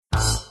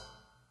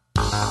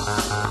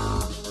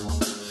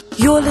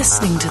You're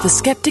listening to the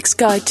Skeptic's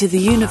Guide to the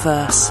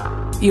Universe,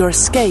 your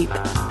escape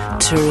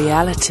to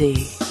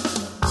reality.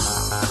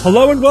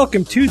 Hello and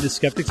welcome to the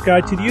Skeptic's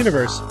Guide to the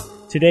Universe.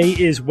 Today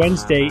is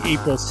Wednesday,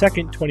 April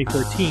 2nd,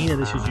 2014,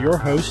 and this is your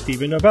host,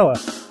 Stephen Novella.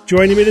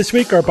 Joining me this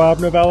week are Bob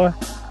Novella.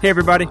 Hey,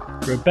 everybody.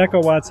 Rebecca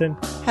Watson.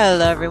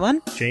 Hello,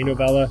 everyone. Jay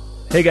Novella.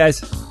 Hey,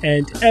 guys.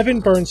 And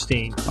Evan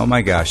Bernstein. Oh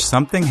my gosh,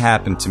 something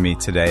happened to me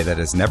today that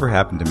has never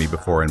happened to me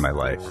before in my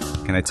life.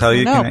 Can I tell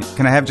you? No.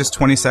 Can I have just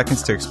 20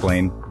 seconds to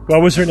explain?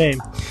 What was her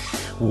name?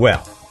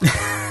 Well,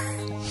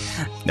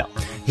 no.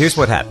 Here's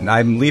what happened.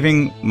 I'm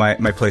leaving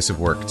my place of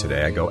work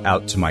today. I go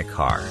out to my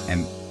car,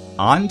 and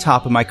on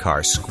top of my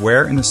car,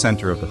 square in the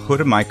center of the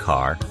hood of my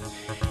car,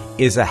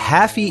 is a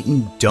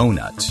half-eaten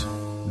donut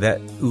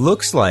that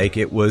looks like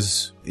it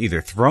was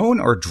either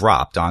thrown or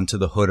dropped onto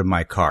the hood of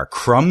my car.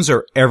 Crumbs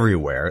are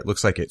everywhere. It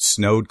looks like it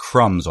snowed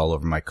crumbs all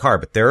over my car,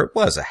 but there it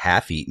was, a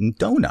half-eaten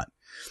donut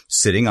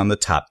sitting on the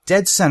top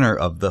dead center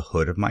of the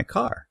hood of my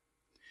car.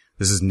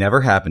 This has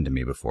never happened to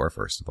me before,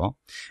 first of all.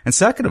 And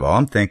second of all,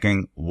 I'm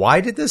thinking,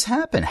 why did this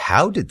happen?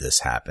 How did this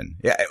happen?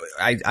 Yeah,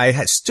 I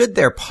had stood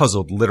there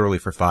puzzled literally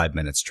for 5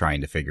 minutes trying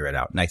to figure it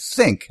out. And I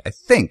think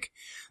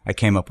I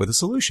came up with a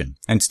solution.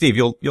 And Steve,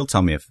 you'll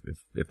tell me if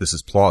this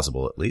is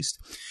plausible at least.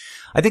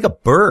 I think a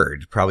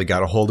bird probably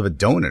got a hold of a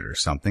donut or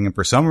something, and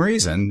for some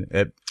reason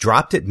it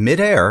dropped it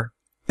midair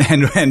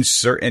and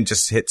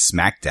just hit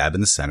smack dab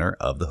in the center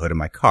of the hood of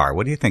my car.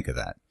 What do you think of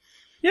that?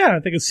 Yeah, I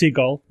think a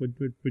seagull would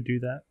do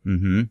that.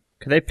 Mm-hmm.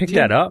 Could they pick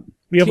that up?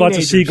 We have lots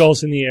of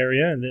seagulls in the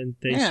area, and then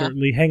they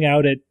certainly hang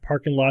out at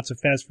parking lots of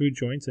fast food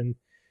joints and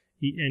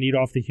eat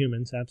off the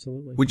humans.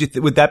 Absolutely.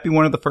 Would that be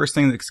one of the first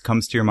things that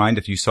comes to your mind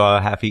if you saw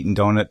a half-eaten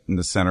donut in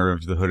the center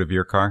of the hood of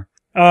your car?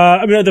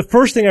 The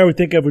first thing I would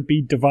think of would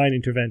be divine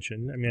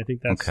intervention. I mean, I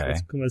think that's okay.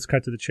 Let's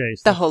cut to the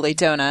chase. The Holy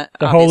Donut.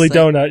 The Holy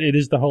Donut. It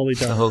is the Holy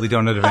Donut. The Holy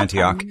Donut of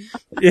Antioch.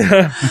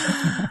 Yeah.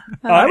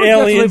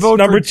 Aliens.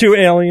 Number 2,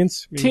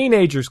 aliens.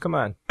 Teenagers, come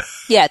on.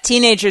 Yeah,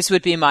 teenagers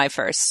would be my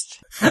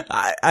first.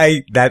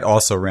 That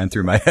also ran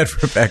through my head,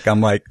 Rebecca. I'm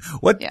like,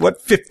 what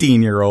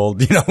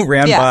 15-year-old,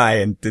 ran by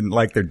and didn't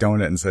like their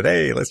donut and said,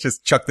 hey, let's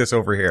just chuck this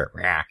over here.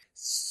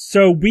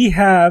 So we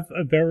have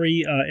a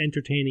very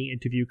entertaining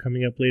interview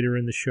coming up later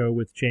in the show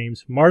with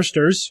James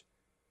Marsters,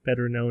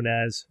 better known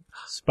as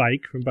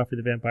Spike from Buffy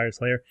the Vampire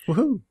Slayer.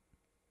 Woohoo!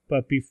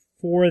 But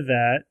before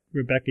that,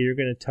 Rebecca, you're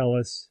going to tell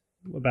us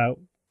about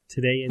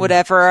today.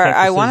 Whatever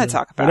I want to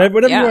talk about.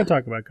 Whatever you want to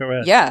talk about. Go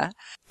ahead. Yeah.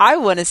 I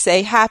want to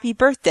say happy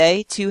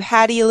birthday to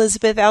Hattie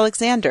Elizabeth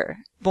Alexander,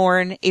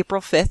 born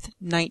April 5th,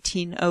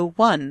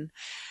 1901.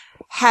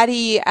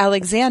 Hattie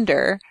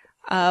Alexander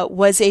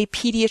was a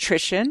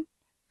pediatrician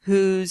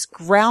whose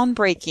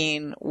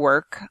groundbreaking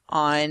work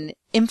on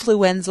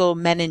influenzaal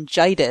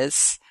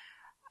meningitis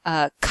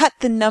cut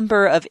the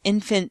number of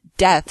infant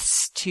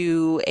deaths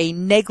to a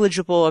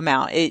negligible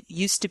amount. It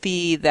used to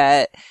be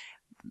that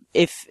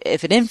if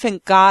an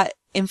infant got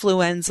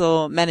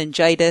influenzaal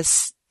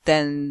meningitis,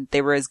 then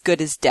they were as good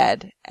as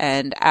dead.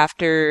 And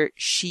after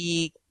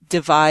she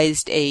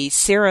devised a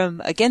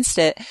serum against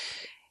it,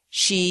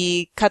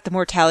 she cut the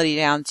mortality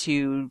down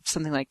to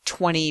something like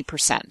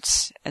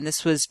 20%. And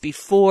this was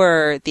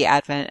before the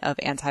advent of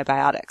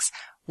antibiotics.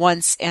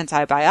 Once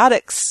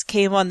antibiotics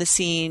came on the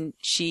scene,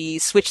 she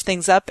switched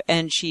things up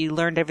and she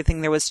learned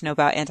everything there was to know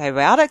about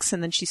antibiotics.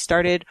 And then she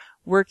started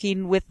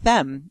working with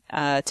them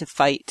to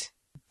fight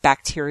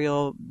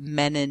bacterial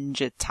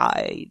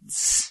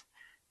meningitides,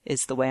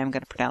 is the way I'm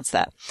going to pronounce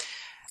that.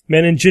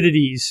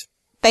 Meningitides.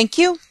 Thank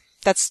you.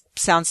 That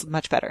sounds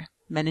much better.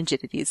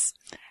 Meningitides.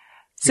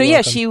 So You're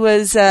welcome.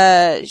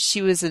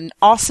 she was an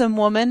awesome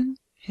woman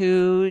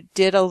who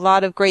did a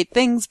lot of great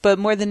things, but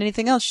more than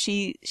anything else,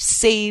 she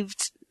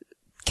saved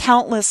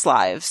countless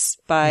lives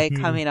by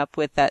coming up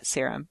with that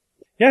serum.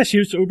 Yeah, she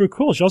was uber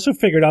cool. She also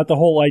figured out the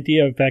whole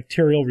idea of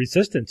bacterial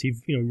resistance,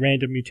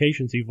 random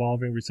mutations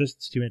evolving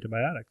resistance to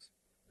antibiotics.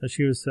 So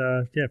she was,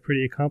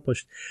 pretty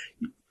accomplished.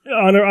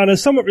 On a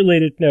somewhat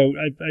related note,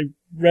 I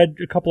read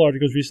a couple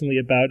articles recently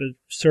about a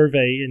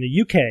survey in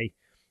the UK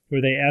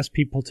where they asked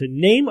people to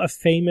name a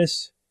female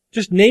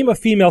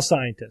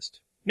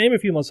scientist. Name a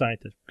female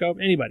scientist. Go,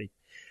 anybody.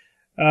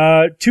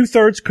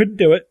 2/3 couldn't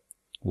do it.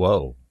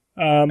 Whoa.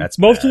 That's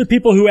most bad. of the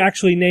people who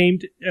actually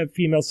named a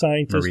female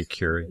scientist Marie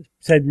Curie.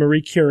 said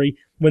Marie Curie.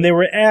 When they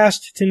were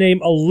asked to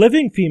name a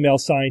living female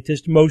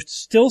scientist, most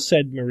still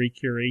said Marie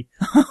Curie.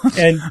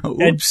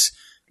 Oops.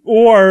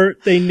 Or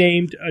they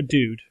named a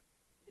dude.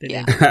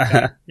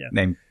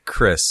 Named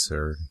Chris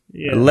or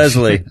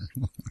Leslie.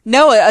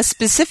 No, a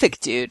specific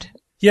dude.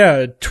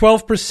 Yeah,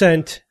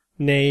 12%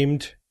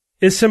 named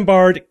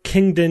Isambard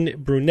Kingdon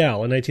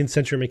Brunel, a 19th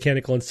century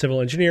mechanical and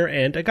civil engineer,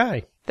 and a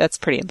guy. That's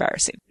pretty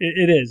embarrassing.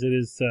 It is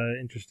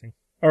interesting.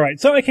 All right,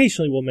 so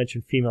occasionally we'll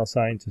mention female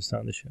scientists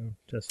on the show.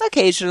 Just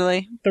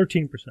occasionally.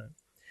 13%.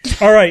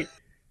 All right,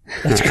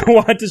 let's go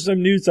on to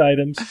some news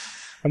items.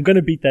 I'm going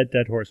to beat that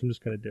dead horse. I'm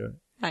just going to do it.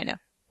 I know.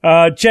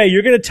 Jay,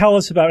 you're going to tell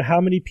us about how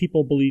many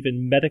people believe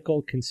in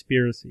medical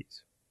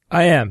conspiracies.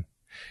 I am.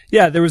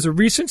 Yeah, there was a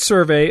recent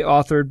survey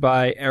authored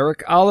by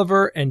Eric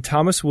Oliver and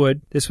Thomas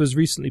Wood. This was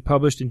recently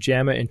published in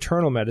JAMA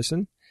Internal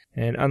Medicine.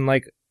 And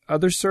unlike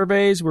other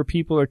surveys where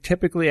people are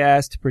typically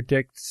asked to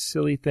predict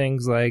silly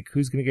things like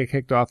who's going to get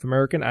kicked off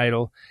American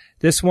Idol,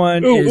 this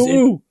one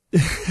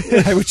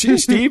which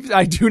Steve,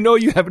 I do know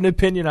you have an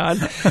opinion on.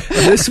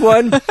 This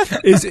one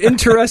is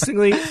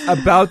interestingly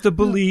about the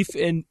belief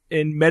in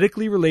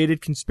medically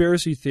related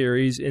conspiracy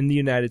theories in the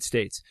United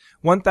States.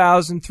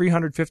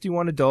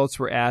 1,351 adults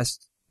were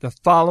asked the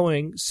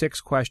following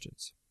 6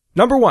 questions.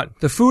 Number 1,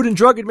 the Food and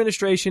Drug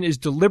Administration is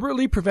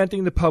deliberately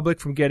preventing the public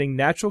from getting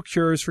natural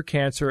cures for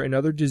cancer and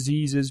other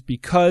diseases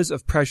because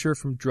of pressure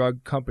from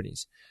drug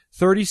companies.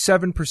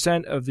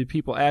 37% of the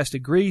people asked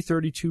agree,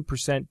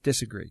 32%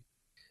 disagree.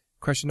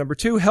 Question number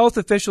 2, health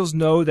officials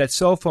know that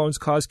cell phones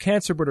cause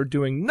cancer but are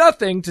doing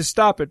nothing to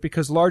stop it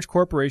because large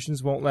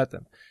corporations won't let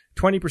them.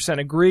 20%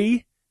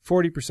 agree,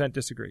 40%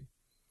 disagree.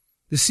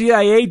 The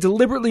CIA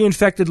deliberately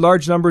infected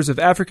large numbers of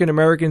African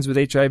Americans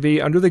with HIV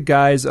under the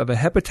guise of a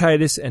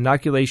hepatitis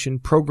inoculation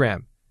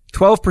program.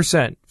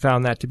 12%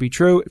 found that to be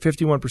true,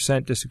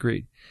 51%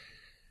 disagreed.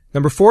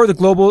 Number 4, the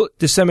global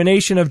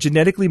dissemination of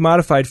genetically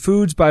modified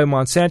foods by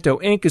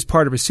Monsanto Inc. is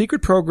part of a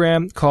secret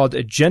program called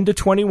Agenda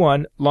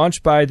 21,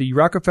 launched by the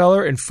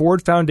Rockefeller and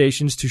Ford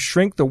Foundations to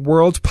shrink the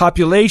world's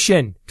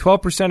population.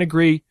 12%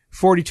 agree,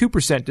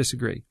 42%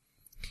 disagree.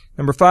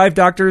 Number 5,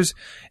 doctors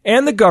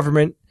and the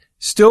government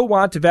still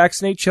want to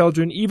vaccinate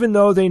children even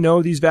though they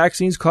know these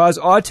vaccines cause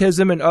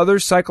autism and other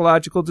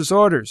psychological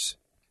disorders.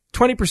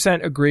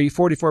 20% agree,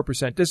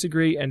 44%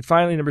 disagree. And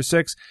finally, number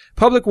 6,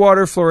 public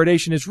water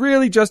fluoridation is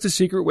really just a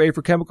secret way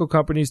for chemical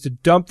companies to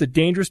dump the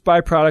dangerous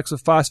byproducts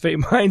of phosphate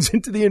mines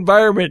into the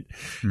environment.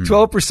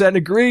 12%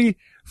 agree,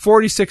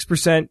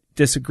 46%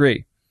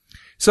 disagree.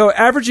 So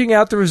averaging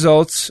out the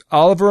results,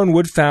 Oliver and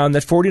Wood found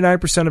that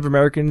 49% of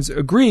Americans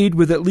agreed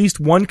with at least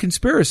one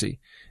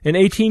conspiracy, and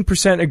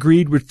 18%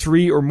 agreed with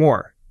 3 or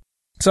more.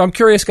 So I'm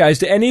curious, guys,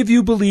 do any of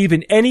you believe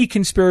in any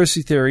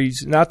conspiracy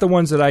theories, not the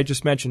ones that I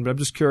just mentioned, but I'm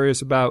just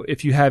curious about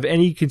if you have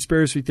any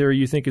conspiracy theory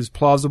you think is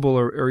plausible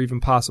or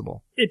even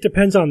possible? It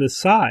depends on the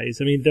size.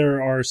 I mean,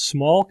 there are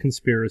small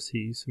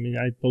conspiracies. I mean,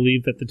 I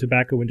believe that the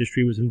tobacco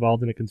industry was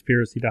involved in a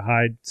conspiracy to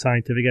hide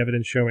scientific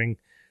evidence showing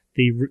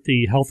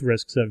the health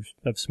risks of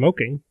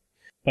smoking.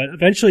 But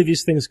eventually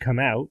these things come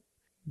out.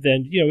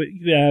 Then,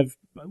 you have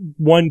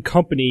one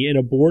company in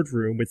a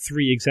boardroom with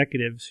 3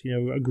 executives,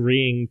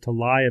 agreeing to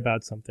lie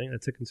about something.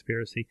 That's a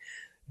conspiracy.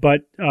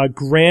 But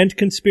grand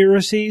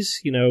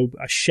conspiracies,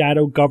 a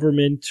shadow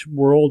government,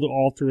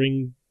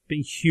 world-altering,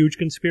 big, huge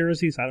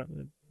conspiracies, I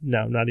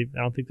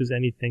don't think there's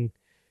anything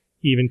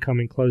even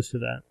coming close to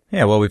that.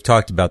 Yeah, well, we've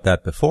talked about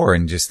that before,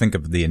 and just think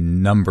of the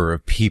number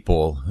of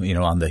people,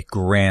 on the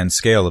grand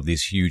scale of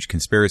these huge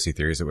conspiracy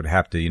theories that would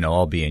have to,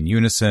 all be in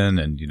unison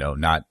and,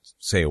 not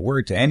say a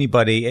word to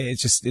anybody. It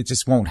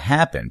just won't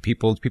happen.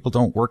 People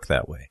don't work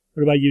that way.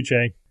 What about you,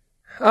 Jay?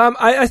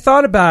 I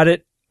thought about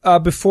it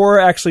before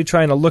actually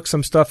trying to look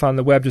some stuff on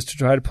the web just to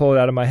try to pull it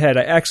out of my head.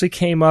 I actually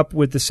came up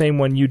with the same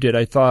one you did.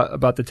 I thought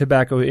about the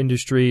tobacco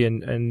industry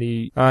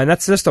and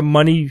that's just a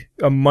money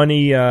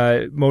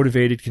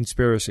motivated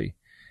conspiracy,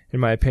 in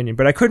my opinion.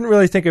 But I couldn't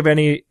really think of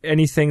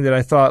anything that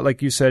I thought,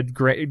 like you said,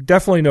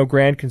 definitely no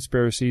grand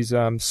conspiracies.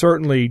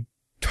 Certainly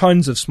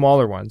tons of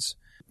smaller ones,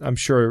 I'm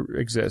sure,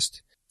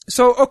 exist.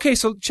 So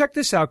check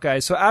this out,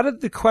 guys. So out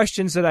of the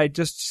questions that I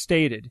just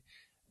stated,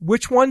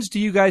 which ones do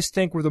you guys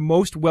think were the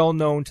most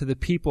well-known to the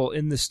people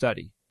in the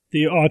study?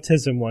 The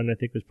autism one, I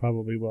think, was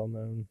probably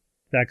well-known.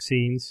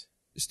 Vaccines.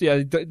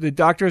 Yeah, the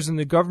doctors and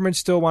the government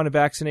still want to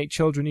vaccinate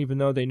children even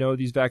though they know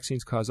these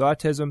vaccines cause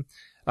autism.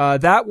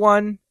 That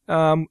one,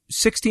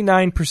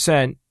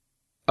 69%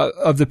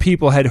 of the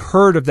people had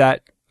heard of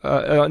that.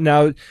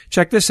 Now,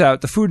 check this out.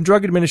 The Food and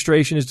Drug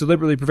Administration is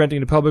deliberately preventing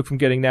the public from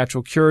getting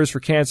natural cures for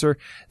cancer.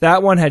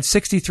 That one had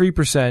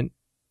 63%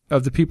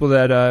 of the people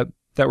that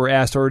were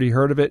asked already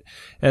heard of it.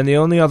 And the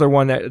only other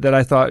one that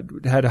I thought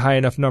had a high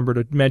enough number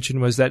to mention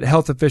was that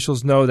health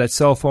officials know that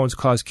cell phones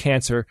cause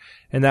cancer.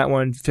 And that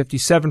one,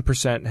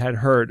 57% had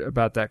heard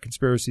about that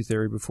conspiracy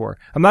theory before.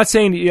 I'm not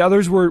saying the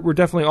others were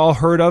definitely all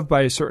heard of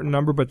by a certain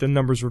number, but the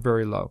numbers were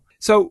very low.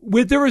 So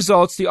with the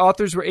results, the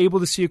authors were able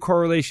to see a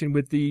correlation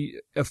with the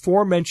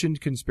aforementioned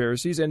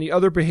conspiracies and the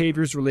other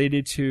behaviors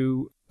related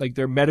to like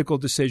their medical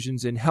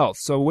decisions in health.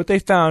 So what they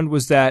found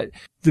was that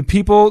the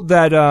people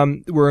that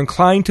were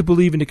inclined to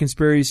believe in the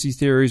conspiracy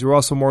theories were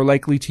also more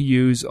likely to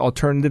use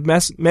alternative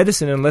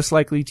medicine and less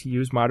likely to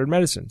use modern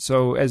medicine.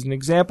 So as an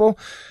example,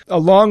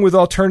 along with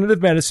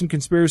alternative medicine,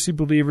 conspiracy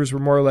believers were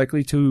more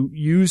likely to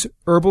use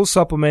herbal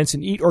supplements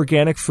and eat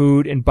organic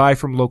food and buy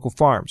from local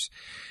farms.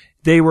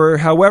 They were,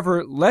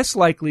 however, less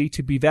likely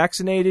to be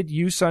vaccinated,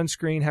 use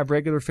sunscreen, have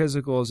regular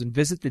physicals, and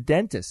visit the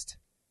dentist.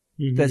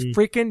 Mm-hmm. The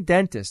freaking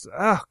dentist.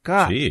 Oh,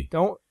 God. Gee.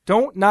 Don't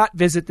not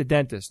visit the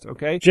dentist,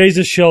 okay? Jay's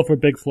a shill for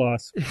big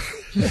floss.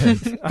 Big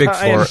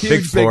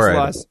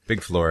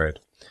fluoride.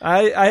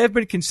 I have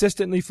been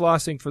consistently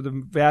flossing for the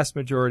vast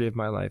majority of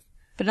my life.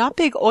 But not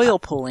big oil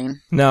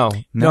pulling. No.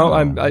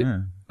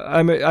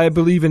 I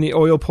believe in the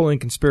oil pulling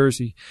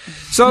conspiracy.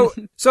 So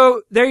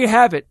there you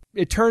have it.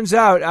 It turns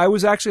out I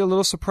was actually a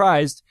little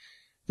surprised.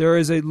 There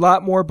is a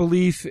lot more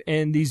belief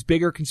in these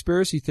bigger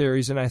conspiracy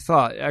theories than I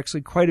thought.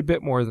 Actually, quite a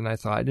bit more than I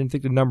thought. I didn't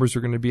think the numbers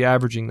were going to be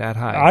averaging that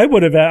high. I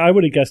would have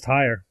guessed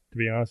higher, to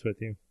be honest with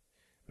you.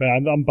 But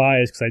I'm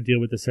biased because I deal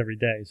with this every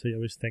day, so you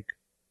always think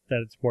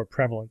that it's more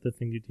prevalent, the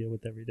thing you deal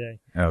with every day.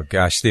 Oh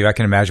gosh, Steve, I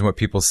can imagine what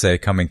people say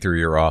coming through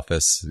your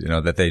office,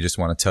 that they just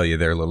want to tell you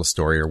their little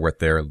story or what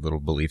their little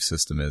belief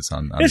system is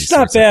on it's these not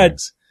sorts of bad.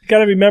 things. You got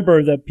to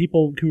remember that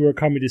people who are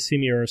coming to see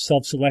me are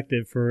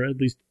self-selective for at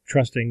least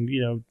trusting,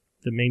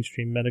 the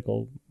mainstream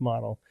medical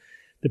model.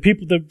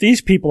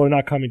 These people are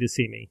not coming to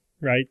see me,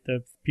 right?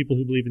 The people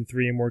who believe in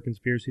 3 or more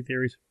conspiracy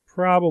theories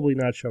probably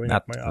not showing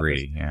up in my office. Not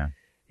 3, yeah.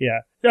 Yeah.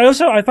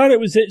 I thought it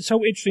was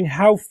so interesting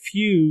how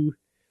few,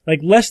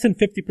 like less than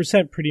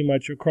 50% pretty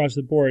much across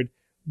the board,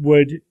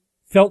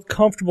 felt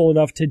comfortable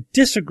enough to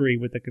disagree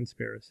with the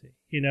conspiracy.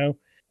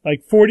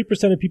 Like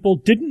 40% of people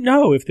didn't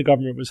know if the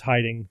government was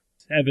hiding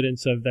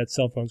evidence of that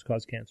cell phones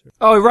cause cancer.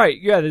 Oh, right.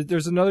 Yeah,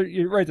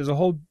 you're right. There's a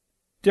whole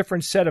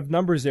different set of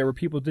numbers there where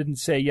people didn't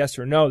say yes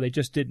or no. They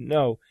just didn't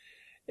know.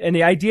 And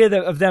the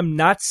idea of them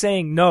not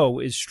saying no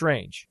is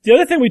strange. The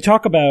other thing we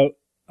talk about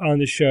on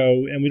the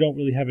show, and we don't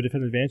really have a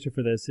definitive answer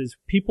for this, is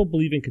people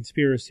believe in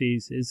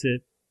conspiracies. Is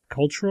it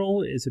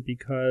cultural? Is it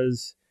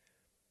because,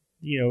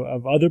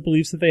 of other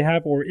beliefs that they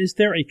have? Or is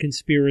there a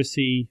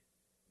conspiracy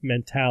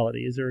mentality?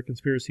 Is there a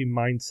conspiracy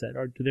mindset?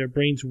 Or do their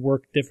brains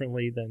work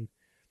differently than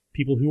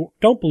people who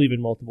don't believe in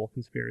multiple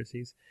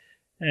conspiracies?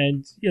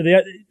 And,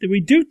 we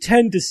do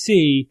tend to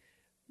see,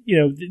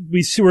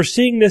 we're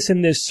seeing this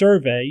in this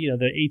survey,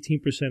 that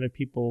 18% of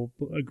people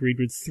agreed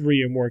with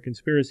 3 or more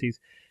conspiracies.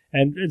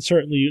 And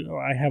certainly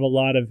I have a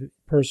lot of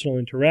personal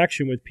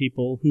interaction with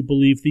people who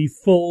believe the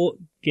full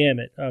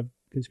gamut of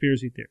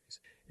conspiracy theories.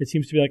 It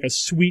seems to be like a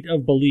suite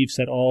of beliefs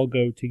that all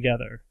go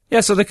together.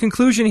 Yeah, so the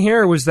conclusion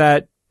here was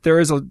that there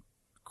is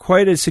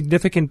quite a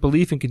significant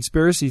belief in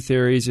conspiracy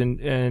theories,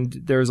 and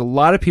there's a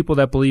lot of people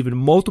that believe in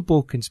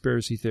multiple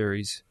conspiracy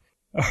theories.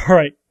 All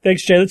right.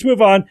 Thanks, Jay. Let's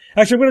move on.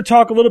 Actually, I'm going to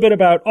talk a little bit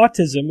about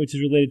autism, which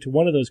is related to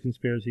one of those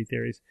conspiracy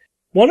theories.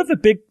 One of the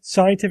big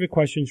scientific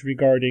questions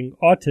regarding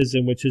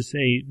autism, which is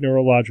a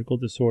neurological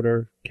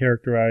disorder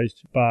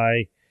characterized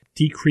by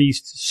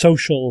decreased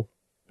social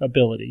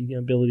ability,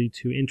 ability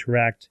to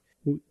interact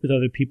with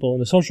other people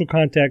in a social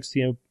context,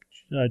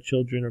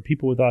 children or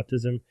people with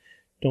autism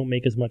don't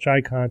make as much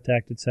eye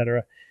contact,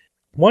 etc.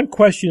 One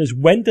question is,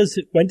 when does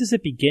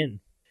it begin?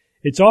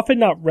 It's often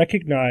not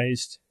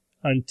recognized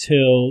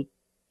until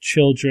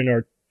children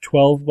are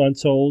 12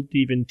 months old,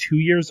 even 2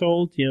 years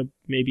old,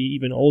 maybe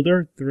even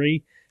older,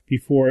 3,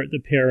 before the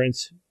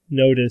parents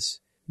notice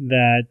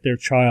that their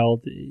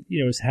child,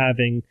 is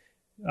having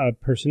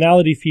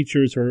personality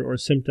features or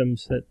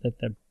symptoms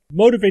that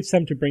motivates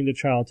them to bring the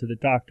child to the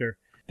doctor.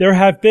 There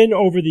have been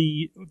over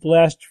the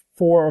last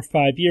 4 or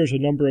 5 years a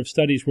number of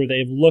studies where they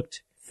have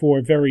looked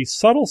for very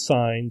subtle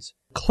signs,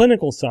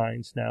 clinical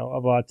signs now,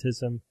 of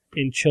autism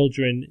in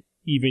children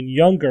even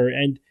younger,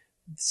 and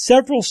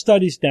several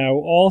studies now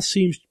all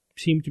seem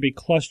to be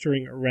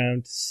clustering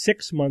around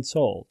 6 months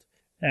old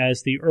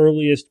as the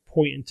earliest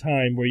point in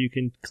time where you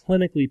can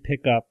clinically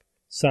pick up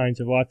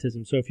signs of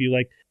autism. So if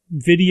you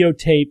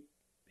videotape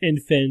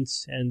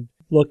infants and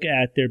look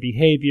at their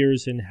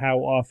behaviors and how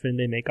often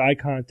they make eye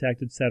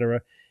contact,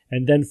 etc.,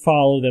 and then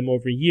follow them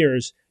over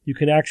years, you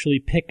can actually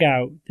pick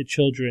out the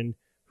children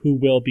who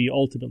will be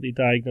ultimately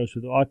diagnosed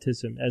with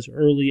autism as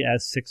early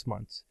as 6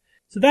 months.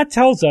 So that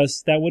tells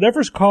us that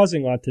whatever's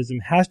causing autism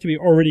has to be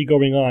already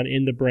going on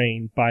in the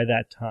brain by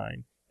that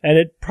time. And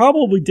it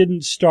probably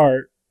didn't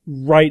start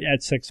right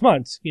at 6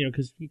 months,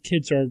 because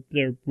kids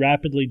they're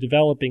rapidly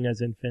developing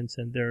as infants,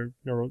 and they're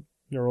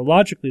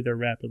neurologically they're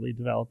rapidly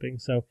developing.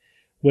 So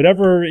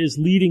whatever is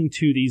leading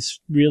to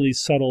these really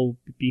subtle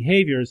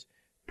behaviors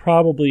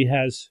probably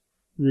has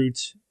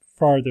roots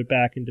farther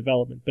back in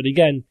development. But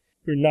again,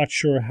 we're not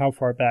sure how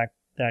far back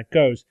that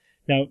goes.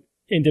 Now,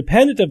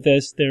 independent of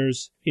this,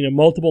 there's,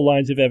 multiple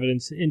lines of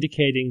evidence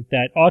indicating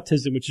that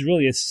autism, which is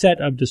really a set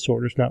of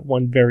disorders, not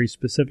one very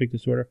specific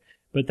disorder,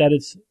 but that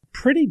it's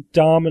pretty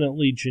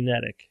dominantly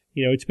genetic.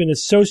 It's been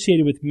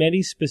associated with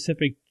many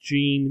specific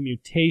gene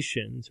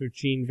mutations or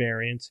gene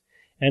variants,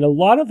 and a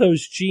lot of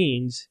those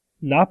genes,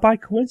 not by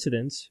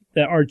coincidence,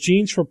 that are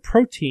genes for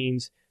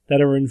proteins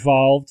that are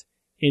involved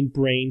in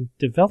brain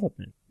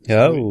development.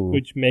 Oh.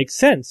 Which makes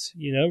sense,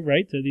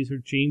 right? So these are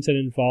genes that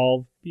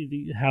involve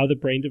how the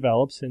brain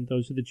develops, and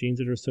those are the genes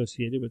that are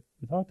associated with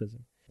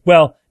autism.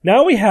 Well,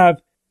 now we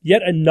have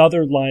yet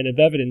another line of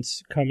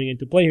evidence coming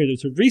into play here.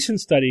 There's a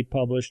recent study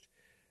published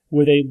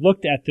where they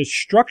looked at the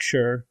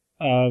structure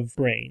of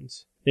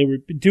brains. They were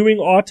doing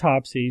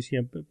autopsies,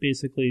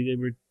 basically they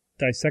were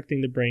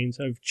dissecting the brains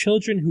of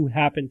children who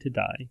happened to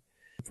die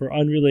for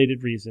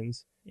unrelated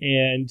reasons,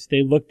 and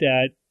they looked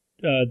at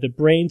the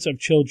brains of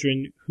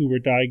children who were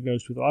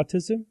diagnosed with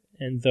autism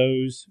and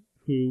those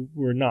who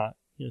were not,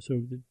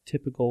 so the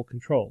typical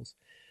controls.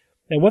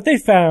 And what they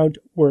found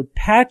were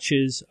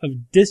patches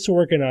of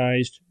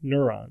disorganized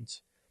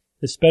neurons.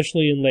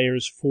 especially in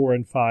layers 4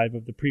 and 5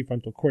 of the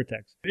prefrontal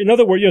cortex. In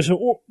other words,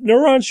 so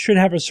neurons should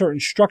have a certain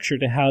structure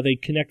to how they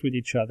connect with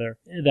each other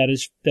that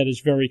is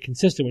very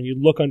consistent. When you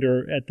look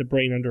at the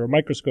brain under a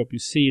microscope, you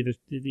see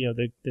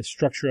the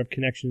structure of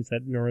connections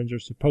that neurons are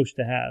supposed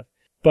to have.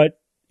 But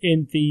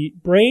in the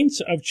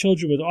brains of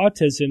children with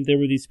autism, there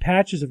were these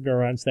patches of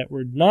neurons that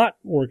were not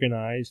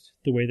organized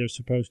the way they're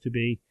supposed to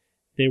be.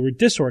 They were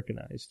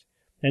disorganized.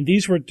 And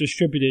these were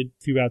distributed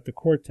throughout the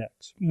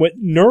cortex. When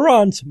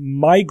neurons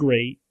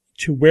migrate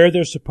to where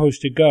they're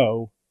supposed to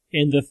go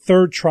in the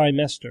third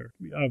trimester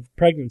of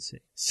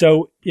pregnancy.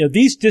 So,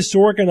 these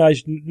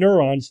disorganized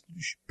neurons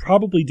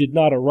probably did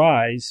not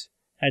arise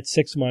at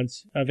 6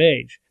 months of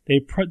age.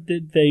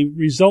 They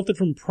resulted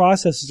from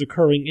processes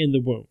occurring in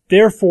the womb.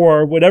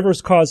 Therefore,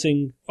 whatever's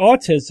causing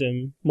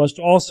autism must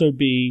also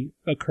be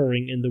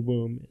occurring in the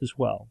womb as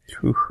well.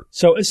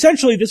 So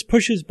essentially, this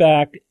pushes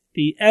back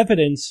the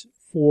evidence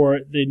for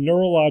the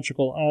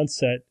neurological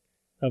onset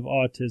of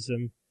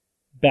autism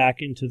back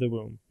into the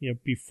womb,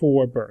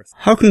 before birth.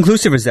 How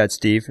conclusive is that,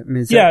 Steve? I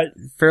mean, is that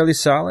fairly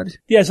solid?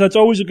 Yeah, so that's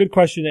always a good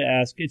question to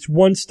ask. It's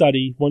one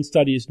study. One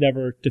study is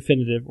never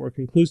definitive or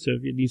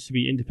conclusive. It needs to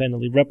be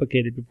independently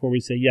replicated before we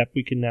say, yep,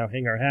 we can now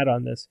hang our hat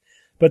on this.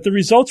 But the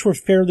results were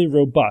fairly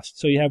robust.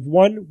 So you have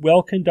one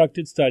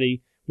well-conducted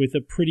study with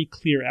a pretty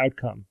clear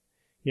outcome,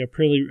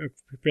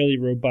 fairly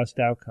robust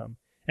outcome.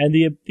 And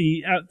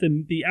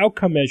the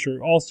outcome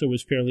measure also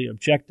was fairly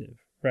objective,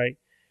 right?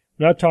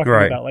 We're not talking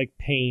about like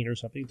pain or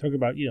something. We're talking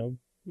about,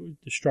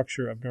 the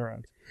structure of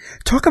neurons.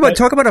 Talk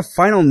about a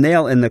final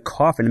nail in the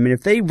coffin. I mean,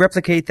 if they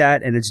replicate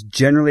that and it's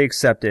generally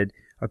accepted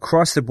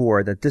across the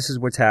board that this is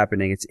what's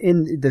happening,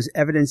 there's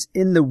evidence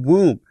in the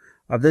womb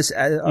of this,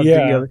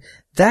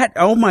 that,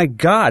 oh my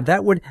God,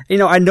 that would,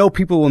 I know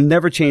people will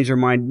never change their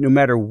mind no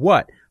matter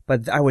what,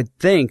 but I would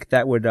think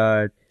that would,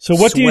 so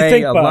what do you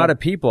think, a Bob? lot of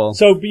people.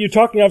 So you're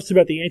talking obviously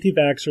about the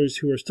anti-vaxxers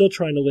who are still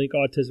trying to link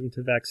autism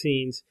to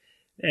vaccines.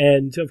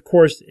 And of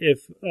course,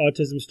 if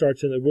autism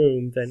starts in the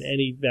womb, then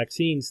any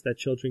vaccines that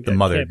children get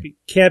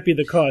can't be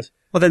the cause.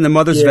 Well, then the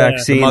mother's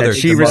vaccine that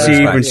she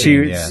received when she,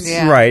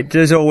 right,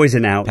 there's always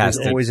an out. There's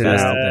always an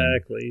out.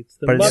 Exactly.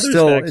 But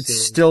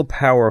it's still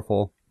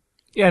powerful.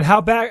 Yeah, and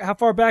how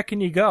far back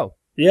can you go?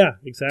 Yeah,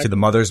 exactly. To the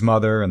mother's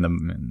mother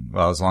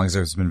as long as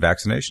there's been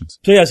vaccinations.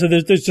 So so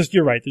there's just,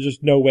 you're right, there's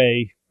just no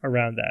way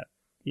around that.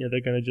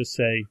 They're going to just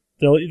say,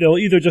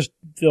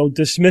 they'll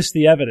dismiss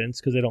the evidence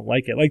because they don't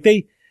like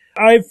it.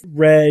 I've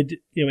read,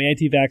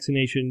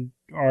 anti-vaccination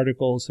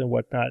articles and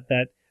whatnot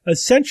that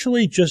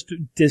essentially just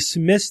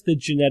dismiss the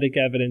genetic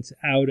evidence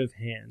out of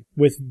hand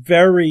with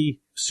very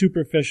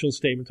superficial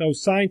statements. Oh,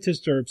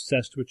 scientists are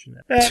obsessed with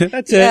genetics.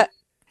 That's it.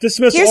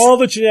 Dismiss all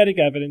the genetic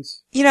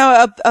evidence.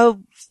 A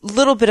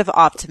little bit of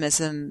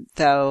optimism,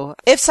 though.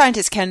 If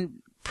scientists can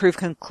prove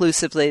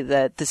conclusively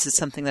that this is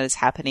something that is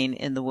happening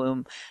in the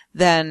womb,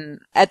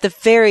 then at the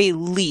very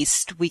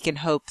least, we can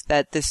hope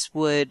that this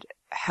would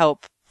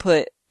help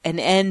put an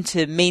end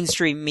to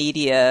mainstream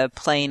media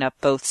playing up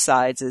both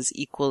sides as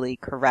equally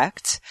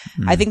correct.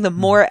 I think the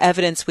more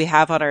evidence we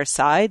have on our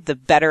side, the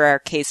better our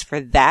case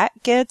for that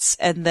gets,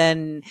 and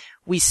then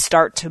we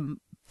start to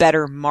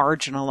better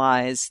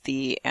marginalize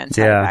the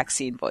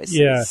anti-vaccine voices.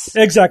 Yeah,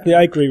 exactly.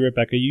 I agree,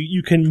 Rebecca.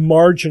 You can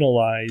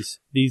marginalize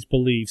these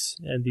beliefs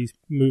and these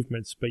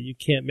movements, but you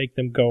can't make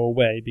them go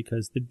away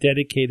because the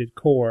dedicated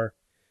core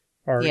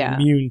are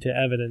immune to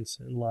evidence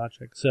and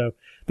logic. So,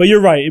 but you're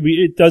right.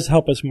 It does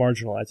help us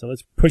marginalize. So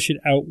let's push it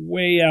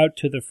way out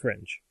to the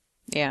fringe.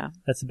 Yeah.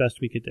 That's the best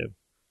we could do.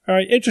 All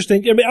right.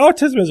 Interesting. I mean,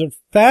 autism is a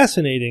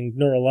fascinating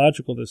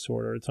neurological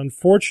disorder. It's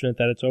unfortunate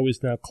that it's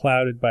always now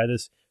clouded by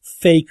this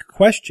fake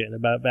question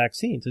about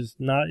vaccines.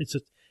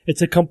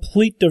 It's a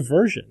complete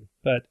diversion,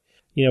 but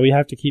we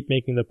have to keep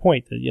making the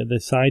point that, the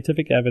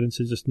scientific evidence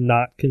is just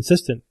not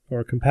consistent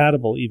or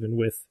compatible even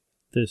with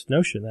this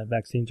notion that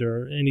vaccines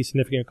are any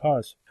significant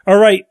cause. All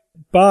right,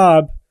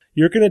 Bob,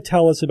 you're going to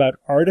tell us about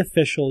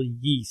artificial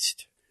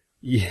yeast.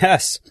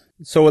 Yes.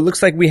 So it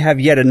looks like we have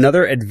yet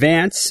another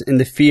advance in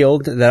the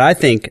field that I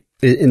think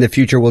in the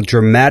future will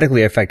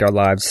dramatically affect our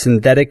lives,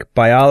 synthetic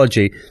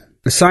biology.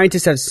 The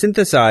scientists have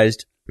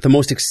synthesized the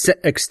most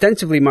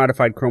extensively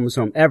modified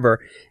chromosome ever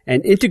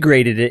and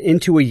integrated it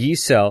into a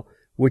yeast cell,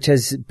 which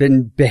has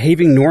been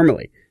behaving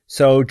normally.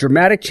 So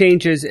dramatic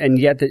changes, and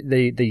yet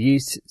the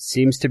yeast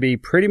seems to be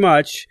pretty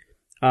much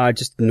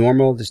just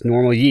normal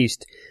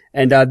yeast.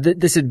 And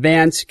this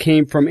advance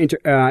came from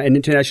an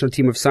international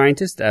team of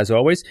scientists, as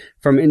always,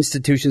 from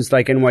institutions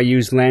like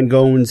NYU's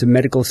Langone's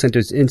Medical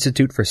Center's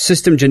Institute for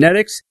System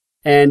Genetics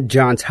and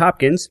Johns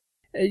Hopkins.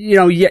 They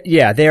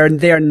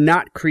are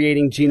not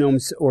creating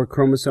genomes or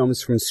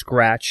chromosomes from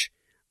scratch.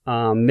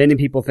 Many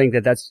people think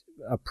that that's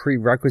a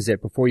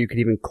prerequisite before you could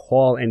even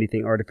call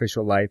anything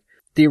artificial life.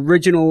 The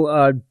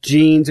original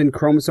genes and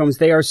chromosomes,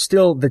 they are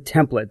still the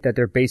template that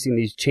they're basing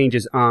these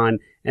changes on,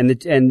 and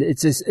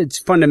it's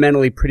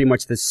fundamentally pretty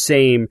much the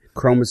same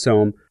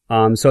chromosome.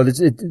 So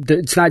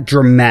it's not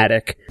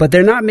dramatic, but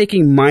they're not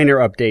making minor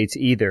updates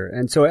either.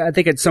 And so I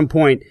think at some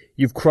point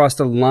you've crossed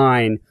a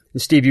line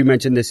and Steve, you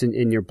mentioned this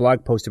in your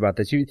blog post about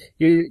this.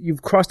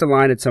 You've crossed a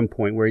line at some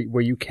point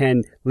where you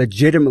can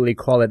legitimately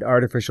call it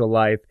artificial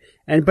life,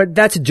 but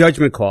that's a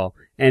judgment call.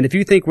 And if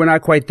you think we're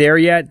not quite there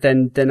yet,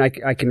 then I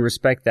can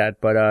respect that.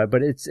 But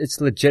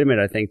it's legitimate,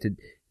 I think,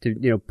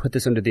 to put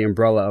this under the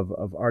umbrella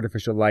of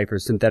artificial life or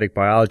synthetic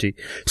biology.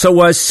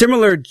 So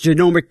similar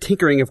genomic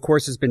tinkering, of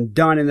course, has been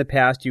done in the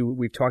past.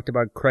 We've talked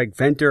about Craig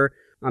Venter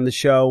on the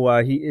show.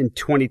 In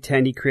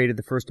 2010 he created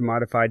the first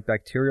modified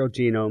bacterial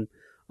genome.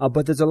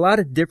 But there's a lot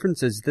of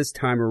differences this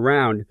time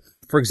around.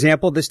 For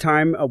example, this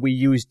time we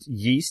used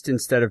yeast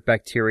instead of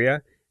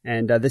bacteria.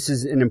 And this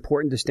is an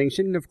important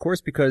distinction, of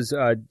course, because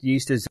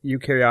yeast is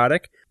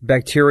eukaryotic.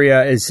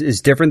 Bacteria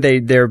is different.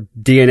 Their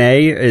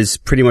DNA is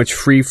pretty much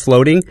free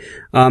floating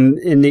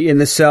in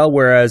the cell,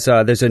 whereas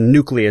there's a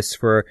nucleus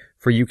for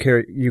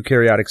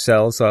eukaryotic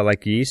cells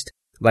like yeast,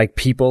 like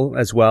people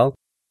as well.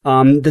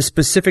 The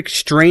specific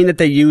strain that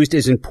they used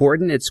is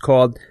important. It's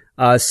called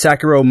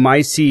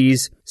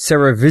Saccharomyces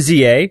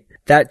cerevisiae.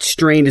 That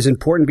strain is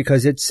important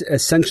because it's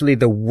essentially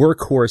the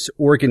workhorse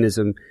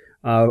organism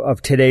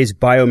of today's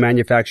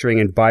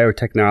biomanufacturing and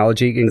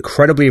biotechnology.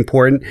 Incredibly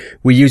important.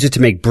 We use it to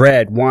make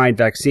bread, wine,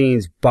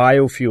 vaccines,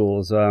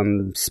 biofuels,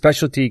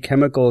 specialty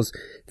chemicals,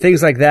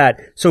 things like that.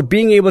 So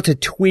being able to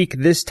tweak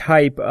this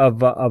type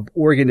of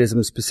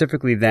organism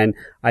specifically, then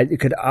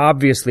it could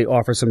obviously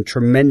offer some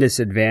tremendous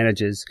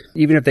advantages,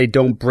 even if they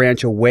don't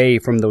branch away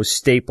from those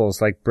staples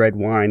like bread,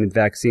 wine, and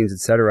vaccines,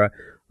 etc.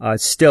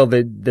 Still,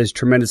 there's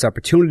tremendous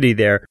opportunity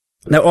there.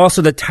 Now,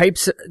 also the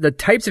types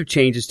of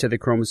changes to the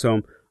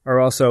chromosome are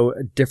also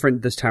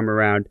different this time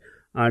around.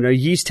 Now,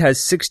 yeast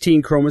has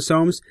 16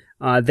 chromosomes.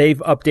 They've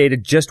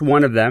updated just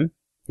one of them.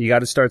 You got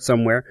to start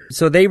somewhere.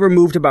 So they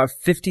removed about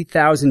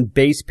 50,000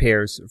 base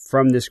pairs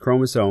from this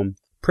chromosome.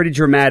 Pretty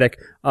dramatic.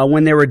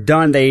 When they were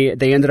done, they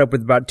ended up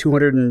with about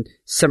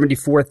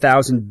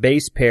 274,000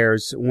 base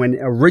pairs when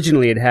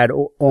originally it had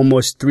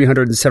almost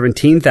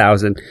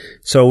 317,000.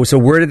 So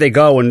where did they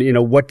go,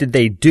 and what did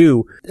they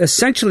do?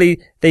 Essentially,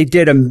 they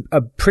did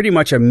a pretty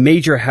much a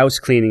major house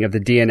cleaning of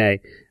the DNA.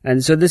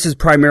 And so this is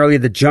primarily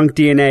the junk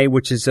DNA,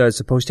 which is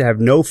supposed to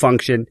have no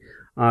function.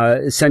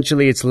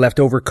 Essentially, it's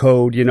leftover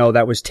code,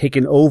 that was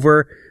taken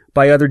over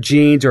by other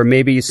genes, or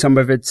maybe some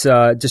of it's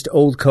just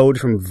old code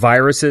from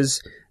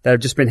viruses that have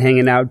just been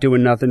hanging out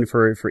doing nothing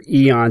for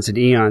eons and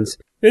eons.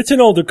 It's an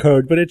older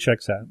code, but it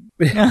checks out.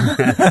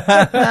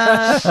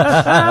 That's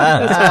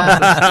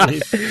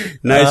awesome.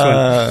 Nice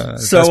one.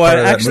 So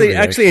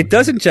actually, it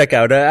doesn't check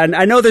out. And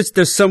I know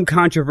there's some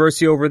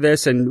controversy over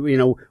this, and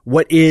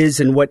what is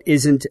and what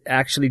isn't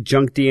actually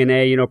junk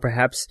DNA.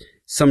 Perhaps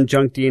some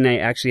junk DNA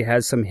actually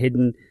has some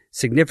hidden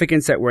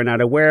significance that we're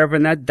not aware of,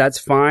 and that's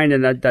fine,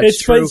 and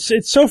that's true.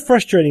 It's so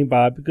frustrating,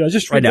 Bob, because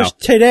just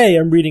today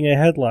I'm reading a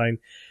headline.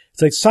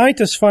 It's like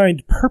scientists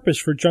find purpose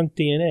for junk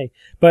DNA.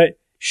 But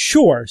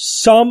sure,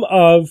 some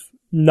of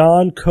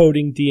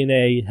non-coding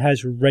DNA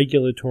has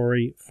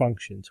regulatory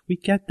functions. We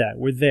get that.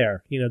 We're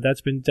there.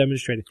 That's been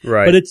demonstrated.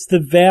 Right. But it's the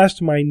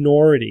vast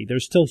minority.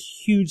 There's still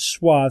huge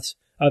swaths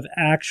of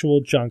actual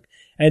junk.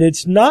 And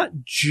it's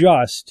not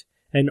just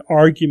an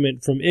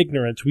argument from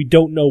ignorance. We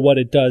don't know what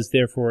it does,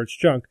 therefore it's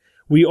junk.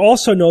 We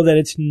also know that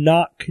it's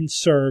not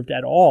conserved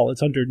at all.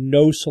 It's under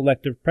no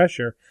selective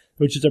pressure,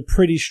 which is a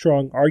pretty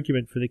strong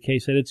argument for the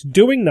case that it's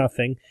doing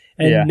nothing.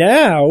 And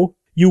now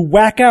you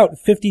whack out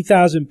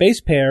 50,000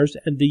 base pairs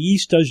and the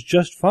yeast does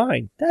just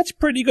fine. That's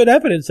pretty good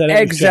evidence that it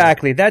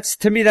exactly. That's,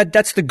 to me,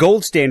 that's the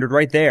gold standard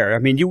right there. I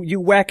mean, you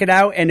whack it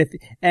out, and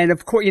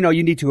of course,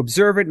 you need to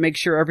observe it, make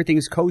sure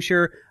everything's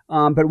kosher.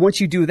 But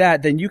once you do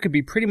that, then you could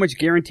be pretty much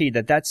guaranteed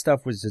that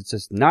stuff was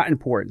just not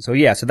important. So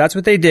so that's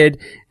what they did,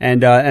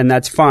 and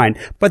that's fine.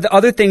 But the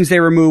other things they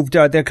removed,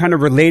 they're kind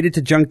of related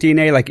to junk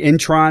DNA, like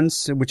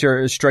introns, which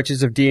are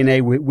stretches of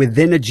DNA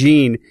within a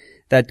gene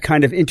that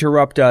kind of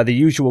interrupt the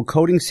usual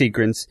coding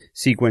sequence.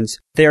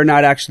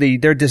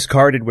 They're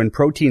discarded when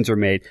proteins are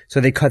made.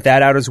 So they cut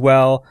that out as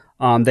well.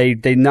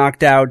 They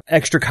knocked out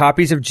extra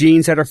copies of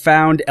genes that are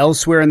found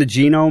elsewhere in the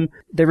genome.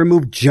 They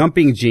removed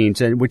jumping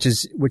genes, which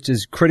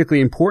is critically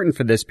important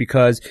for this,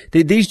 because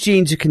these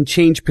genes can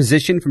change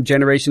position from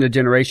generation to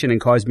generation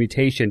and cause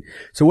mutation.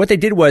 So what they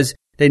did was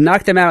they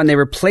knocked them out and they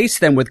replaced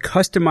them with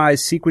customized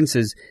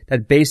sequences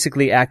that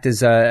basically act as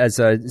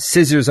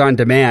scissors on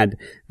demand.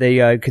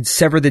 They could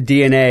sever the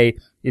DNA,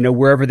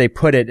 wherever they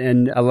put it,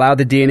 and allow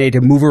the DNA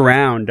to move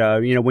around.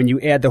 When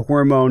you add the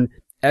hormone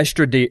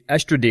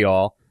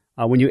estradiol,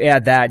 when you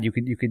add that, you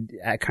could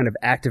kind of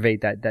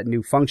activate that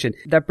new function.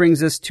 That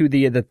brings us to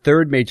the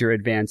third major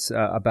advance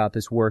about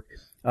this work,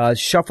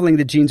 shuffling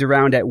the genes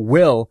around at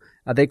will.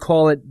 They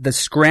call it the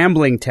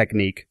scrambling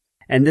technique.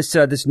 And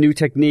this new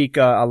technique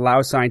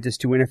allows scientists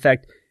to, in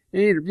effect,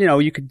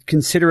 you could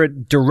consider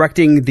it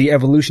directing the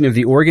evolution of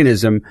the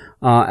organism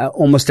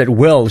almost at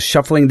will,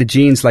 shuffling the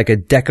genes like a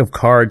deck of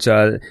cards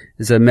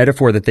is a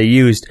metaphor that they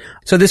used.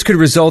 So this could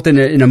result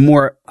in a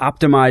more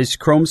optimized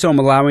chromosome,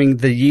 allowing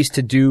the yeast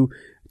to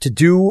to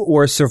do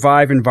or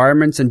survive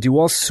environments and do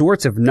all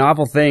sorts of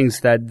novel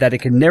things that it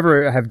could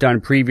never have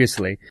done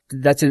previously.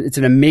 It's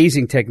an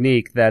amazing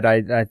technique that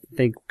I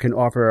think can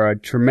offer a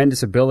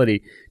tremendous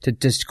ability to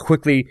just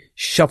quickly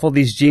shuffle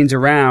these genes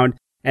around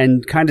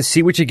and kind of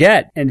see what you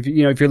get. And,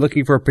 if you're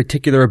looking for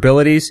particular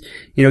abilities,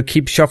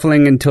 keep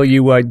shuffling until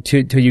you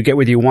get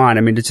what you want.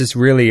 I mean, it's just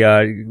really,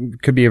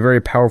 could be a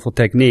very powerful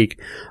technique.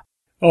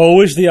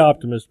 Always the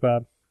optimist,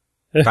 Bob.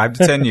 5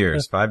 to 10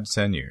 years. 5 to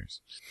 10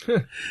 years.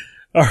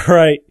 All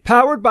right.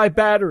 Powered by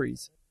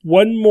batteries.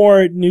 One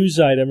more news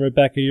item,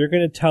 Rebecca. You're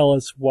going to tell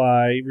us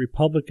why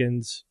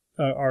Republicans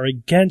are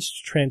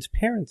against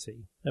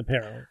transparency,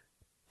 apparently.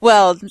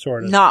 Well,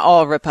 sort of. Not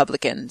all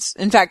Republicans.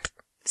 In fact,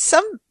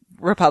 some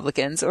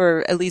Republicans,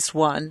 or at least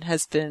one,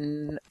 has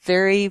been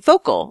very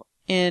vocal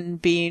in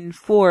being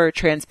for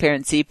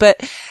transparency.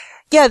 But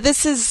yeah,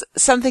 this is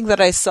something that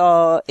I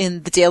saw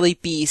in the Daily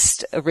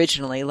Beast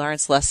originally.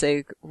 Lawrence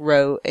Lessig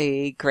wrote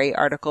a great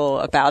article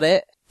about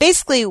it.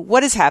 Basically,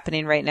 what is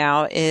happening right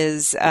now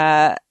is,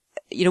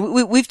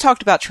 we've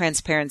talked about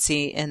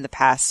transparency in the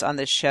past on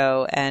this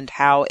show and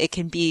how it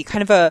can be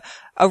kind of a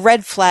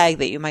red flag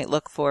that you might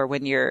look for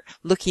when you're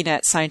looking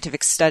at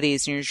scientific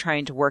studies and you're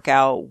trying to work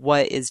out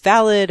what is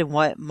valid and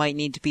what might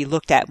need to be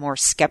looked at more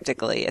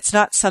skeptically. It's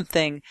not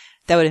something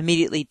that would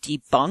immediately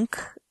debunk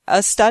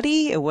a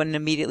study. It wouldn't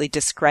immediately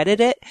discredit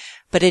it,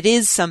 but it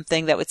is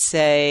something that would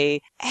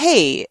say,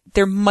 hey,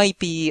 there might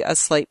be a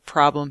slight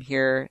problem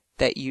here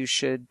that you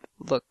should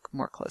look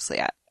more closely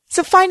at.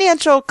 So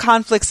financial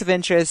conflicts of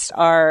interest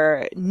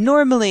are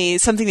normally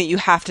something that you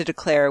have to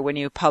declare when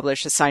you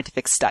publish a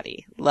scientific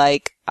study.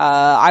 Like,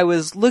 I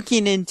was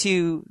looking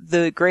into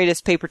the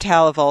greatest paper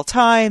towel of all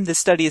time. The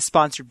study is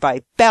sponsored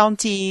by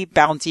Bounty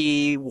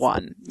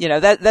won.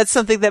 That's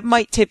something that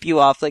might tip you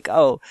off, like,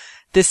 oh,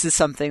 this is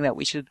something that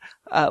we should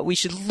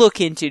look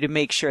into to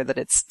make sure that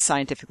it's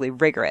scientifically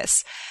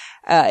rigorous.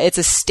 It's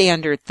a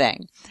standard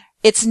thing.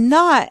 It's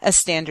not a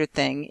standard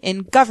thing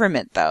in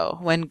government, though.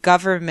 When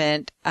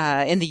government,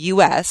 in the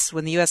U.S.,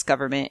 when the U.S.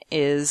 government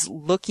is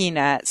looking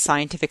at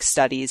scientific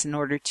studies in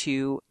order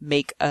to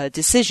make a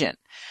decision.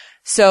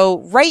 So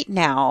right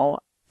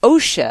now,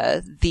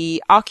 OSHA,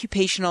 the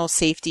Occupational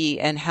Safety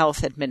and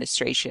Health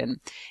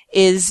Administration,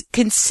 is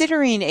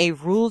considering a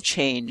rule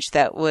change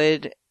that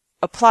would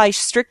apply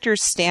stricter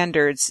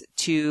standards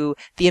to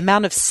the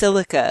amount of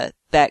silica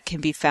that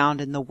can be found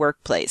in the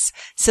workplace.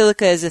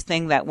 Silica is a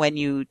thing that when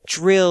you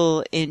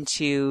drill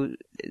into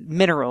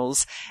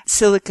minerals,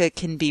 silica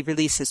can be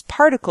released as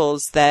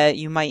particles that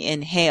you might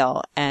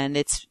inhale, and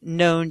it's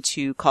known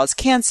to cause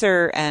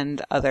cancer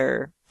and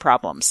other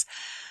problems.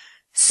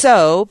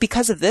 So,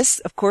 because of this,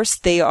 of course,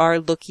 they are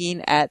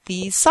looking at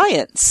the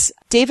science.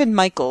 David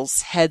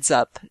Michaels heads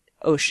up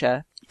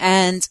OSHA,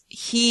 and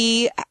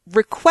he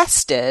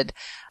requested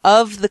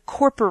of the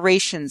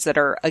corporations that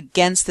are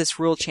against this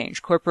rule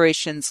change,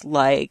 corporations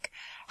like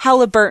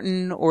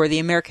Halliburton or the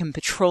American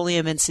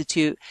Petroleum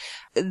Institute,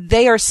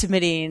 they are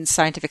submitting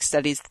scientific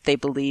studies that they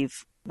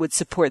believe would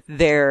support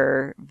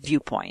their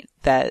viewpoint,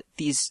 that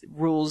these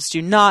rules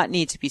do not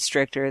need to be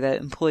stricter,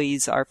 that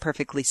employees are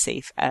perfectly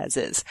safe as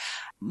is.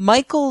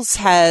 Michaels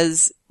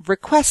has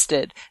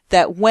requested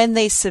that when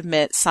they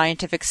submit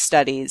scientific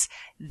studies,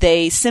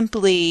 they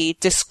simply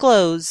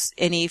disclose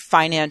any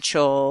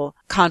financial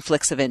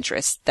conflicts of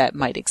interest that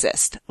might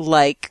exist.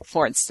 Like,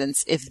 for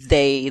instance, if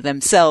they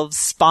themselves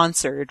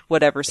sponsored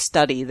whatever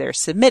study they're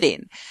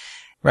submitting.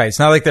 Right. It's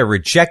not like they're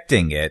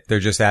rejecting it. They're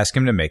just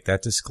asking him to make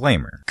that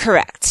disclaimer.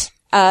 Correct.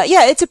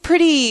 Yeah, it's a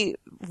pretty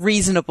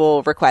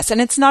reasonable request.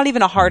 And it's not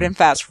even a hard and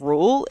fast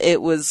rule.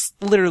 It was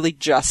literally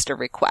just a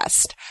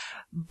request.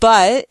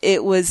 But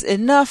it was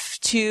enough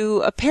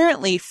to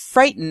apparently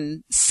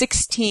frighten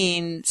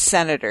 16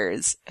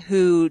 senators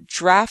who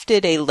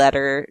drafted a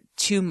letter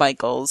to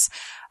Michaels,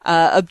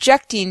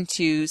 objecting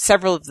to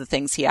several of the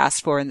things he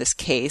asked for in this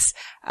case.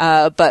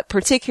 But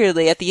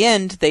particularly at the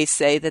end, they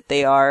say that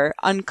they are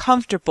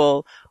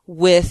uncomfortable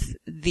with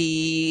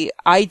the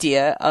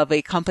idea of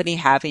a company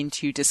having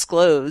to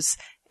disclose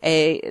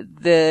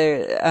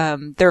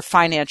their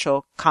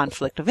financial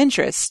conflict of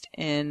interest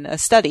in a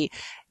study.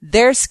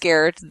 They're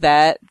scared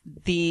that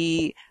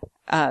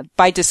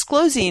by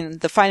disclosing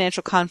the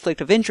financial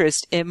conflict of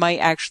interest, it might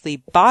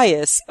actually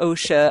bias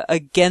OSHA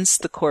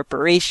against the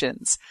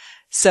corporations.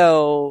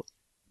 So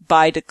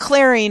by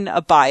declaring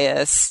a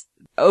bias,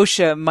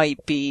 OSHA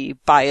might be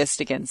biased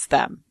against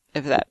them,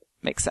 if that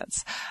makes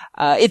sense.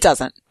 It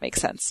doesn't make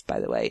sense, by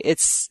the way.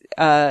 It's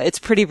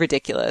pretty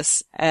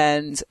ridiculous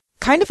and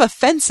kind of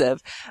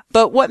offensive.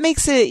 But what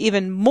makes it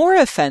even more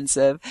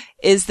offensive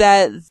is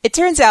that it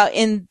turns out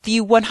in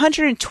the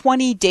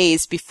 120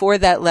 days before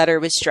that letter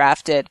was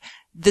drafted,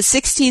 the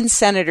 16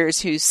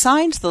 senators who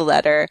signed the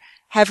letter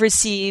have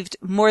received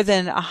more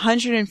than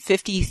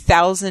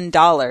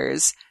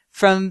 $150,000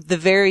 from the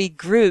very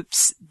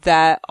groups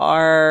that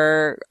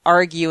are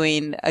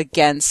arguing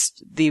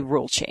against the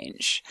rule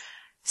change.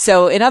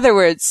 So in other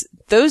words,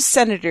 those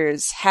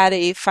senators had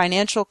a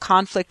financial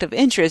conflict of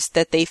interest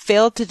that they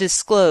failed to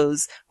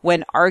disclose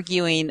when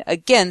arguing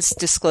against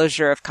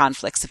disclosure of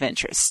conflicts of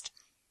interest.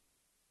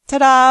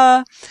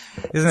 Ta-da!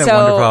 Isn't it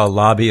wonderful how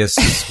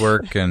lobbyists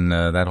work and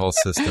that whole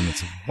system?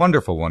 It's a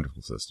wonderful,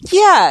 wonderful system.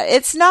 Yeah,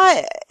 it's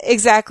not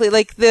exactly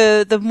like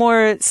the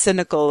more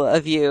cynical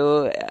of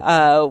you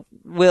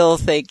will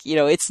think,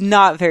 it's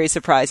not very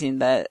surprising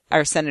that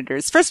our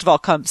senators, first of all,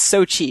 come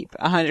so cheap,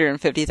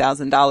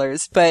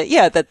 $150,000, but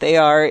yeah, that they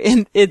are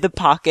in the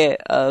pocket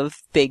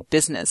of big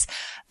business.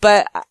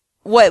 But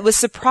what was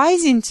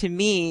surprising to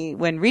me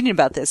when reading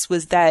about this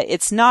was that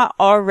it's not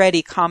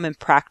already common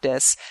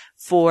practice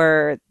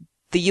for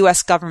the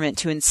U.S. government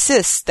to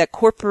insist that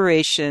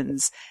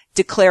corporations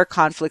declare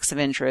conflicts of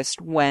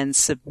interest when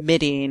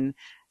submitting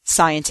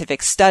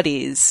scientific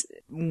studies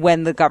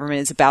when the government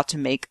is about to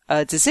make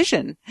a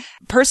decision.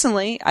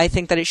 Personally, I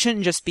think that it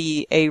shouldn't just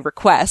be a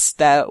request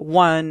that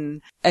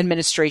one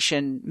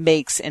administration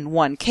makes in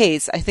one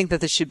case. I think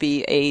that this should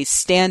be a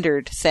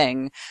standard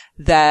thing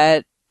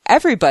that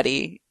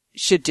everybody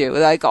should do.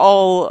 Like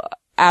all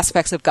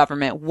aspects of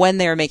government, when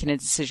they're making a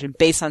decision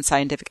based on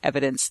scientific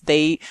evidence,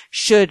 they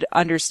should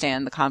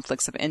understand the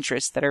conflicts of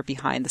interest that are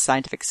behind the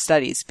scientific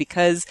studies,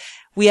 because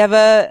we have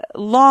a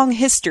long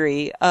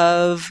history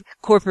of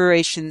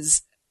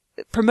corporations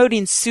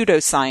promoting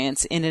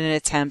pseudoscience in an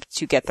attempt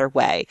to get their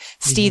way.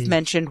 Steve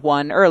mentioned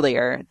one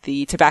earlier,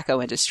 the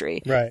tobacco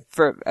industry. Right.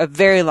 For a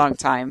very long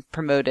time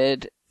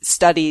promoted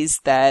studies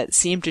that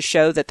seemed to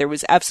show that there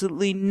was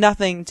absolutely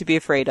nothing to be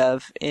afraid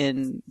of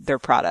in their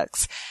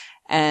products.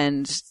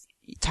 And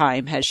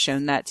time has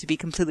shown that to be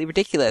completely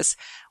ridiculous.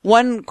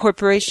 One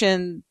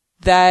corporation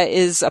that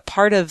is a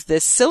part of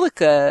this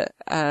silica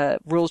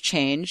rule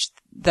change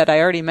that I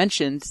already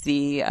mentioned,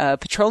 the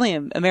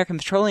American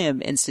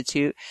Petroleum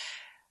Institute,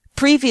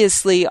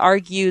 previously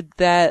argued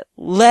that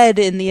lead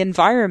in the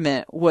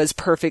environment was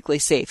perfectly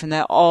safe and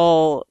that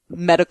all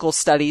medical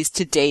studies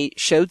to date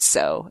showed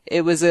so.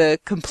 It was a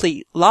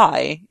complete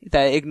lie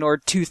that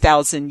ignored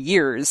 2,000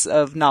 years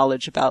of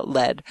knowledge about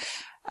lead.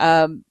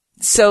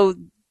 So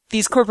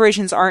these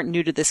corporations aren't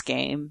new to this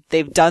game.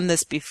 They've done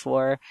this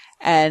before,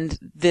 and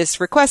this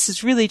request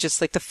is really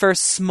just like the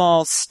first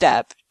small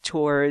step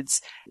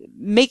towards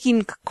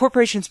making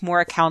corporations more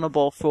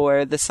accountable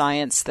for the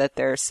science that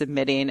they're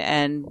submitting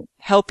and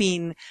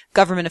helping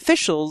government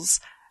officials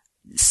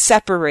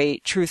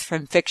separate truth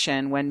from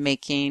fiction when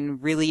making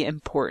really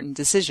important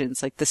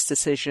decisions. Like this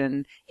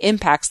decision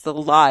impacts the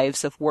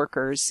lives of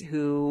workers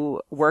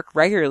who work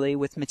regularly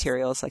with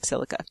materials like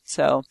silica.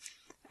 So,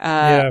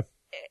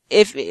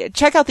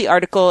 check out the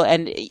article,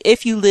 and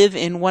if you live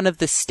in one of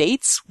the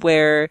states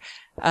where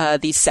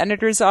these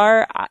senators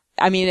are,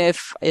 I mean,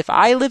 if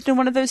I lived in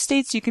one of those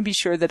states, you can be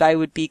sure that I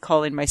would be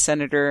calling my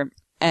senator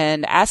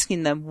and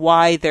asking them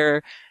why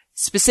they're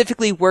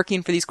specifically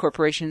working for these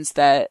corporations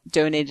that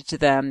donated to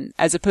them,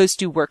 as opposed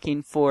to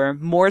working for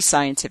more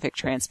scientific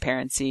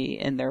transparency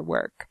in their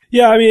work.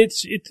 Yeah, I mean,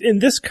 it's in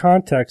this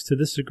context, to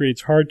this degree,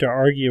 it's hard to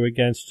argue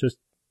against just,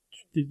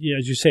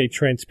 as you say,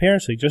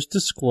 transparency. Just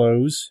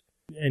disclose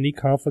any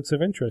conflicts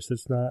of interest.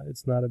 It's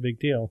not a big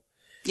deal.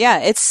 Yeah,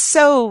 it's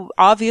so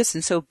obvious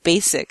and so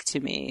basic to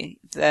me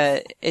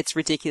that it's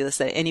ridiculous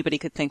that anybody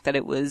could think that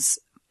it was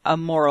a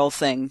moral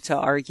thing to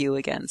argue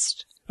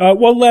against.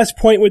 One last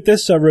point with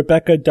this,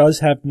 Rebecca does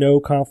have no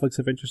conflicts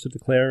of interest to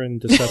declare in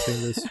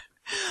discussing this.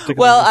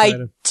 Well,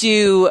 I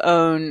do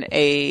own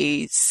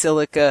a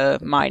silica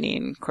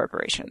mining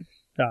corporation.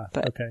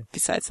 But okay.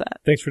 Besides that.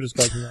 Thanks for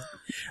disclosing that.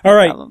 All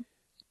right. Problem.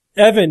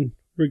 Evan,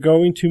 we're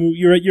going to move.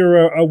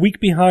 You're a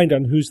week behind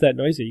on Who's That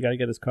Noisy. You got to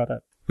get us caught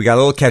up. We got a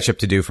little catch up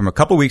to do from a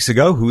couple weeks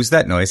ago. Who's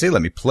That Noisy?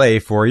 Let me play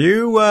for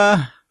you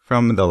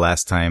from the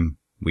last time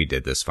we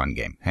did this fun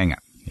game. Hang on.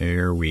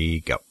 Here we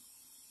go.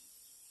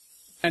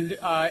 And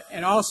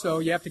also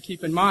you have to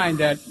keep in mind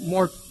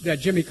that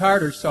Jimmy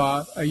Carter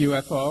saw a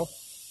UFO,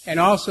 and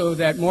also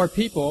that more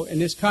people in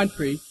this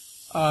country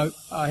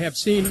have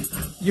seen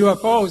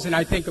UFOs, and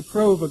I think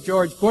approve of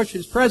George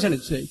Bush's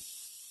presidency.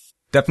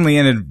 Definitely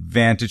an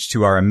advantage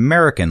to our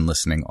American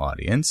listening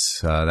audience,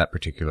 that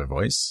particular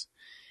voice.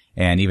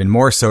 And even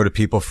more so to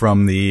people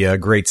from the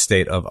great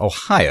state of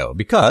Ohio,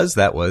 because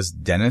that was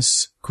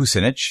Dennis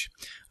Kucinich,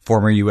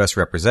 former U.S.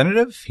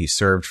 representative. He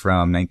served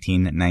from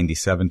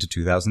 1997 to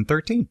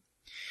 2013.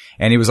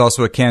 And he was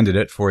also a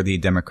candidate for the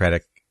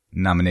Democratic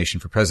nomination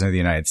for President of the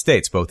United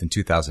States, both in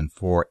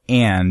 2004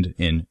 and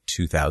in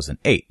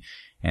 2008.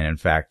 And in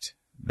fact,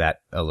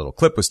 that a little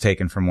clip was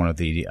taken from one of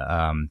the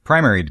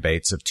primary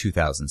debates of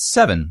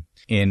 2007,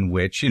 in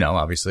which,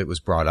 obviously it was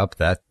brought up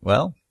that,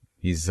 well,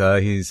 he's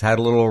had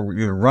a little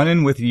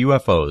run-in with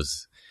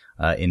UFOs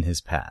in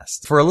his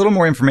past. For a little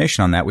more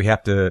information on that, we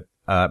have to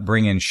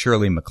bring in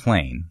Shirley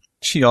MacLaine.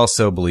 She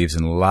also believes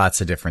in lots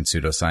of different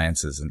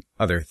pseudosciences and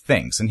other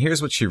things. And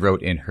here's what she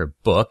wrote in her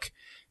book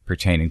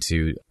pertaining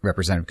to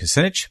Representative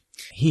Kucinich.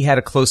 He had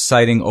a close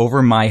sighting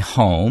over my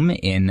home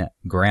in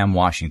Graham,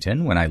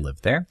 Washington, when I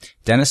lived there.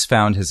 Dennis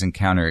found his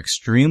encounter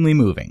extremely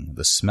moving.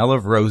 The smell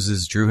of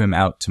roses drew him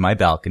out to my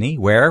balcony,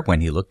 where, when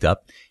he looked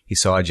up, he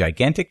saw a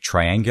gigantic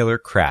triangular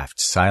craft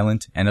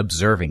silent and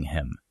observing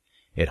him.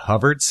 It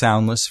hovered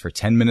soundless for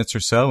 10 minutes or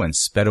so and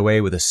sped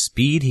away with a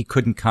speed he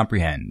couldn't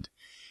comprehend.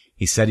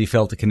 He said he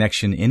felt a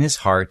connection in his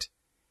heart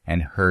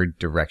and heard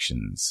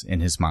directions in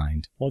his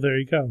mind. Well, there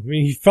you go. I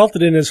mean, he felt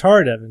it in his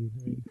heart, Evan.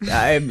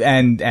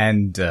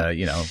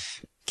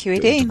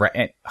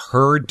 QED.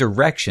 Heard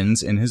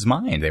directions in his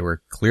mind. They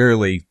were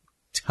clearly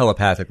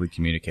telepathically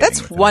communicating.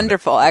 That's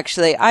wonderful,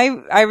 actually.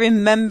 I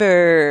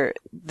remember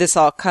this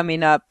all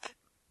coming up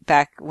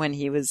back when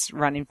he was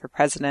running for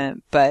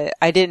president, but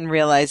I didn't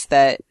realize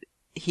that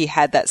he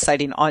had that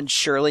sighting on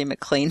Shirley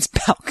MacLaine's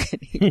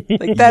balcony.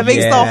 Like, that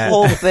makes the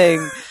whole thing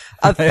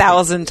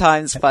 1,000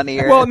 times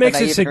funnier. Well, it makes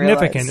it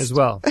significant as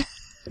well.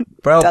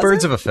 Well,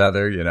 birds of a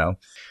feather, you know.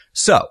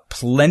 So,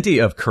 plenty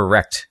of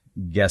correct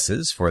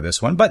guesses for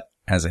this one, but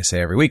as I say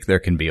every week, there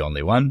can be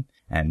only one.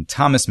 And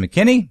Thomas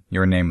McKinney,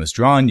 your name was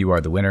drawn. You are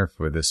the winner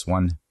for this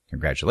one.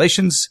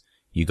 Congratulations.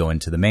 You go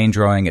into the main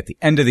drawing at the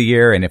end of the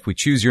year, and if we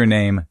choose your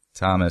name,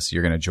 Thomas,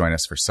 you're going to join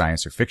us for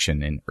Science or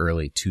Fiction in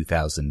early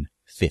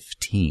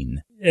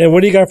 2015. And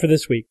what do you got for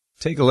this week?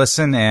 Take a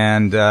listen,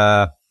 and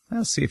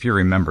let's see if you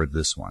remembered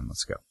this one.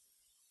 Let's go.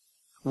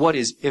 What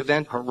is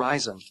Event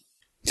Horizon?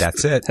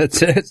 That's it.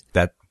 That's it.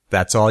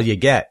 That's all you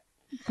get.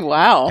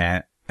 Wow.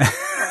 And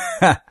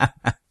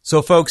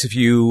so, folks, if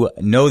you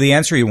know the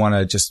answer, you want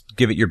to just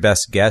give it your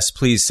best guess,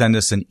 please send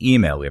us an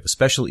email. We have a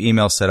special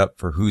email set up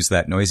for Who's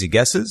That Noisy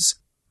Guesses,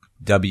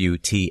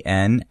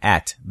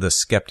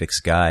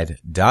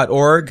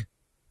 WTN@theskepticsguide.org.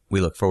 We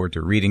look forward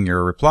to reading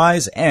your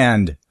replies,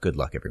 and good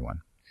luck,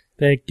 everyone.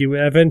 Thank you,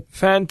 Evan.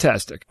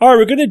 Fantastic. All right,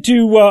 we're going to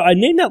do a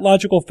Name That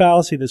Logical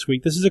Fallacy this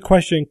week. This is a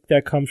question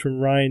that comes from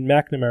Ryan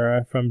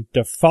McNamara from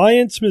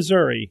Defiance,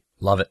 Missouri.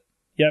 Love it.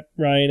 Yep,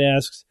 Ryan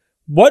asks,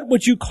 what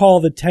would you call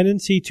the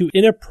tendency to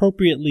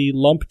inappropriately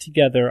lump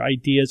together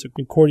ideas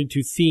according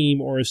to theme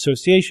or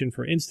association?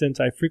 For instance,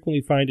 I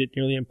frequently find it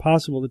nearly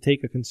impossible to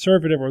take a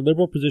conservative or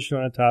liberal position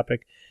on a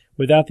topic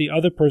without the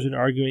other person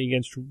arguing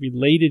against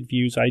related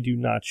views I do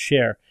not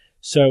share.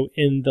 So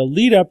in the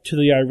lead up to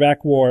the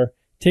Iraq War,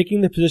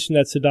 taking the position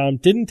that Saddam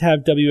didn't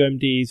have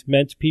WMDs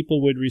meant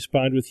people would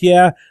respond with,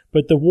 yeah,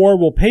 but the war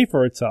will pay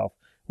for itself,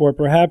 or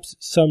perhaps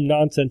some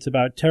nonsense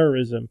about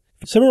terrorism.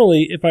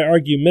 Similarly, if I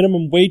argue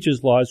minimum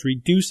wages laws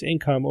reduce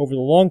income over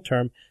the long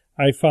term,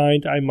 I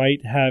find I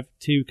might have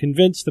to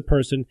convince the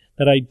person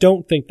that I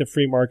don't think the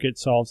free market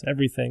solves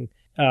everything,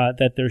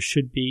 that there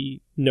should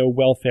be no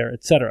welfare,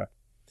 etc.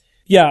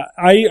 Yeah,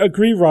 I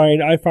agree,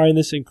 Ryan. I find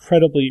this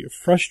incredibly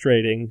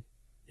frustrating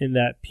in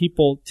that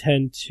people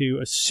tend to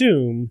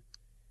assume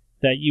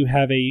that you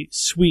have a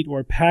suite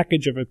or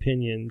package of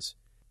opinions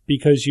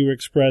because you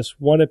express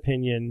one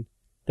opinion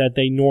that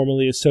they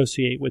normally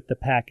associate with the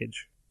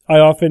package. I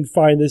often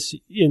find this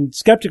in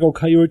skeptical,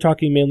 you were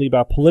talking mainly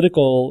about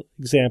political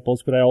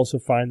examples, but I also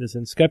find this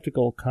in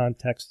skeptical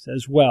contexts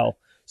as well.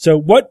 So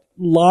what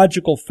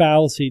logical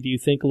fallacy do you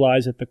think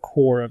lies at the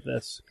core of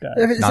this, guys?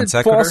 Is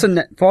it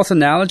false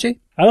analogy?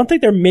 I don't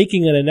think they're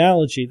making an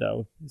analogy,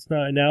 though. It's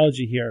not an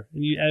analogy here.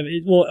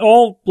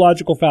 All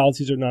logical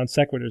fallacies are non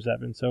sequiturs,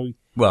 Evan, so you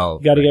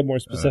got to get more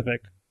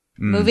specific.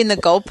 Moving the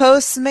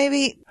goalposts,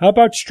 maybe? How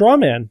about straw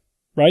man,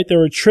 right?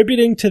 They're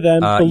attributing to them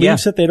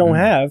beliefs that they don't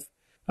have.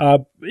 I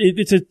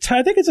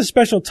think it's a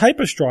special type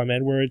of straw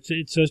man where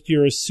it's just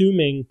you're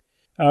assuming,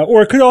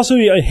 or it could also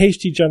be a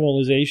hasty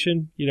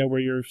generalization, where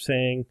you're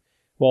saying,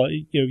 well,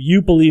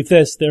 you believe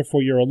this,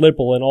 therefore you're a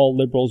liberal, and all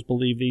liberals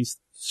believe these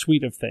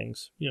suite of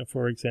things,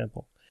 for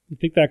example. You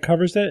think that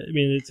covers it? I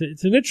mean,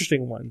 it's an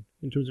interesting one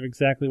in terms of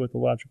exactly what the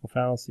logical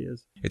fallacy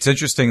is. It's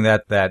interesting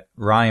that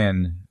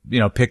Ryan,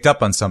 picked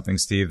up on something,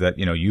 Steve, that,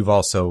 you've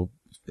also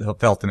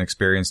felt and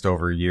experienced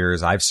over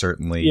years. I've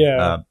certainly,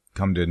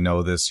 come to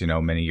know this,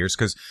 many years,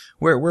 because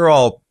we're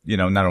all,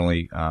 not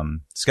only,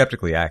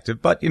 skeptically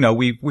active, but,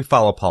 we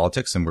follow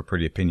politics and we're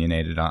pretty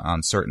opinionated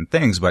on certain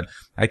things, but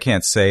I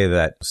can't say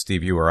that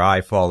Steve, you or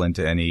I fall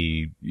into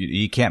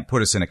you can't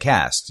put us in a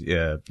cast,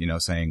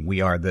 saying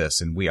we are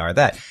this and we are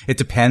that. It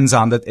depends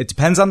on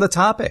the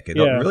topic. It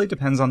really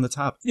depends on the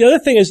topic. The other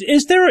thing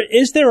is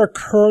there a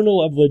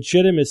kernel of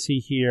legitimacy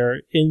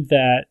here in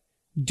that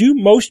do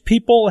most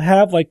people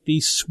have like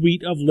the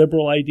suite of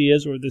liberal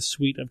ideas or the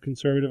suite of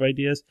conservative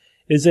ideas?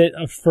 Is it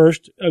a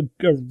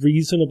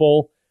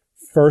reasonable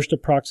first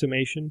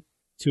approximation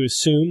to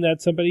assume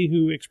that somebody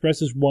who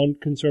expresses one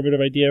conservative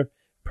idea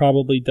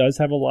probably does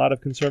have a lot of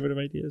conservative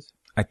ideas?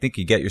 I think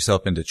you get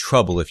yourself into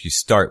trouble if you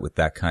start with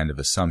that kind of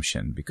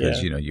assumption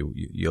because,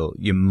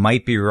 you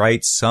might be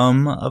right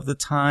some of the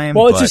time.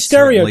 Well, it's a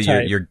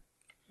stereotype.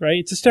 Right?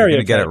 It's a stereotype. You're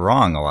going to get it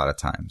wrong a lot of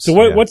times. So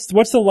what's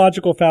the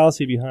logical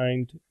fallacy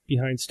behind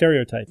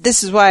stereotype?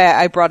 This is why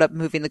I brought up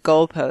moving the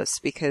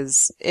goalposts,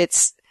 because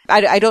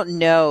I don't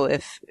know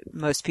if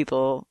most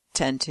people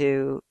tend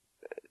to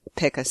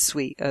pick a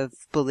suite of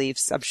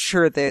beliefs. I'm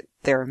sure that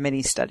there are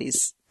many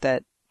studies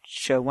that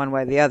show one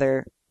way or the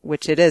other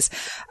which it is.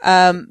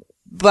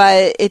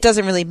 But it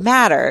doesn't really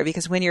matter,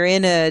 because when you're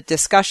in a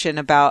discussion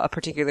about a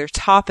particular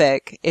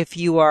topic, if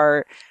you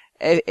are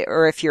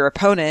or if your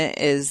opponent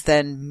is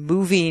then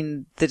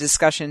moving the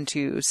discussion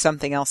to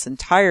something else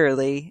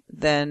entirely,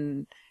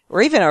 then,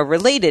 or even a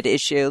related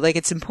issue, like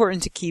it's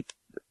important to keep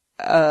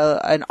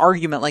an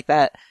argument like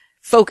that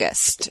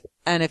focused.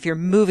 And if you're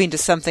moving to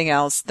something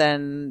else,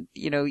 then,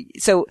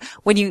 so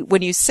when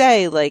you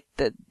say like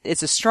that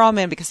it's a straw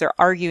man because they're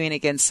arguing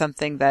against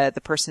something that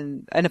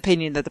an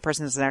opinion that the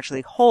person doesn't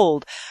actually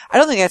hold, I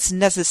don't think that's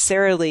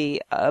necessarily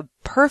a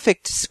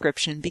perfect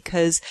description,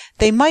 because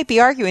they might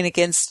be arguing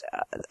against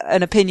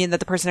an opinion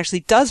that the person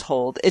actually does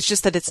hold. It's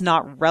just that it's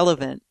not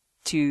relevant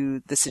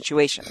to the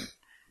situation.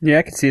 Yeah,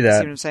 I can see that.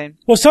 See what I'm saying?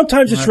 Well,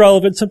 sometimes it's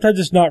relevant, sometimes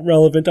it's not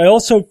relevant. I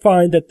also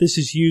find that this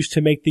is used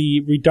to make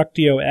the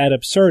reductio ad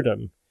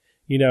absurdum.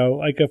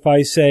 Like if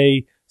I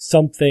say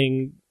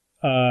something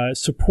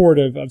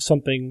supportive of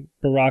something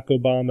Barack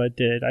Obama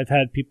did, I've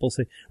had people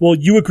say, "Well,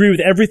 you agree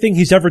with everything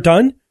he's ever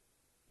done?"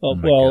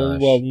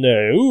 Well,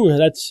 no,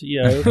 that's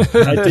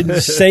I didn't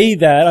say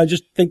that. I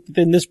just think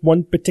that in this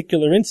one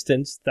particular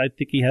instance, I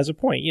think he has a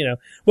point.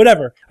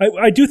 Whatever.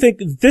 I do think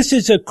this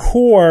is a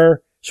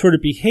core sort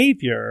of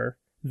behavior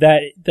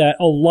that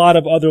a lot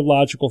of other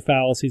logical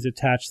fallacies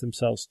attach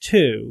themselves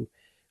to.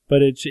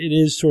 But it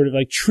is sort of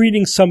like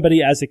treating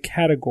somebody as a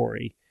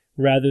category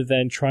rather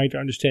than trying to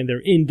understand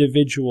their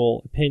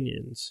individual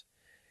opinions.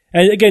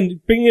 And again,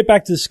 bringing it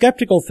back to the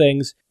skeptical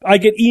things, I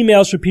get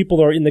emails from people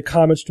that are in the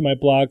comments to my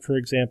blog, for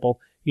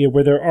example,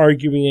 where they're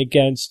arguing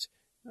against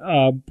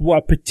a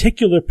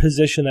particular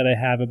position that I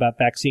have about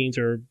vaccines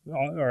or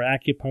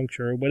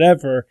acupuncture or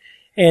whatever,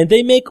 and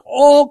they make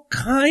all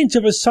kinds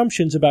of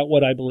assumptions about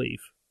what I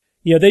believe.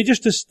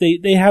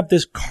 They have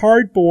this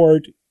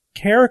cardboard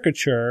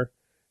caricature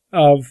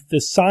of the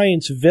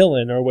science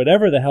villain or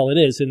whatever the hell it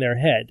is in their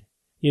head,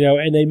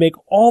 and they make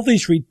all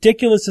these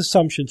ridiculous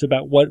assumptions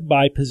about what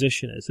my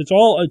position is. It's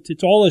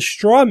all a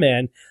straw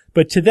man,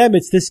 but to them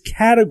it's this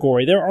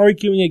category. They're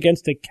arguing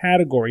against a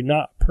category,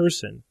 not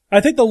person. I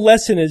think the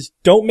lesson is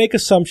don't make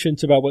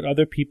assumptions about what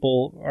other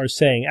people are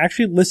saying.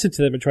 Actually listen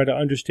to them and try to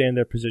understand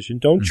their position.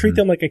 Don't treat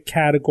them like a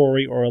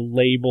category or a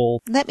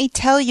label. Let me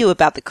tell you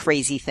about the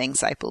crazy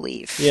things I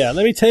believe. Yeah,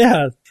 let me tell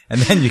you.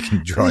 And then you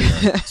can draw your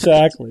own.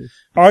 Exactly.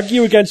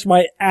 Argue against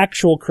my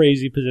actual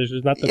crazy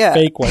positions, not the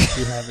fake ones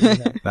you have in your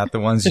head. Not the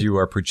ones you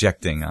are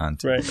projecting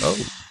onto. Right. Oh.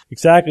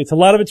 Exactly. A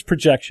lot of it's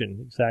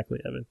projection. Exactly,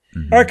 Evan.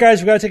 All right, guys,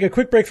 we've got to take a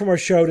quick break from our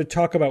show to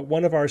talk about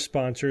one of our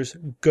sponsors,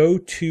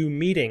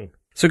 GoToMeeting.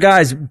 So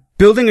guys,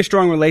 building a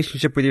strong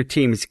relationship with your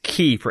team is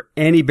key for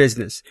any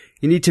business.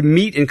 You need to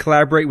meet and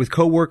collaborate with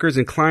coworkers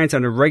and clients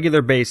on a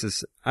regular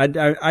basis.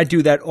 I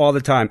do that all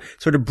the time.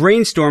 So to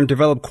brainstorm,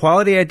 develop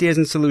quality ideas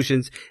and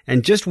solutions,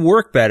 and just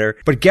work better.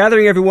 But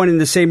gathering everyone in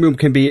the same room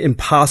can be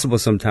impossible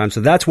sometimes. So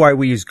that's why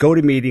we use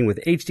GoToMeeting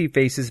with HD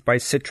Faces by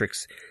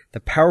Citrix, the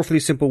powerfully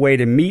simple way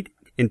to meet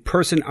in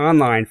person,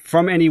 online,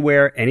 from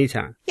anywhere,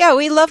 anytime. Yeah,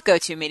 we love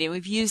GoToMeeting.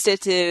 We've used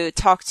it to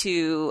talk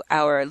to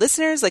our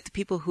listeners, like the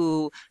people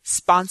who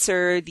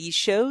sponsor these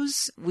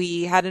shows.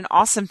 We had an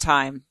awesome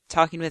time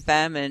talking with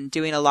them and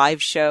doing a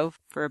live show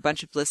for a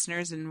bunch of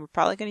listeners, and we're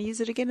probably going to use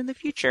it again in the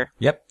future.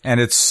 Yep, and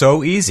it's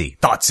so easy.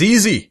 That's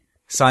easy.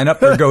 Sign up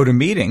for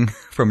GoToMeeting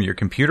from your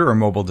computer or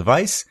mobile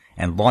device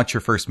and launch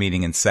your first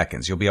meeting in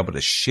seconds. You'll be able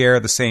to share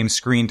the same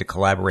screen to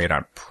collaborate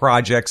on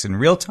projects in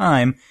real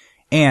time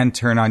and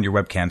turn on your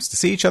webcams to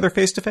see each other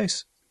face to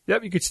face.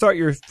 Yep, you could start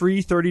your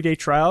free 30-day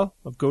trial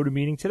of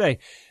GoToMeeting today.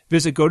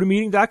 Visit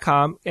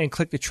GoToMeeting.com and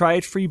click the Try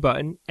It Free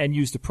button and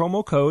use the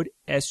promo code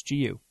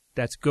SGU.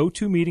 That's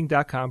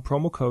GoToMeeting.com,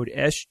 promo code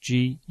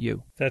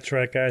SGU. That's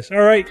right, guys.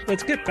 All right,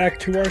 let's get back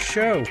to our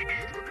show.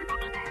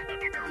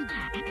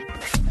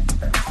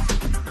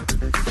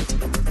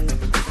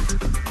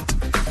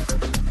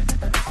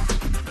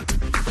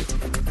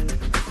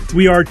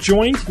 We are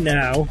joined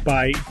now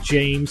by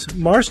James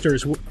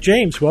Marsters.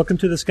 James, welcome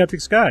to the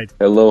Skeptics Guide.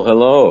 Hello,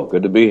 hello.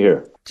 Good to be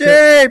here.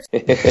 James!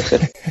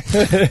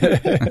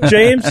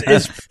 James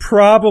is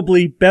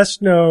probably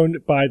best known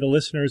by the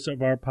listeners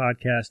of our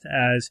podcast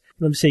as,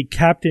 let me say,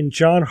 Captain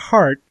John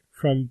Hart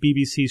from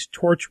BBC's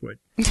Torchwood.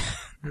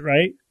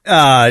 Right?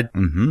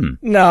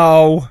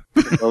 No.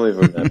 Only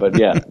from that, but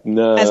yeah.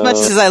 No. As much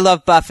as I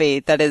love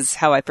Buffy, that is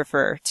how I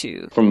prefer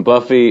to. From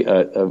Buffy,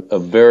 a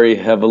very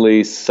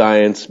heavily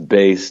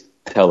science-based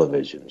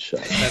television show.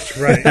 That's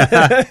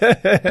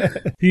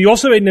right. He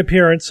also made an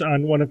appearance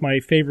on one of my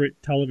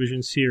favorite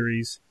television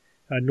series,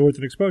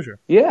 Northern Exposure.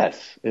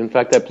 Yes. In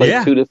fact, I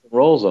played 2 different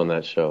roles on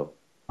that show.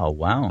 Oh,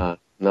 wow. A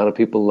lot of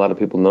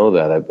people know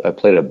that. I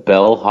played a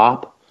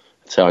bellhop.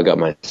 That's how I got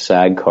my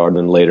SAG card. And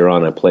then later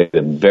on, I played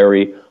a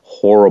very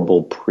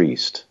horrible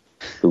priest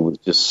who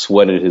just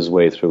sweated his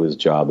way through his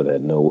job and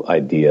had no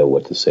idea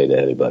what to say to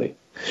anybody.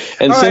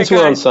 And since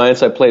we're on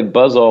science, I played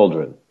Buzz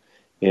Aldrin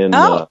in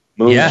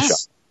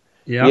Moonshot.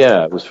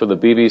 Yeah, it was for the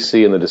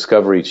BBC and the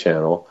Discovery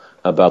Channel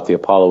about the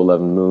Apollo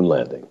 11 moon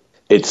landing.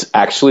 It's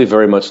actually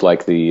very much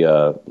like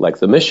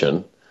the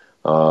mission.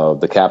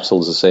 The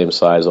capsule is the same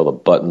size, all the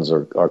buttons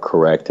are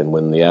correct, and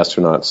when the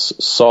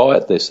astronauts saw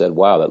it, they said,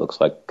 "Wow, that looks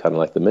kind of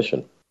like the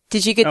mission."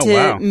 Did you get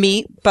to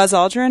meet Buzz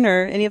Aldrin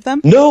or any of them?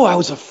 No, I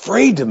was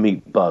afraid to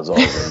meet Buzz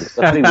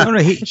Aldrin. No,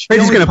 he's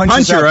going to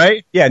punch you,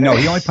 right? Yeah, no,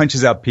 he only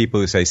punches out people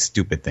who say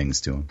stupid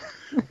things to him.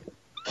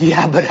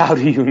 Yeah, but how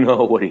do you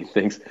know what he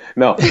thinks?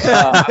 No,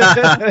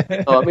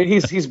 I mean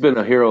he's been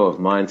a hero of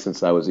mine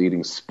since I was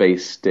eating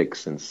space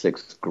sticks in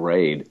 6th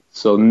grade.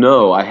 So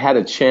no, I had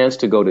a chance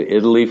to go to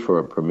Italy for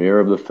a premiere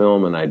of the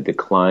film, and I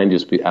declined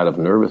just out of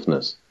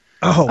nervousness.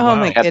 Oh my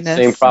I have goodness!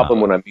 the same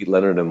problem when I meet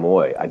Leonard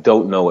Nimoy. I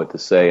don't know what to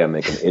say. I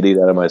make an idiot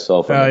out of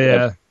myself.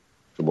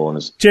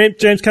 James,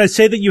 can I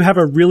say that you have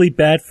a really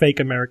bad fake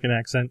American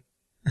accent?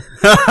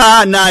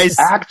 Nice.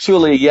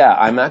 Actually, yeah,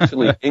 I'm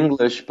actually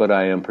English, but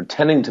I am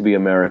pretending to be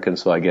American,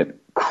 so I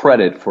get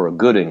credit for a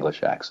good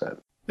English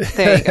accent.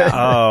 There you go.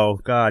 Oh,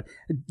 God.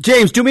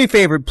 James, do me a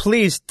favor.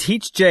 Please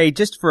teach Jay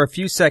just for a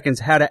few seconds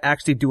how to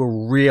actually do a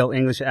real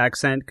English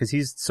accent, because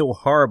he's so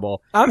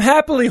horrible. I'm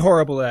happily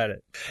horrible at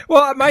it.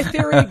 Well, my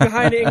theory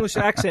behind the English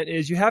accent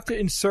is you have to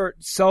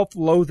insert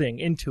self-loathing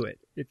into it.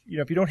 If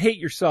you don't hate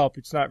yourself,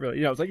 it's not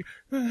really, it's like,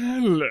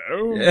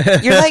 hello.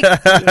 You're like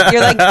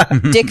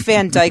Dick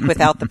Van Dyke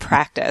without the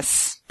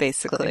practice,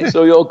 basically.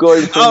 So you're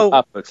going for an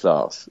upper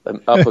class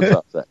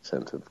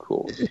accent, of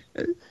course.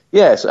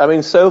 Yes, I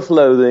mean,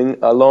 self-loathing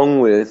along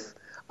with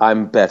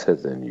I'm better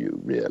than you,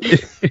 really.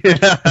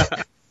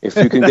 If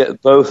you can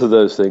get both of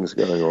those things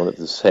going on at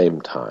the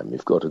same time,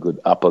 you've got a good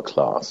upper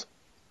class.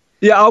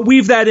 Yeah, I'll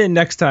weave that in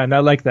next time. I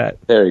like that.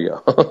 There you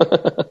go.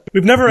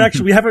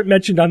 We haven't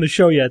mentioned on the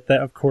show yet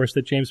that, of course,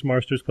 that James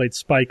Marsters played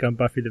Spike on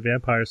Buffy the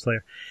Vampire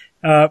Slayer.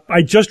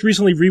 I just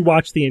recently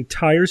rewatched the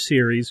entire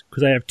series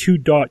because I have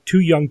two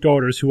young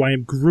daughters who I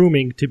am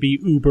grooming to be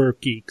uber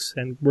geeks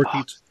and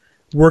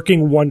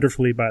working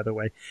wonderfully, by the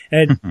way.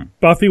 And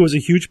Buffy was a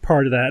huge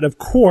part of that. And of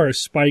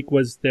course, Spike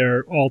was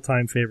their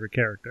all-time favorite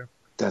character.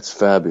 That's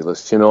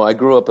fabulous. I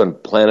grew up on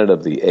Planet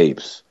of the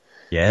Apes.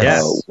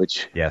 Yes.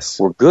 Which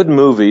were good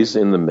movies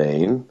in the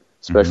main,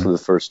 especially the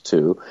first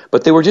two,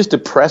 but they were just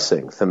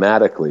depressing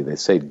thematically. They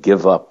say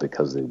give up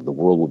because the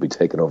world will be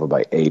taken over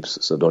by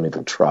apes, so don't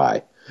even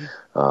try.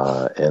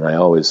 And I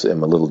always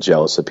am a little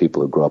jealous of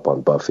people who grew up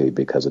on Buffy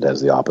because it has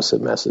the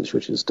opposite message,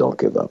 which is don't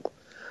give up.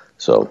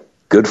 So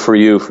good for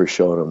you for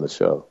showing them the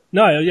show.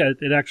 No, yeah,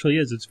 it actually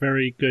is. It's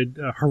very good,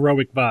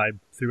 heroic vibe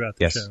throughout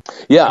the show.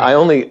 Yeah, I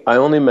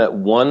only met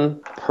one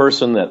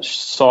person that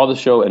saw the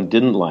show and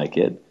didn't like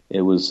it.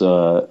 It was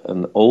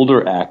an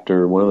older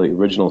actor, one of the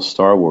original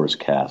Star Wars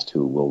cast,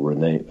 who will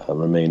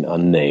remain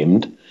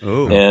unnamed.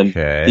 And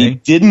he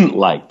didn't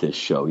like this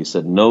show. He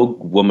said no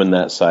woman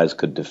that size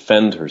could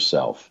defend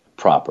herself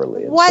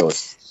properly. And so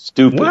it's a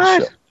stupid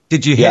show.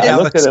 Did you hit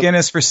Alex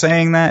Guinness for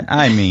saying that?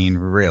 I mean,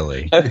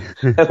 really?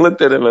 I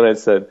looked at him and I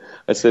said,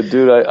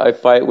 dude, I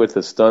fight with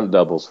the stunt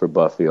doubles for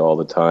Buffy all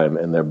the time,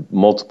 and they're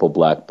multiple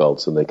black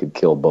belts, and they could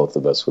kill both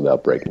of us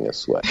without breaking a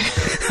sweat.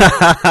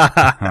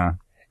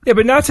 Yeah,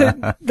 but not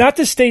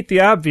to state the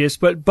obvious,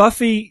 but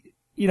Buffy,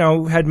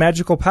 had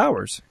magical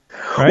powers.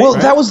 Right? Well,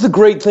 that was the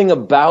great thing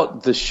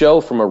about the show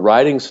from a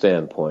writing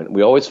standpoint.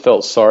 We always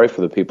felt sorry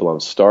for the people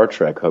on Star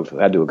Trek who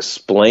had to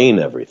explain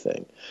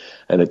everything.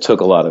 And it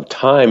took a lot of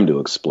time to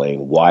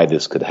explain why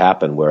this could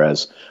happen,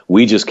 whereas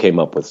we just came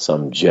up with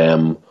some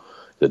gem.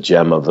 The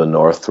gem of the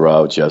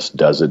Northra just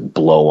does it,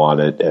 blow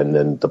on it, and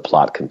then the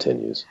plot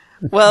continues.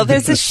 Well,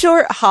 there's a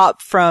short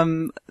hop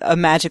from a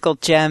magical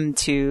gem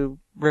to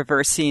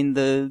reversing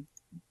the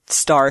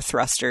star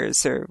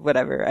thrusters or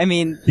whatever. I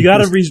mean, you got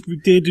to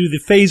do the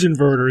phase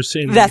inverters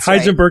and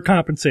Heisenberg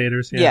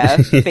compensators. Yeah,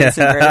 phase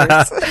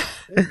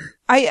inverters.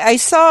 I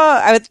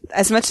saw,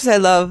 as much as I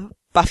love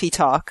Buffy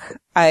talk,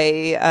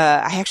 I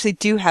actually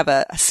do have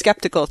a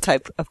skeptical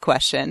type of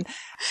question.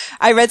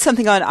 I read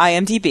something on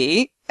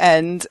IMDb,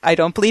 and I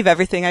don't believe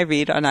everything I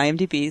read on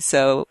IMDb,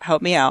 so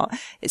help me out.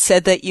 It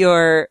said that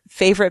your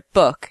favorite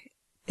book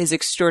is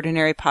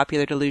Extraordinary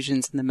Popular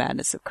Delusions and the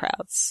Madness of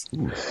Crowds.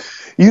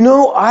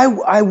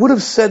 I would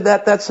have said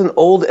that that's an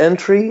old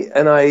entry,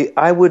 and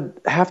I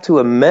would have to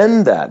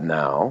amend that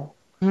now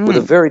with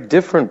a very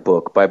different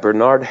book by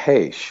Bernard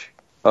Heich.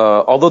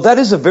 Although that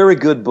is a very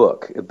good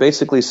book. It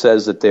basically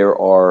says that there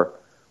are,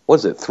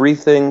 3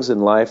 things in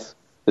life?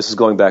 This is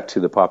going back to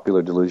the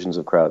popular delusions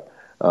of crowd.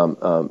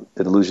 The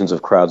delusions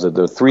of crowds.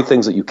 There are 3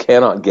 things that you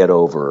cannot get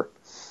over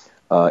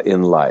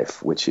in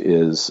life, which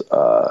is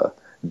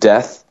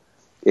death,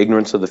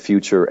 ignorance of the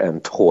future,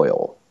 and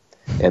toil.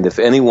 And if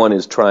anyone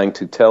is trying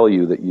to tell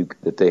you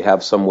that they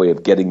have some way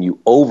of getting you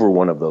over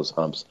one of those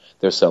humps,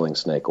 they're selling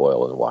snake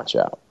oil, and watch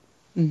out.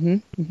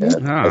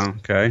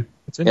 Okay.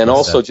 And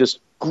also just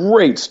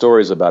great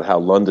stories about how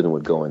London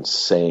would go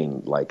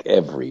insane like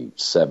every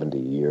 70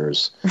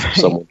 years.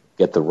 Someone would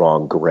get the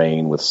wrong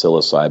grain with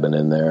psilocybin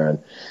in there and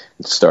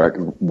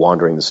start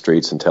wandering the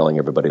streets and telling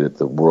everybody that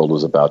the world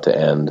was about to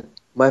end.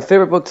 My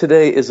favorite book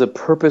today is A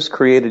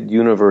Purpose-Created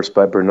Universe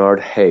by Bernard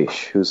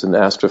Heich, who's an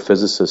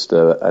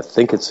astrophysicist. I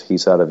think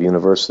he's out of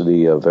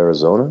University of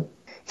Arizona.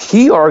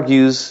 He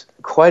argues,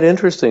 quite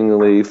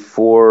interestingly,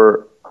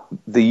 for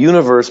the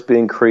universe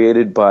being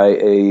created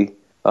by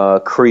a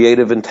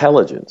creative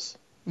intelligence.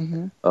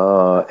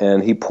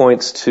 And he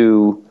points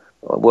to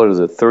what is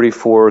it,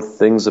 34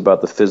 things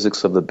about the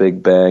physics of the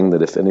Big Bang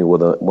that if any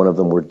one of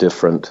them were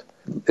different,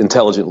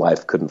 intelligent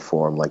life couldn't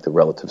form, like the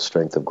relative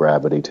strength of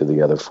gravity to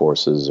the other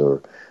forces,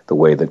 or the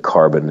way that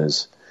carbon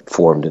is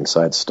formed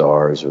inside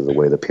stars, or the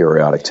way the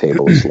periodic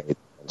table is laid,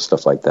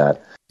 stuff like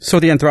that. So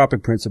the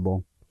anthropic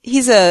principle.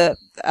 He's a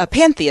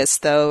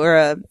pantheist, though, or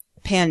a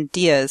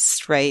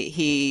pandeist, right?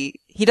 He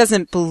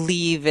doesn't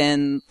believe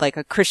in like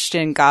a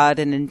Christian God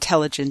and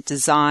intelligent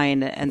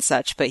design and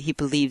such, but he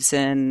believes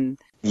in...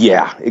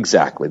 Yeah,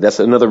 exactly. That's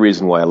another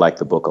reason why I like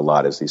the book a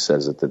lot, is he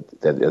says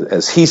that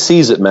as he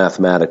sees it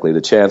mathematically,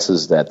 the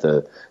chances that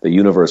the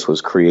universe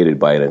was created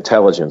by an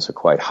intelligence are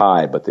quite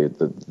high, but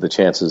the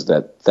chances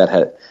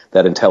that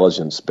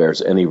intelligence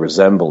bears any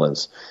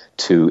resemblance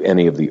to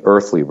any of the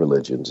earthly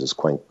religions is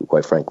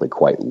quite frankly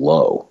quite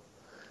low.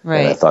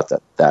 Right. And I thought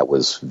that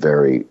was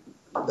very...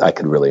 I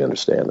could really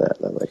understand that.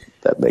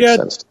 That makes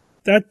sense.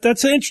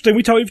 That's interesting.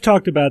 We've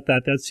talked about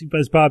that. That's,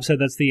 as Bob said,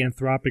 that's the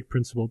anthropic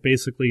principle.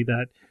 Basically,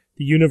 that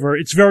the universe,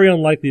 it's very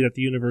unlikely that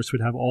the universe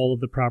would have all of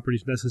the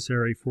properties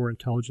necessary for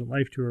intelligent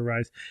life to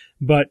arise.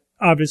 But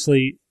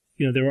obviously,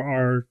 there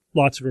are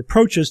lots of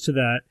approaches to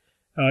that,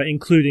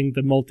 including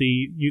the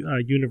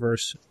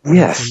multi-universe.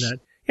 Yes. And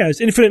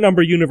there's infinite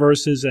number of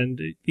universes, and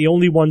the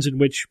only ones in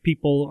which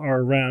people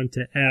are around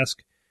to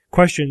ask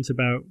questions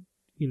about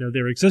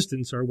their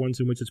existence are ones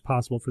in which it's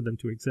possible for them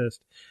to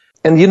exist.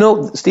 And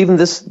Stephen,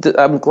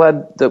 I'm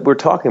glad that we're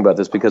talking about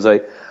this, because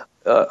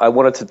I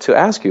wanted to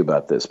ask you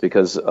about this,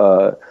 because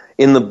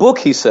in the book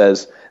he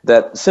says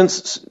that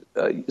since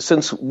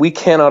we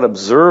cannot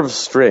observe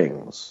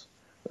strings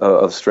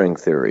of string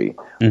theory,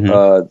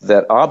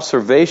 that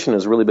observation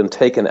has really been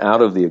taken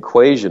out of the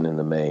equation in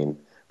the main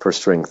for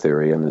string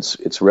theory, and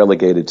it's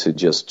relegated to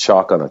just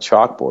chalk on a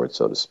chalkboard,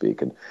 so to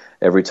speak. And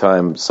every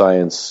time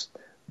science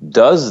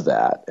does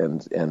that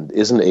and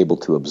isn't able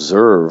to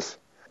observe,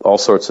 all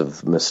sorts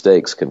of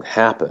mistakes can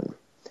happen.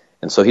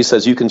 And so he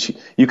says you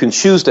can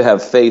choose to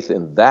have faith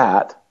in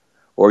that,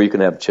 or you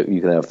can have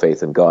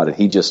faith in God. And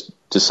he just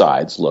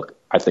decides, look,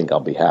 I think I'll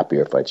be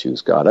happier if I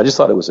choose God. I just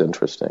thought it was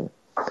interesting.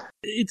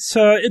 It's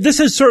this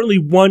is certainly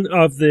one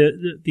of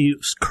the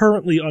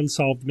currently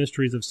unsolved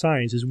mysteries of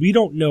science. Is we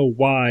don't know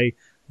why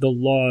the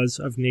laws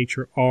of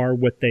nature are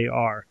what they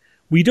are.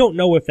 We don't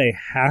know if they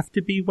have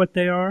to be what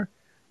they are.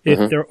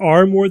 If there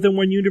are more than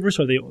one universe,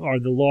 are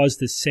the laws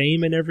the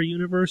same in every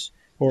universe,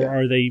 or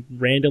are they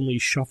randomly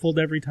shuffled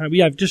every time?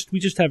 We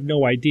just have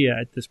no idea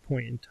at this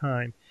point in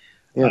time.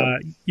 Yeah.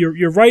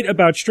 You're right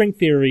about string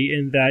theory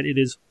in that it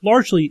is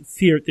largely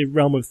the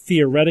realm of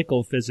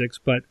theoretical physics,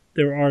 but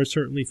there are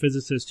certainly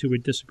physicists who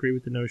would disagree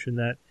with the notion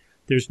that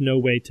there's no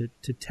way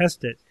to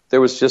test it.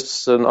 There was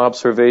just an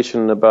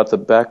observation about the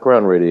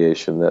background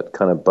radiation that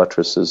kind of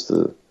buttresses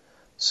the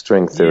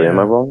string theory. Am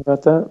I wrong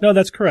about that? No,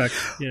 that's correct.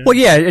 Yeah. Well,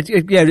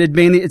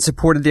 it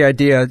supported the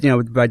idea,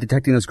 by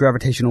detecting those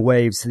gravitational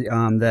waves,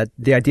 that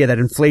the idea that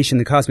inflation,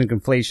 the cosmic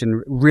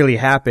inflation, really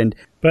happened.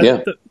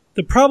 But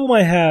the problem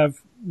I have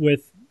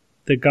with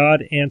the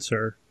God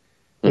answer,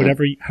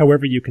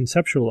 however you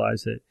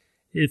conceptualize it,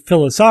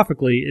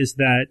 philosophically, is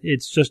that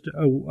it's just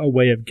a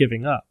way of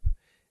giving up.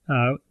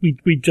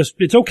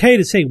 It's okay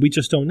to say we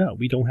just don't know.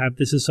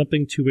 This is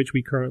something to which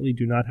we currently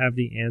do not have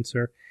the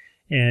answer.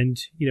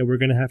 And, we're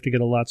going to have to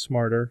get a lot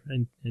smarter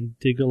and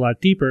dig a lot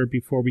deeper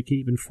before we can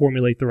even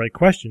formulate the right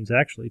questions,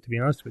 actually, to be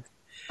honest with you.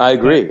 I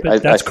agree.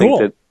 But that's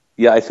cool.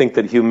 I think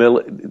that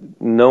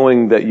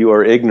knowing that you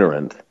are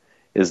ignorant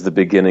is the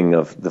beginning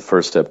of the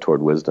first step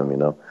toward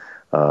wisdom,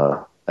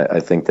 I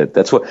think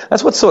that's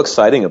what's so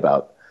exciting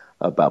about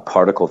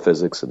particle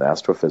physics and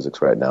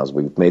astrophysics right now, is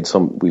we've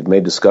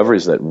made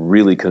discoveries that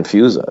really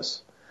confuse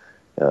us.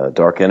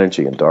 Dark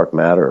energy and dark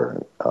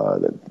matter,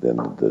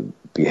 the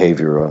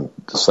behavior on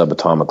the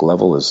subatomic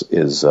level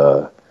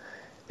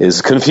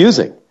is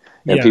confusing,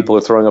 and people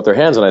are throwing up their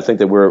hands. And I think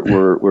that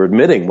we're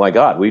admitting, my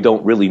God, we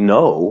don't really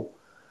know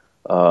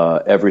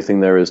everything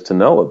there is to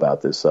know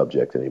about this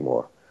subject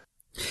anymore.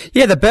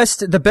 Yeah, the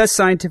best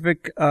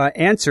scientific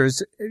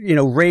answers,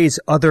 raise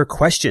other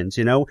questions.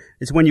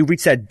 It's when you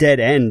reach that dead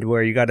end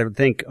where you got to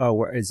think,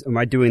 am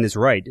I doing this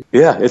right?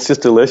 Yeah, it's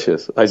just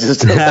delicious. I just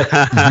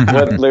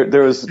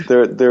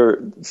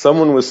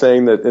someone was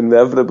saying that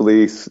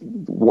inevitably,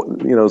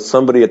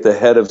 somebody at the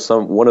head of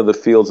one of the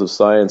fields of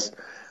science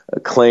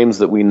claims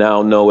that we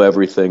now know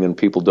everything and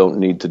people don't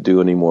need to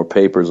do any more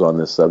papers on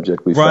this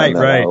subject. We found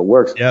out how it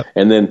works. Yep.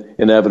 And then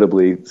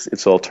inevitably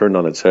it's all turned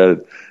on its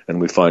head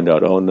and we find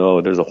out, oh no,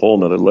 there's a whole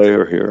nother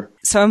layer here.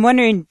 So I'm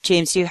wondering,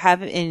 James, do you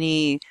have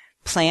any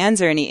plans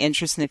or any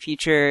interest in the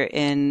future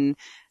in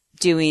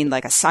doing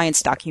like a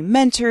science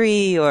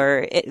documentary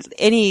or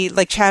any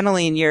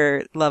channeling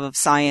your love of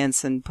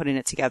science and putting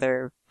it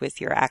together with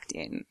your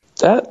acting?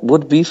 That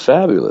would be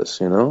fabulous.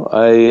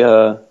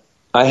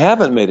 I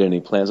haven't made any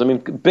plans. I mean,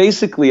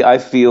 basically, I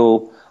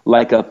feel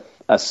like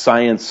a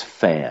science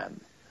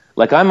fan.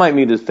 Like I might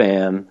meet a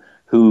fan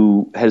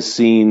who has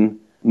seen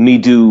me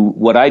do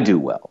what I do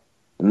well.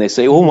 And they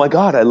say, oh my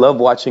God, I love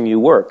watching you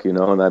work,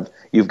 and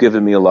you've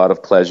given me a lot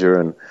of pleasure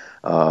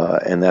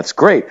and that's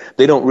great.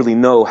 They don't really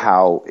know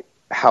how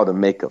how to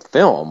make a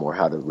film or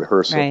how to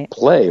rehearse Right. a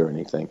play or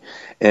anything.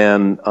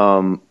 And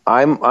I'm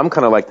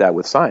kind of like that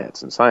with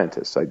science and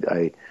scientists.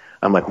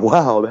 I'm like,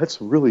 wow, that's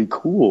really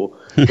cool.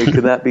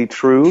 Could that be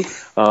true?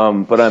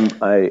 But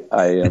I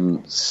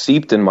am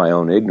seeped in my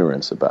own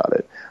ignorance about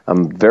it.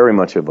 I'm very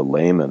much of a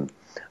layman.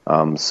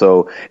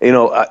 So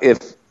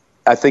if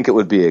I think it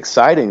would be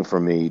exciting for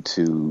me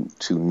to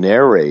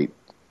narrate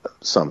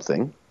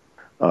something.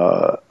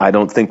 I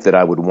don't think that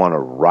I would want to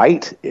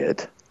write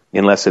it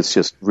unless it's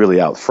just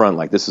really out front,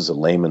 like this is a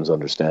layman's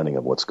understanding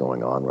of what's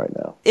going on right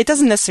now. It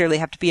doesn't necessarily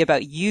have to be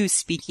about you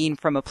speaking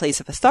from a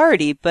place of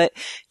authority, but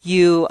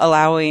you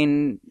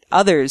allowing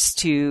others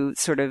to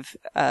sort of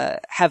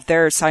have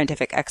their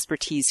scientific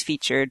expertise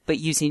featured, but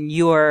using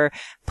your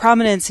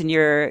prominence and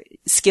your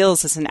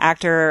skills as an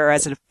actor or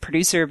as a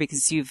producer,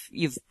 because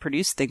you've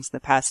produced things in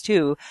the past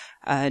too,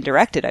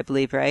 directed, I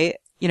believe, right?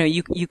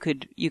 You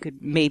could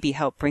maybe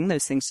help bring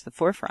those things to the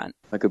forefront.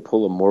 I could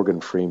pull a Morgan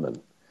Freeman.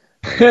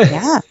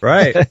 Yeah.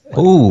 Right.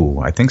 Ooh,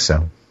 I think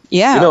so.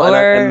 Yeah.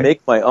 And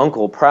make my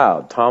uncle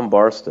proud, Tom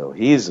Barstow.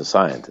 He's a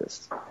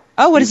scientist.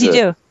 Oh, what does he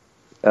do?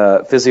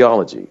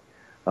 Physiology.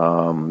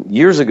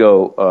 Years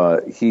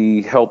ago,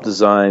 he helped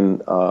design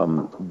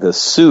the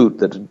suit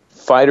that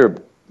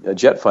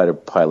jet fighter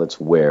pilots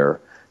wear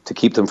to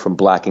keep them from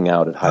blacking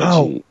out at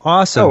high G.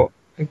 Awesome.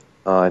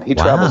 And he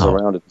travels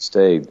around at the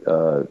state.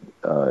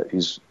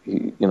 He's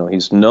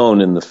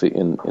known in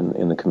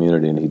the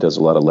community, and he does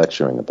a lot of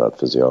lecturing about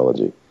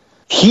physiology.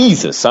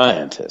 He's a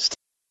scientist.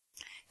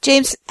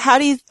 James, how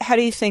do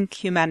you think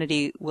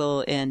humanity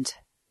will end?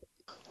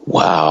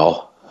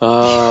 Wow.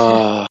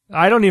 I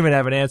don't even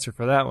have an answer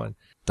for that one.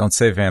 Don't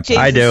say vampire.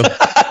 I do.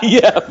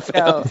 Yeah.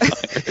 No.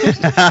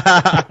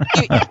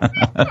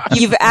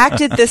 You've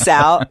acted this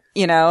out,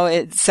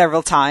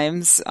 several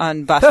times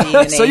on Buffy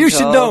and So Angel. you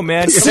should know,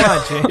 man. Come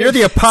on, James. You're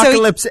the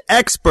apocalypse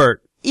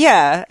expert.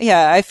 Yeah.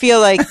 I feel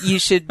like you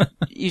should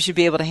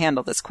be able to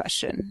handle this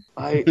question.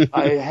 I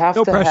have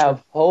No to pressure.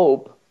 have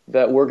hope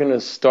that we're going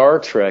to Star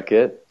Trek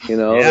it,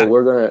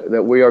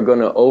 that we are going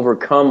to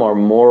overcome our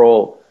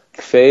moral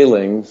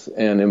failings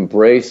and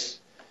embrace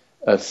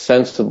a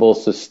sensible,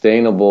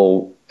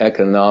 sustainable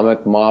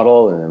economic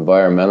model and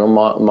environmental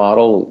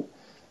model.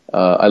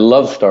 I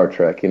love Star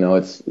Trek.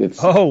 It's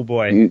Oh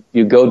boy.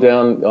 you go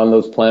down on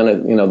those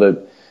planets.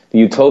 The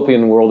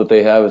utopian world that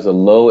they have is a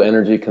low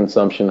energy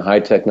consumption,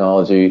 high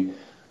technology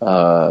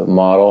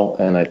model,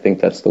 and I think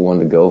that's the one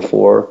to go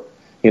for.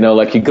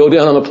 Like you go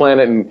down on the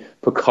planet and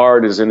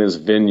Picard is in his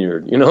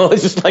vineyard.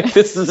 It's just like,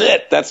 this is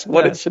it. That's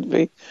what it should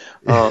be.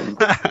 All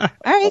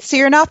right, so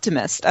you're an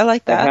optimist. I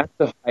like that.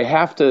 I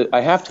have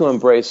to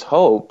embrace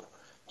hope,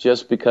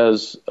 just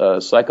because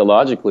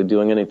psychologically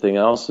doing anything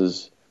else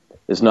is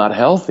not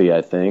healthy,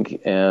 I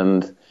think,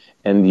 and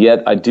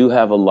yet I do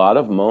have a lot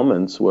of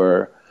moments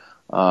where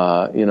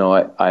I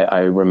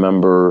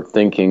remember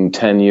thinking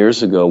 10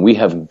 years ago, we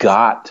have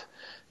got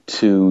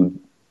to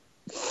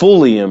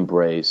fully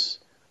embrace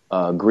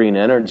green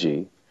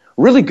energy.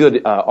 Really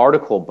good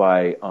article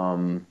by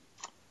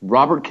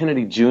Robert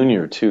Kennedy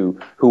Jr. to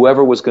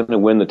whoever was going to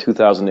win the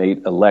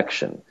 2008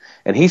 election.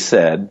 And he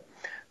said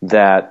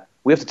that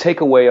we have to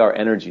take away our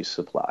energy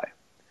supply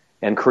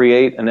and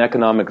create an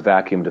economic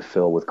vacuum to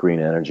fill with green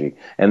energy.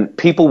 And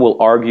people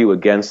will argue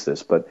against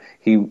this, but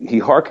he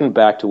hearkened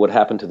back to what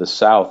happened to the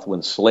South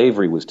when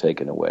slavery was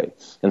taken away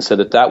and said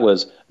that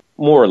was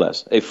more or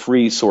less a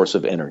free source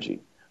of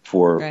energy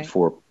for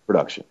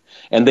production.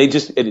 And it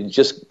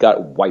just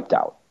got wiped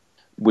out,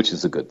 which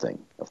is a good thing,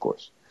 of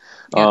course.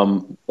 Yeah.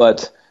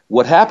 But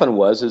what happened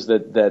is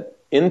that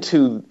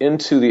into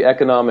the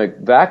economic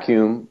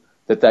vacuum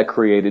that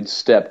created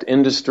stepped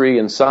industry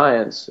and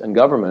science and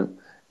government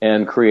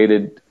and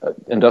created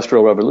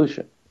industrial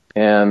revolution.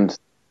 And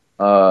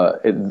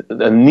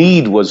a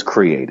need was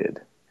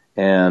created.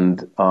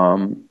 And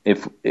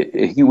if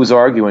he was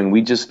arguing,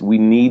 we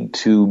need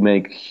to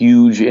make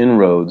huge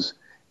inroads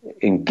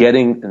in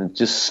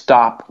just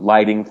stop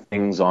lighting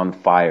things on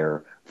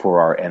fire for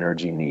our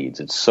energy needs.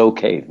 It's so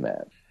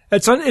caveman.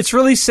 It's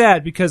really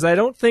sad because I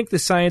don't think the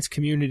science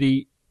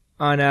community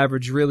on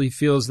average really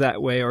feels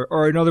that way.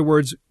 Or in other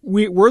words,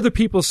 we're the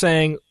people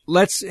saying,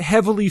 let's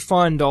heavily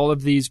fund all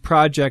of these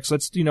projects.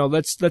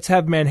 Let's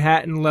have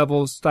Manhattan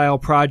level style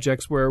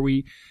projects where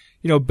we,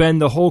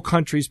 bend the whole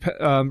country's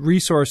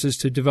resources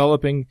to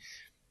developing,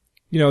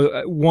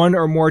 one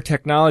or more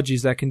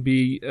technologies that can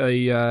be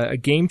a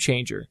game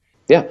changer.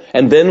 Yeah.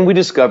 And then we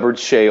discovered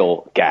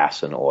shale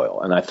gas and oil.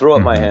 And I threw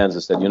up my hands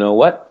and said, you know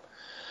what?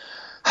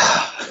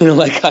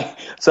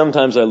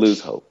 Sometimes I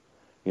lose hope.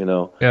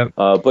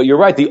 But you're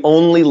right. The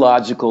only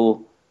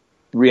logical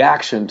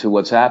reaction to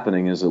what's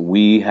happening is that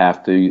we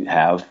have to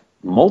have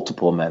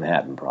multiple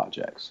Manhattan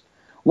projects.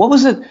 What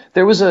was it?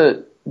 There was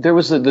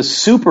the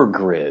super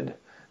grid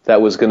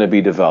that was going to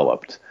be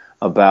developed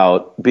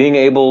about being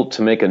able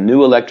to make a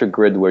new electric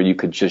grid where you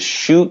could just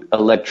shoot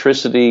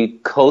electricity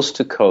coast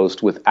to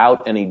coast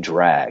without any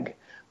drag,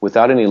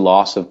 without any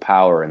loss of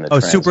power in the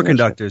transmission.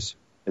 Superconductors.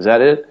 Is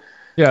that it?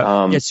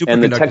 Yeah.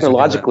 And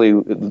technologically,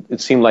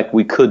 it seemed like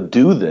we could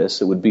do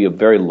this. It would be a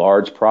very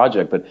large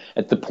project. But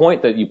at the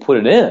point that you put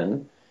it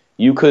in,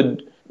 you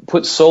could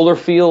put solar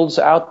fields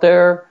out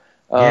there.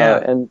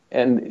 And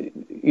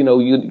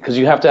because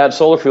you have to have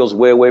solar fields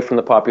way away from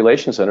the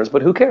population centers.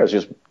 But who cares?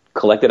 Just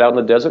collect it out in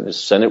the desert.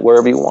 Just send it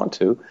wherever you want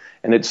to.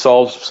 And it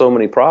solves so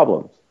many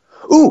problems.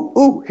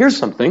 Ooh, here's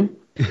something.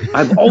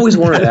 I've always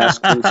wanted to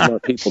ask some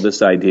smart people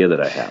this idea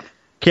that I have.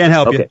 Can't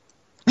help you.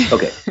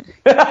 Okay.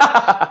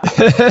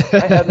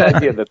 I have an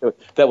idea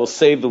that will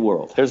save the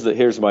world.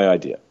 Here's my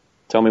idea.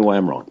 Tell me why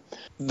I'm wrong.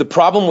 The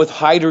problem with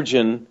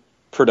hydrogen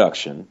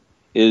production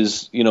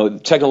is,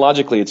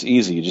 technologically it's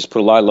easy. You just put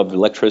a lot of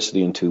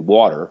electricity into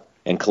water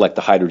and collect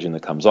the hydrogen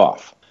that comes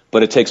off.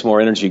 But it takes more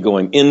energy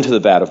going into the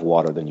vat of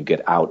water than you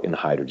get out in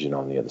hydrogen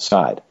on the other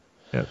side.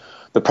 Yeah.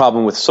 The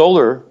problem with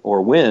solar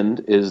or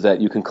wind is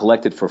that you can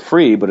collect it for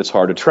free, but it's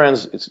hard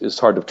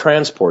to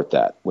transport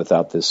that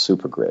without this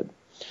supergrid.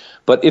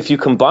 But if you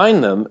combine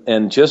them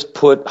and just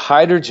put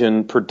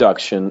hydrogen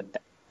production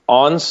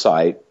on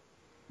site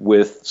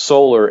with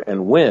solar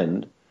and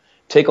wind,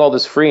 take all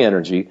this free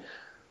energy,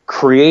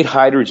 create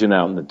hydrogen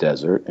out in the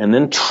desert, and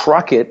then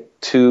truck it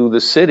to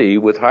the city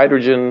with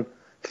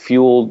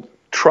hydrogen-fueled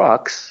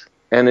trucks,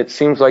 and it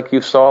seems like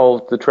you've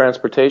solved the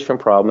transportation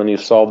problem and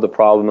you've solved the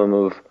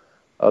problem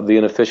of the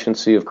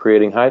inefficiency of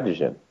creating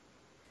hydrogen.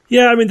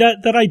 Yeah, I mean,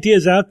 that idea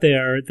is out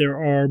there. There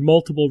are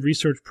multiple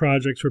research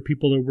projects where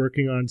people are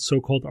working on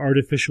so-called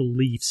artificial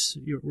leaves,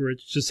 where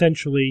it's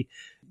essentially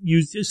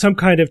some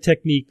kind of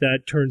technique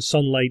that turns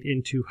sunlight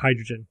into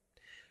hydrogen.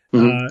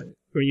 Mm-hmm.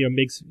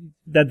 Makes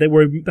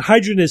where the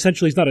hydrogen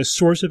essentially is not a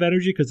source of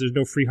energy because there's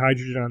no free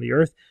hydrogen on the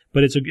earth,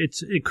 but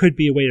it could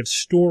be a way of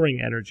storing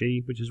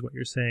energy, which is what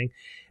you're saying.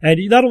 And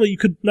you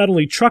could not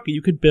only truck it,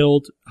 you could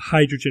build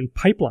hydrogen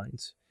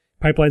pipelines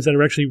that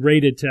are actually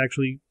rated to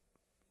actually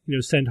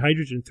send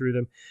hydrogen through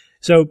them.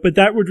 So, but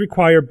that would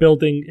require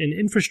building an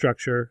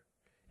infrastructure,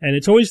 and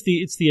it's always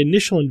the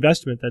initial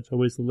investment that's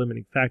always the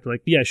limiting factor.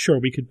 Like, yeah, sure,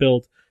 we could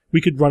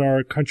run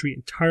our country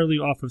entirely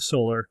off of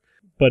solar,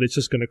 but it's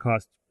just going to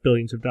cost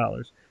billions of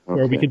dollars. Okay.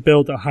 Or we could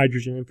build a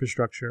hydrogen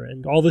infrastructure,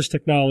 and all this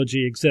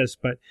technology exists,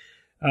 but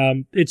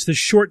it's the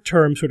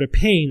short-term sort of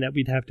pain that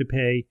we'd have to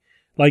pay.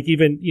 Like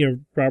even,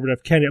 Robert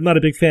F. Kennedy, I'm not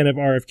a big fan of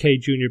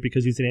RFK Jr.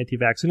 because he's an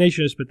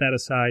anti-vaccinationist, but that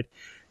aside,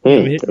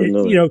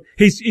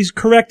 he's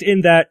correct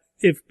in that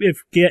if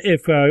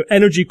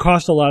energy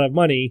costs a lot of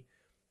money,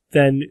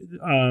 then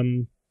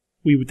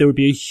there would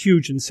be a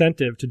huge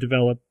incentive to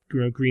develop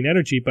green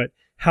energy. But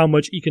how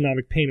much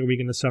economic pain are we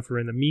going to suffer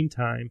in the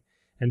meantime,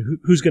 and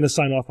who's going to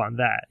sign off on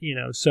that?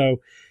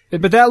 So.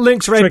 But that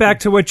links right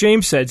back to what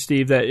James said,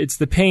 Steve. That it's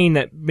the pain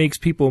that makes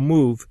people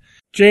move.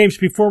 James,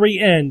 before we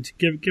end,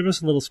 give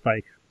us a little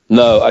spike.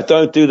 No, I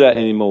don't do that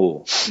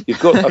anymore.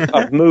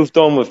 I've moved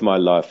on with my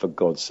life, for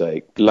God's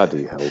sake.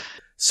 Bloody hell.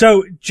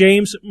 So,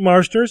 James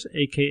Marsters,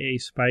 a.k.a.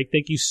 Spike,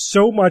 thank you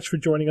so much for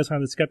joining us on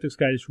the Skeptics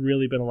Guide. It's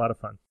really been a lot of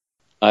fun.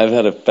 I've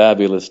had a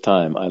fabulous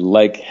time. I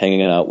like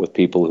hanging out with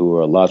people who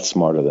are a lot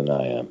smarter than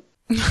I am.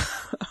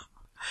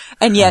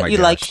 And yet you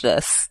liked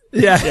this.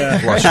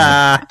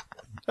 Yeah.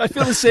 I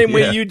feel the same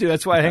way you do.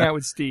 That's why I hang out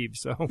with Steve.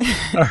 So, all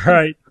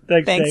right.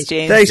 Thanks,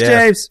 James. Thanks,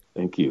 James.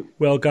 Thank you.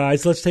 Well,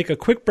 guys, let's take a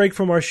quick break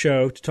from our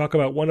show to talk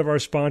about one of our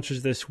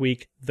sponsors this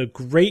week, The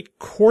Great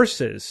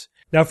Courses.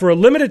 Now, for a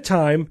limited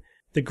time,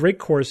 The Great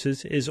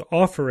Courses is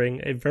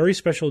offering a very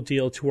special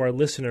deal to our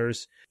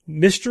listeners,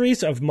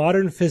 Mysteries of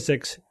Modern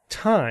Physics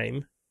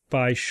Time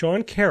by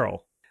Sean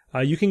Carroll.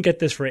 You can get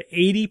this for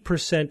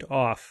 80%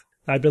 off.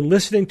 I've been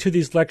listening to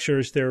these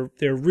lectures. They're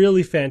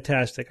really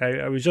fantastic.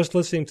 I was just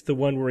listening to the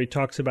one where he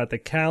talks about the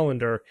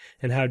calendar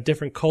and how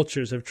different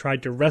cultures have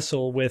tried to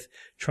wrestle with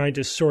trying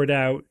to sort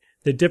out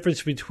the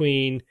difference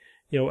between,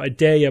 a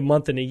day, a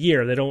month, and a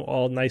year. They don't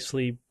all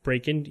nicely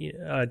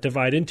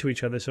divide into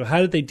each other. So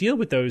how did they deal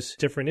with those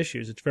different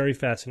issues? It's very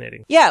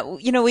fascinating. Yeah.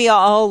 We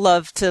all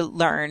love to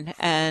learn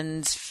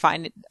and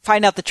find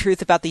out the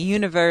truth about the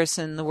universe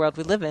and the world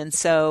we live in.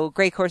 So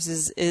Great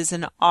Courses is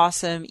an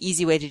awesome,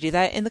 easy way to do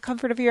that in the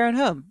comfort of your own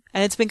home.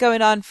 And it's been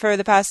going on for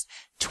the past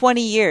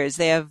 20 years.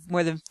 They have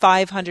more than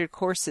 500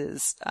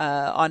 courses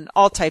on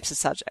all types of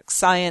subjects: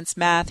 science,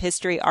 math,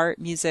 history, art,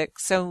 music,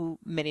 so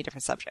many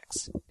different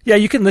subjects. Yeah,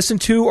 you can listen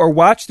to or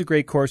watch the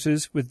Great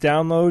Courses with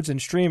downloads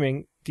and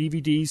streaming,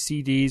 DVDs,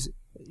 CDs,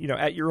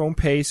 at your own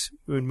pace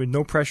with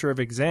no pressure of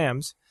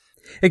exams.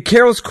 And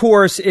Carroll's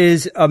course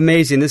is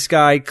amazing. This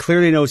guy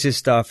clearly knows his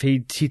stuff. He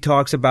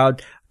talks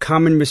about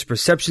common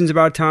misperceptions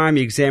about time.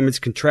 He examines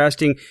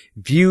contrasting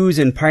views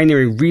and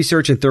pioneering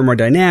research in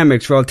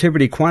thermodynamics,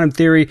 relativity, quantum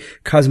theory,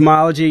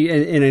 cosmology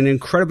in an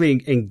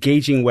incredibly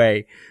engaging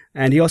way.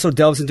 And he also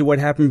delves into what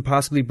happened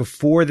possibly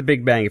before the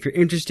Big Bang. If you're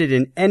interested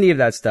in any of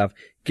that stuff,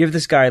 give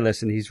this guy a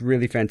listen. He's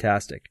really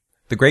fantastic.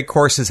 The Great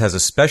Courses has a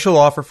special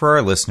offer for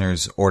our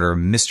listeners. Order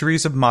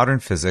Mysteries of Modern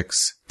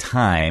Physics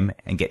Time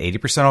and get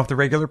 80% off the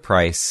regular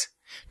price.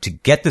 To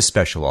get the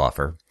special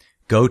offer,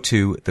 go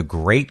to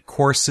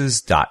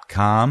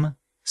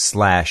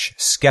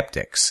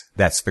thegreatcourses.com/skeptics.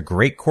 That's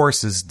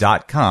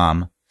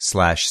thegreatcourses.com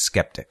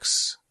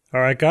facebook.com/skeptics. All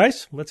right,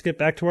 guys, let's get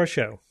back to our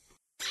show.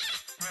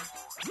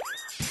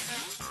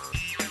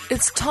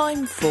 It's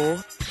time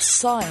for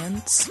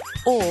Science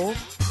or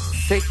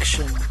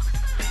Fiction.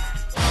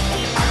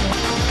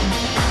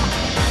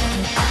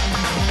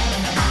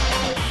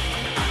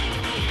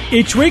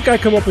 Each week I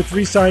come up with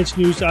 3 science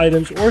news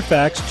items or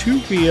facts, 2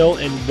 real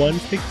and 1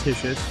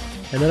 fictitious,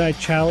 and then I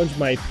challenge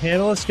my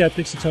panel of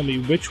skeptics to tell me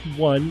which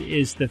one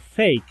is the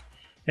fake.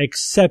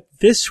 Except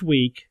this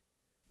week,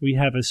 we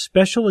have a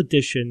special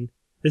edition.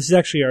 This is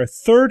actually our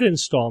 3rd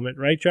installment,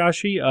 right,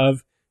 Joshy,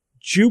 of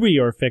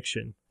Jewy or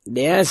Fiction.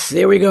 Yes,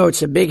 there we go.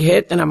 It's a big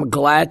hit, and I'm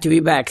glad to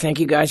be back. Thank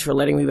you guys for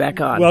letting me back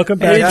on. Welcome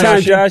back,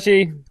 Anytime,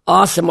 Joshy.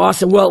 Awesome.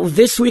 Well,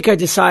 this week I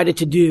decided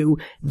to do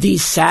the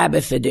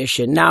Sabbath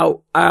edition.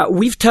 Now,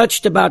 we've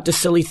touched about the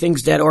silly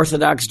things that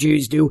Orthodox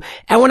Jews do.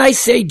 And when I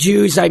say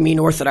Jews, I mean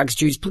Orthodox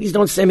Jews. Please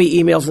don't send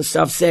me emails and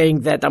stuff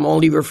saying that I'm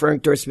only referring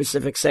to a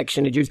specific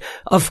section of Jews.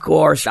 Of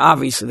course,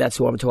 obviously, that's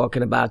who I'm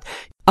talking about.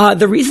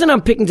 The reason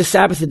I'm picking the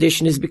Sabbath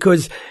edition is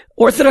because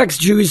Orthodox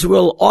Jews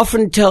will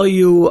often tell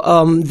you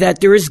that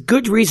there is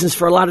good reasons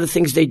for a lot of the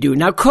things they do.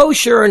 Now,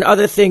 kosher and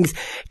other things,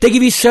 they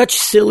give you such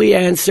silly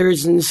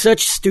answers and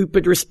such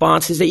stupid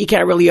responses that you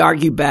can't really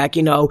argue back.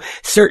 You know,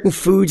 certain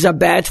foods are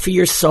bad for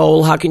your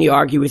soul. How can you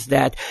argue with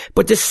that?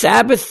 But the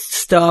Sabbath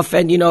stuff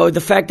and, you know, the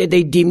fact that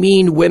they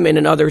demean women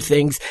and other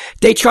things,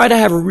 they try to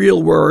have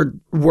real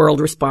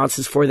world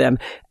responses for them.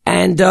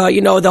 And,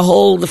 you know,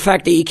 the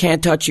fact that you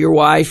can't touch your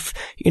wife,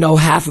 you know,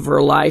 half of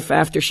her life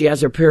after she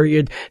has her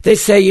period. They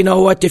say, you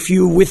know what, if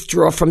you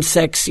withdraw from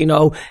sex, you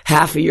know,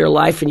 half of your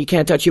life and you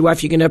can't touch your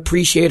wife, you're going to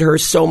appreciate her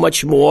so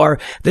much more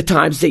the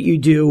times that you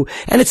do.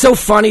 And it's so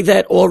funny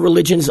that all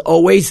religions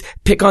always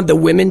pick on the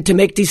women to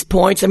make these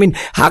points. I mean,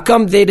 how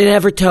come they didn't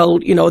ever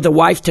tell, you know, the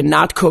wife to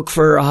not cook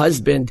for her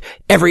husband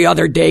every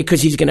other day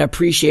because he's going to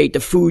appreciate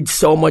the food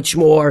so much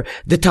more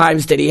the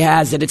times that he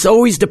has it? It's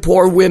always the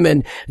poor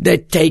women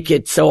that take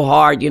it so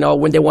hard, you know,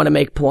 when they want to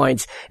make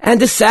points. And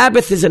the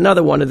Sabbath is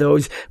another one of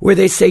those where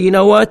they say, you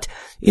know what?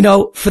 You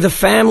know, for the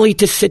family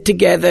to sit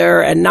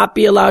together and not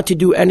be allowed to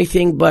do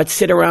anything but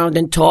sit around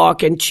and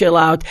talk and chill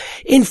out.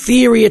 In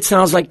theory, it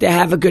sounds like they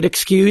have a good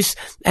excuse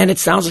and it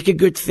sounds like a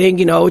good thing,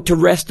 you know, to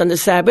rest on the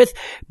Sabbath.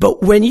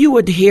 But when you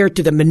adhere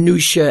to the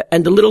minutia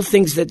and the little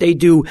things that they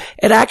do,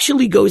 it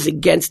actually goes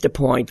against the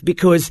point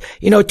because,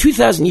 you know,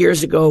 2,000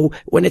 years ago,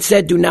 when it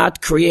said do not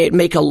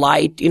make a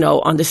light, you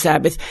know, on the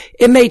Sabbath,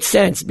 it made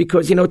sense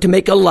because, you know, to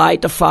make a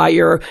light, a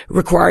fire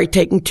required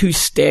taking 2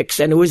 sticks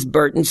and it was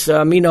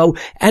burdensome, you know,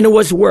 and it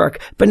was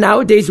work. But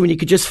nowadays when you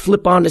could just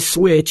flip on a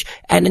switch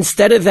and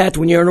instead of that,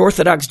 when you're an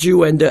Orthodox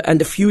Jew and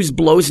the fuse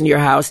blows in your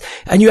house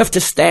and you have to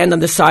stand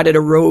on the side of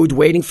the road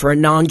waiting for a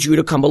non-Jew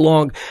to come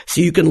along so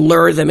you can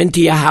lure them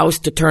into your house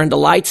to turn the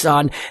lights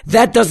on,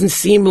 that doesn't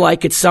seem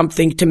like it's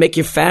something to make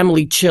your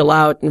family chill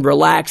out and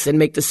relax and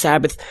make the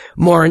Sabbath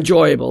more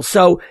enjoyable.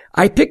 So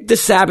I picked the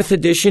Sabbath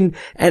edition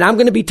and I'm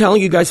going to be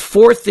telling you guys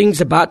 4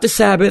 things about the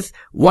Sabbath.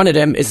 One of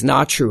them is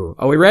not true.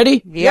 Are we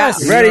ready?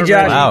 Yes. Ready,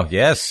 Josh. Wow,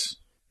 yes.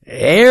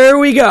 Here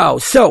we go.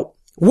 So,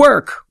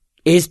 work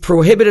is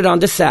prohibited on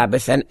the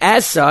Sabbath, and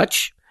as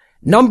such,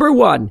 number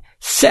 1,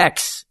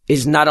 sex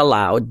is not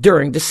allowed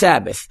during the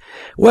Sabbath.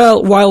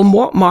 Well, while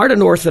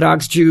modern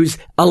Orthodox Jews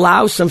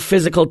allow some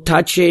physical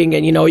touching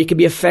and, you know, you can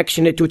be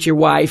affectionate with your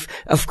wife,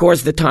 of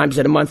course, the times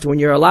of the month when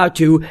you're allowed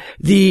to,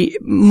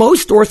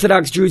 most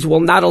Orthodox Jews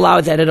will not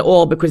allow that at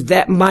all because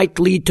that might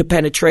lead to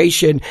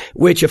penetration,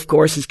 which, of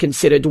course, is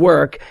considered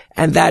work,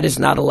 and that is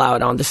not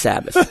allowed on the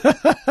Sabbath.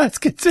 That's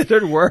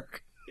considered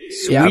work.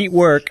 Sweet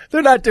work.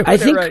 They're not doing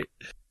it right.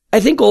 I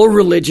think all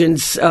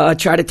religions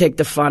try to take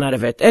the fun out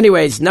of it.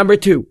 Anyways, number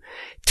 2,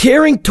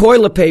 tearing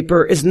toilet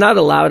paper is not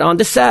allowed on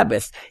the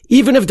Sabbath.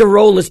 Even if the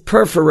roll is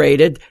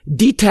perforated,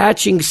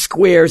 detaching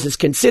squares is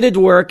considered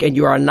work and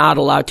you are not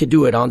allowed to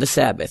do it on the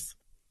Sabbath.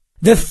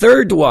 The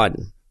third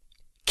one,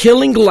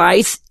 killing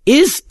lice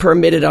is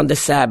permitted on the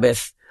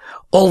Sabbath,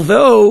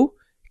 although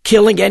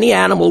killing any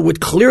animal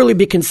would clearly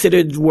be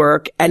considered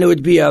work and it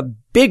would be a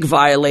big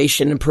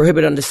violation and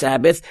prohibited on the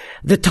Sabbath.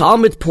 The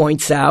Talmud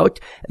points out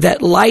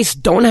that lice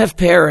don't have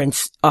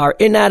parents, are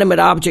inanimate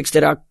objects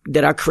that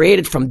are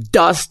created from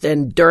dust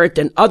and dirt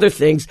and other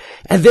things,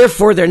 and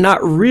therefore they're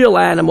not real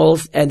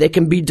animals and they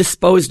can be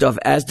disposed of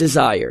as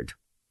desired.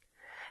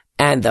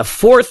 And the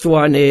fourth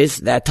one is,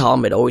 that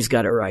Talmud always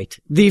got it right.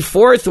 The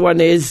fourth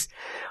one is,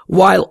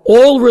 while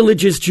all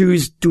religious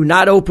Jews do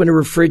not open a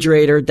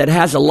refrigerator that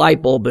has a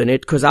light bulb in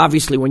it, because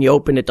obviously when you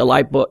open it, the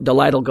light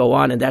will go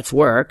on and that's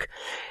work,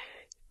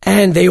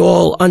 and they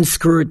all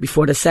unscrew it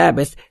before the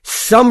Sabbath.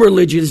 Some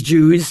religious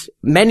Jews,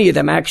 many of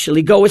them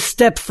actually, go a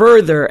step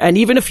further, and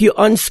even if you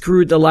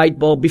unscrew the light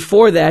bulb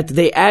before that,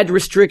 they add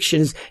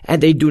restrictions,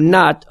 and they do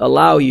not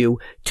allow you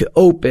to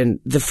open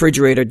the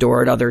refrigerator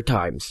door at other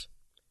times.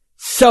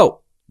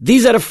 So,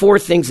 these are the 4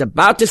 things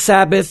about the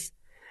Sabbath.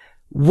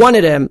 One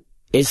of them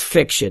is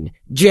fiction.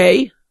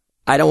 Jay,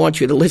 I don't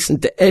want you to listen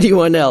to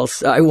anyone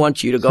else. I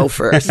want you to go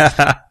first.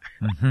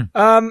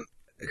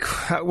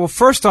 Well,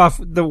 first off,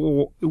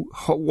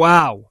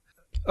 wow.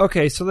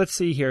 Okay, so let's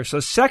see here. So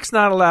sex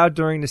not allowed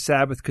during the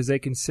Sabbath because they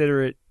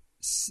consider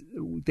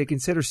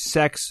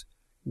sex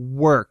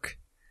work.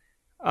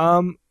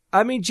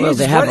 I mean,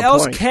 Jesus, what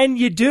else can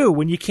you do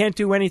when you can't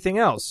do anything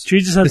else?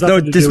 Jesus has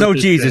nothing to do There's no with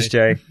this Jesus,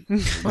 day.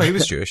 Jay. Well, he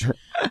was Jewish.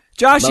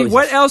 Joshy,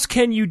 what else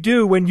can you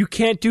do when you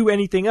can't do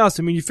anything else?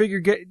 I mean, you figure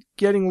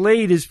getting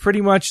laid is pretty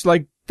much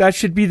like, that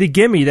should be the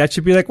gimme. That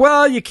should be like,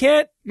 well, you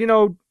can't,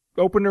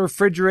 open the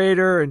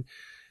refrigerator and,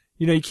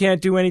 you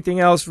can't do anything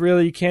else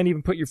really. You can't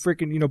even put your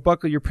freaking,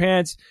 buckle your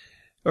pants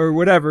or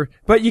whatever,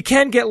 but you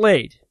can get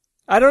laid.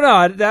 I don't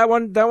know. That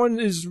one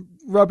is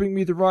rubbing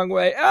me the wrong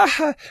way.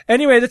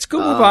 Anyway, let's go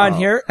move on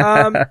here.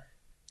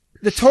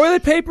 The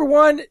toilet paper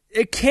one,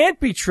 it can't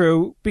be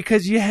true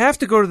because you have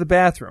to go to the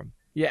bathroom.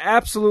 You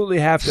absolutely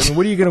have to. I mean,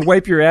 what are you going to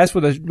wipe your ass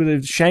with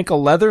a shank of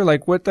leather?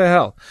 Like, what the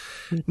hell?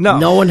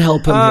 No one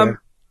help him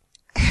here.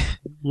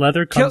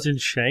 Leather comes in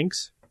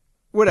shanks?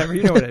 Whatever,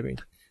 you know what I mean.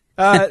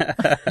 I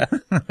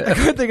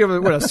couldn't think of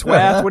a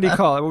swath. What do you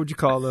call it? What would you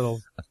call a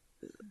little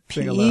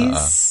thing of leather?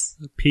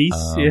 Piece?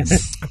 Yeah.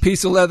 A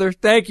piece of leather.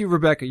 Thank you,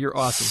 Rebecca. You're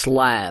awesome.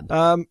 Slab.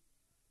 All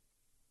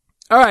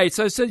right,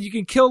 so it said you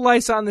can kill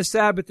lice on the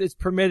Sabbath. It's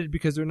permitted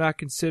because they're not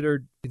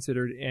considered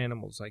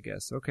animals, I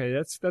guess. Okay,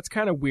 that's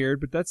kind of weird,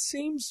 but that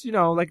seems,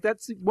 like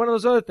that's one of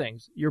those other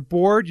things. You're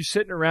bored, you're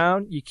sitting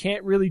around, you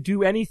can't really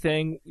do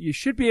anything. You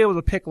should be able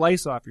to pick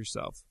lice off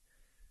yourself.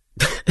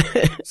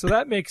 So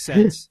that makes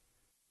sense.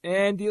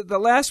 And the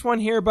last one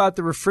here about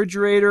the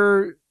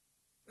refrigerator,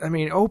 I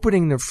mean,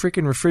 opening the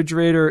freaking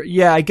refrigerator.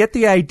 Yeah, I get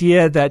the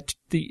idea that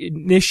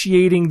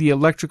initiating the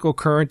electrical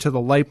current to the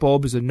light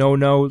bulb is a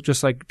no-no,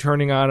 just like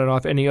turning on and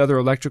off any other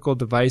electrical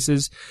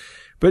devices.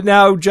 But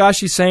now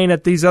Josh is saying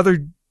that these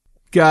other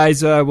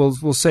guys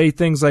will say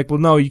things like, well,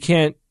 no, you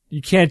can't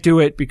do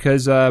it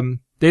because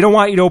they don't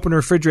want you to open a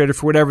refrigerator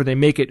for whatever. They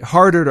make it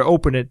harder to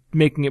open it,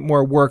 making it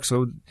more work.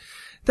 So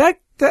that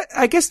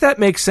I guess that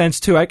makes sense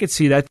too. I could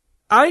see that.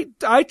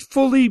 I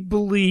fully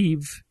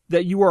believe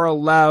that you are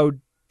allowed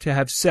to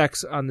have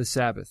sex on the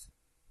Sabbath.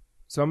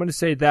 So I'm going to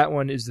say that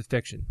one is the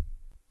fiction.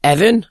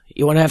 Evan,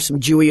 you want to have some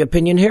Jewy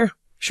opinion here?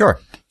 Sure.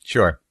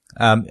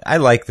 I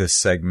like this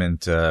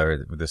segment,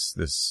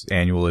 this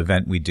annual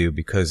event we do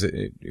because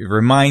it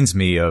reminds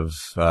me of,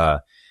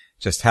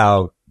 just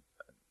how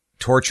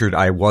tortured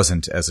I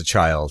wasn't as a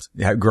child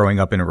growing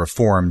up in a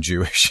Reformed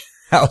Jewish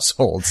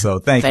household. So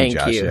thank you,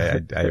 Josh.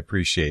 I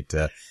appreciate,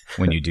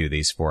 when you do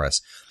these for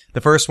us. The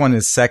first one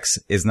is sex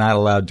is not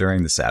allowed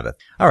during the Sabbath.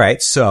 All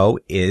right. So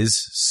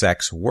is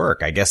sex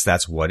work? I guess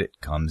that's what it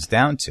comes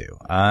down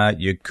to.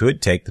 You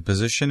could take the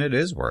position it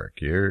is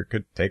work. You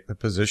could take the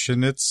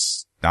position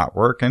it's not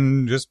work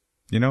and just,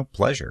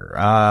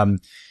 pleasure.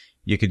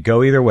 You could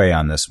go either way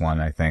on this one.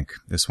 I think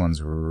this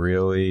one's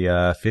really,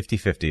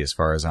 50-50 as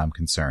far as I'm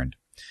concerned.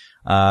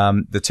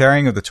 The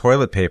tearing of the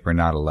toilet paper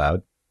not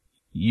allowed.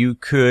 You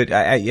could,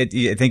 I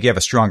think you have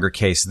a stronger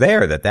case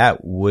there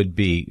that would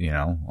be,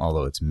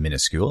 although it's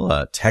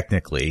minuscule,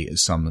 technically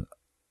some,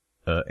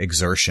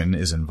 exertion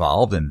is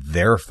involved and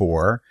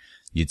therefore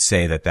you'd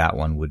say that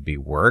one would be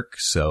work.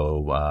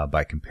 So,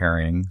 by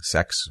comparing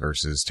sex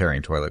versus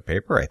tearing toilet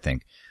paper, I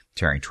think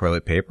tearing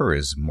toilet paper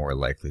is more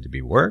likely to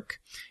be work,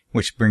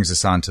 which brings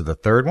us on to the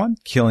third one,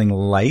 killing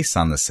lice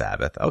on the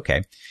Sabbath.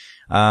 Okay.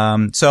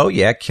 So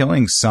yeah,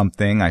 killing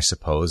something, I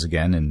suppose,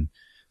 again, in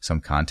some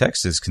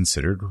context is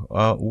considered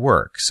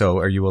work. So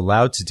are you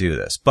allowed to do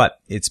this? But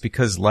it's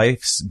because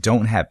lice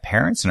don't have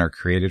parents and are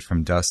created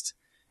from dust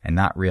and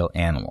not real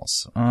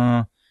animals.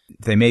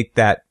 They make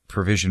that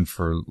provision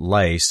for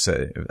lice.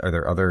 Are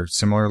there other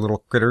similar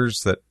little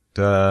critters that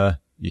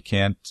you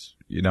can't,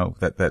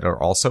 that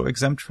are also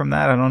exempt from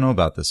that? I don't know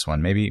about this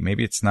one.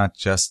 Maybe it's not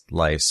just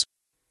lice.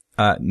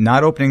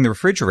 Not opening the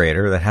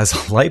refrigerator that has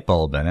a light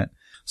bulb in it.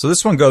 So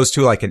this one goes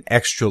to like an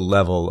extra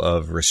level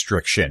of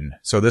restriction.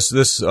 So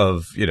this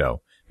of,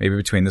 maybe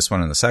between this one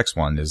and the sex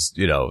one is,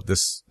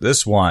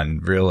 this one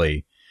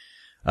really,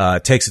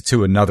 takes it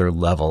to another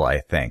level, I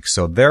think.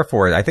 So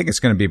therefore, I think it's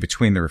going to be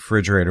between the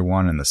refrigerator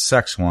one and the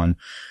sex one.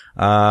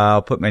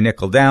 I'll put my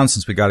nickel down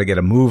since we got to get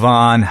a move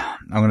on. I'm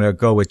going to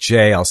go with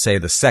Jay. I'll say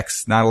the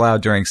sex not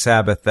allowed during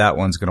Sabbath. That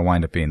one's going to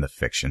wind up being the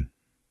fiction.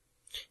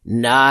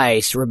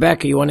 Nice.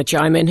 Rebecca, you want to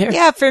chime in here?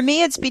 Yeah, for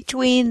me, it's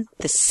between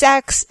the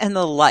sex and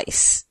the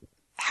lice.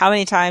 How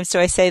many times do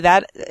I say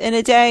that in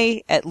a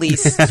day? At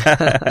least,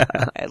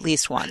 at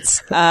least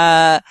once.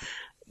 Yeah,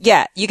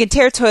 you can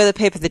tear toilet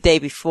paper the day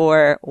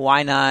before.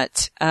 Why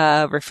not?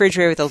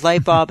 Refrigerator with a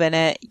light bulb in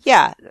it.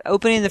 Yeah,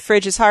 opening the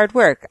fridge is hard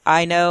work.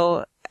 I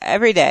know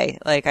every day.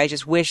 Like, I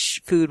just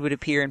wish food would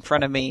appear in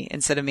front of me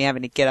instead of me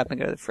having to get up and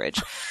go to the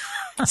fridge.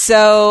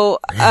 So,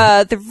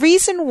 the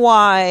reason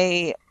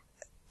why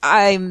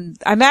I'm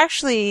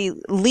actually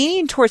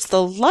leaning towards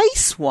the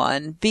lice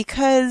one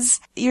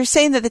because you're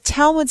saying that the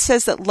Talmud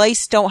says that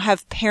lice don't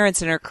have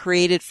parents and are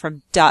created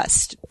from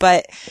dust,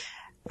 but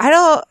I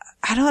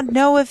don't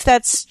know if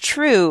that's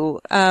true.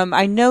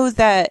 I know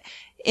that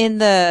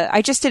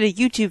I just did a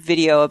YouTube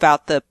video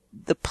about the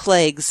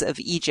plagues of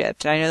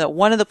Egypt. And I know that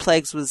one of the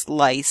plagues was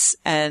lice,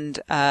 and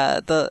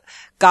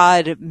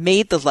God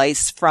made the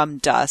lice from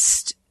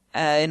dust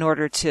in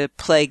order to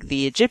plague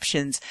the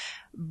Egyptians.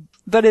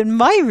 But in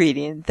my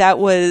reading, that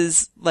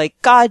was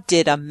like God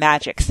did a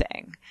magic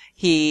thing.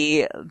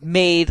 He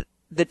made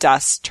the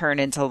dust turn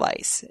into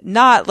lice.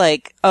 Not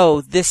like, oh,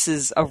 this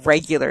is a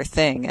regular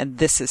thing and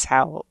this is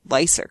how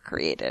lice are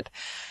created.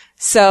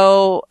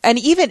 So, and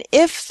even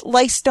if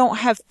lice don't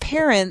have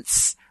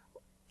parents,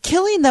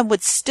 killing them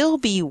would still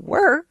be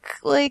work.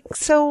 Like,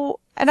 so,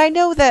 and I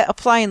know that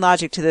applying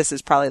logic to this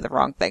is probably the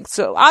wrong thing.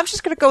 So I'm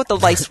just going to go with the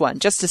lice one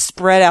just to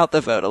spread out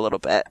the vote a little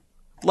bit.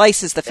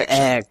 Lice is the fiction.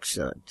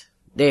 Excellent.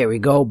 There we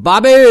go.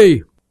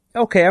 Bobby!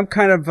 Okay, I'm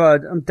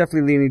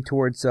definitely leaning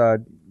towards,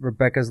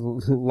 Rebecca's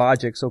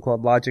logic,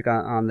 so-called logic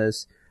on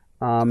this.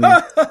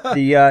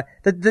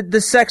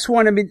 The sex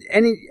one, I mean,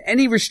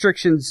 any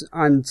restrictions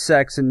on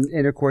sex and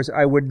intercourse,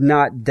 I would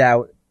not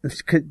doubt.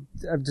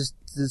 There's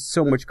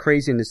so much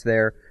craziness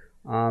there.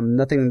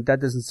 Nothing that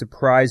doesn't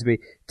surprise me.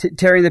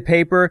 Tearing the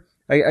paper,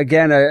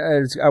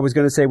 I was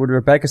going to say what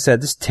Rebecca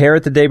said. Just tear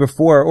it the day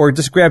before, or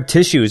just grab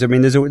tissues. I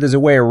mean, there's a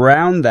way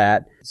around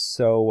that.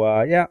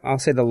 So yeah, I'll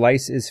say the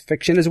lice is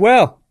fiction as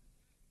well.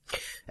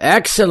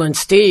 Excellent,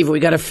 Steve. We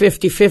got a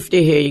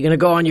 50-50 here. You going to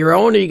go on your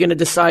own, or you going to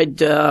decide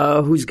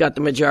who's got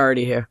the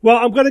majority here? Well,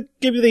 I'm going to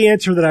give you the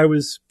answer that I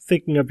was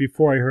thinking of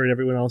before I heard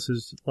everyone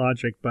else's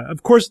logic. But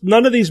of course,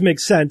 none of these make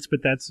sense.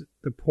 But that's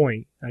the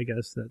point, I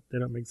guess, that they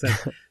don't make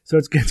sense. So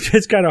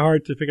it's kind of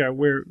hard to figure out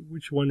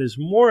which one is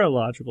more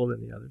illogical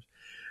than the others.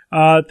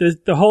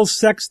 The whole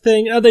sex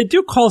thing. They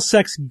do call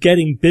sex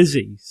getting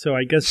busy. So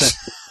I guess that.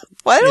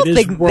 Well, I don't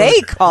think they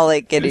call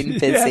it getting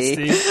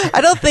busy. Yes,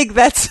 I don't think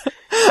that's.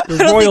 I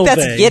don't think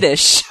that's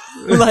Yiddish.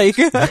 Like.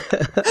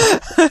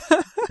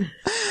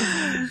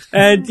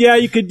 And yeah,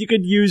 you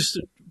could use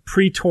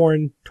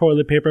pre-torn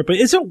toilet paper, but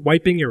isn't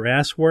wiping your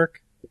ass work?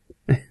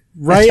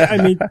 Right? I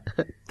mean,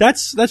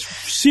 that's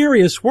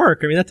serious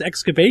work. I mean, that's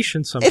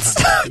excavation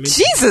sometimes.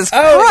 Jesus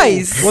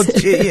Christ. Well,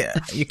 yeah,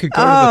 you could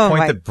go to the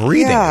point that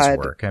breathing is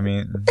work. I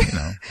mean,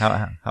 how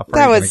far that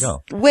are you was going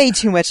to go? way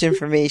too much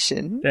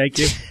information. Thank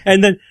you.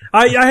 And then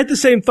I had the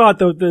same thought,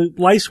 though. The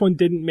lice one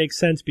didn't make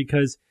sense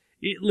because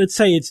let's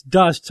say it's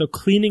dust. So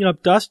cleaning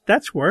up dust,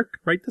 that's work,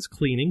 right? That's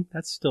cleaning.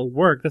 That's still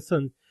work.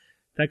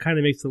 That kind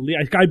of makes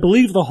I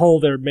believe the whole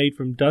they're made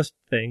from dust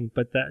thing,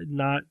 but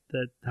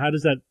how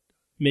does that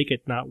make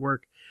it not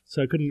work?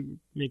 So I couldn't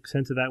make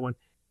sense of that one.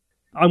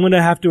 I'm going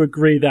to have to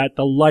agree that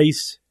the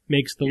lice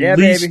makes the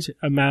least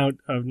amount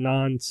of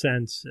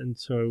nonsense, and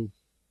so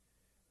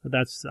I'm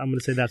going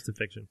to say that's the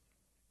fiction.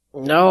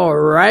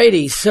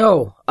 Alrighty,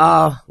 so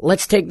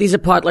let's take these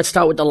apart. Let's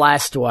start with the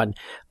last one.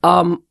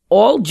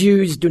 All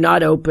Jews do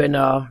not open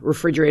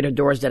refrigerator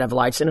doors that have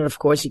lights in it. Of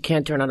course, you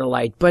can't turn on a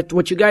light. But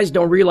what you guys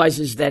don't realize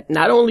is that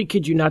not only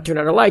could you not turn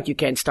on a light, you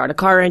can't start a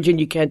car engine,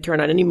 you can't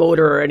turn on any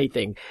motor or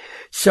anything.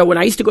 So when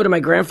I used to go to my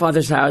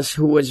grandfather's house,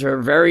 who was a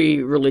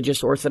very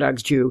religious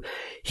Orthodox Jew,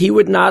 he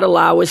would not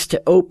allow us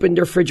to open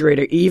the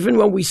refrigerator, even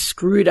when we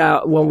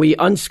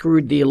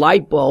unscrewed the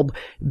light bulb,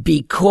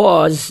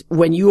 because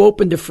when you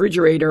open the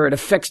refrigerator, it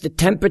affects the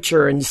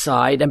temperature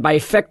inside, and by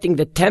affecting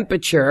the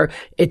temperature,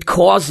 it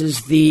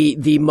causes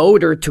the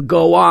motor to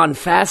go on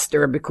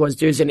faster because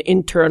there's an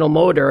internal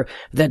motor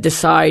that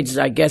decides,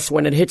 I guess,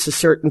 when it hits a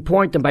certain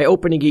point, and by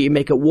opening it, you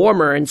make it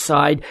warmer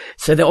inside.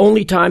 So the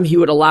only time he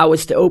would allow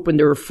us to open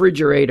the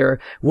refrigerator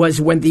was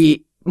when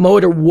the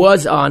motor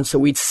was on, so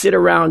we'd sit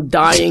around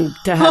dying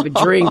to have a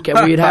drink,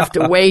 and we'd have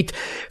to wait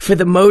for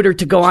the motor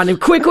to go on,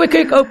 and quick,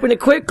 open it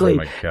quickly.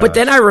 Oh, but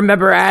then I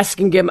remember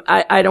asking him,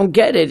 I don't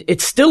get it.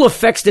 It still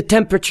affects the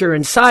temperature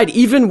inside,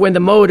 even when the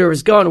motor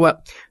is going.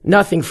 Well,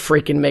 nothing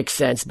freaking makes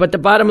sense. But the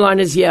bottom line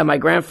is, yeah, my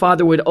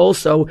grandfather would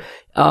also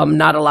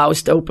not allow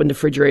us to open the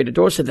refrigerator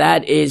door, so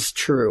that is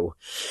true.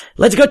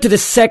 Let's go to the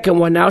second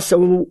one now,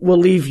 so we'll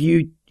leave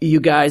you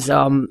guys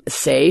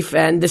safe.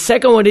 And the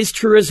second one is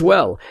true as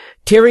well.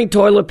 Tearing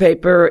toilet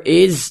paper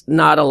is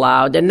not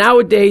allowed. And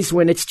nowadays,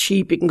 when it's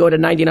cheap, you can go to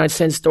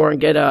 99-cent store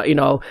and get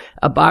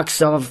a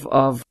box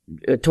of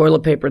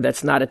toilet paper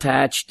that's not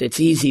attached. It's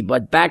easy.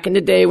 But back in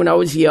the day when I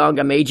was young,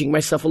 I'm aging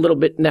myself a little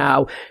bit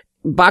now,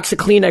 box of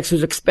Kleenex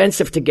was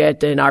expensive to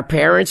get, and our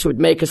parents would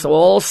make us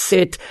all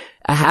sit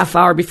a half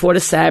hour before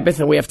the Sabbath,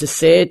 and we have to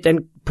sit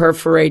and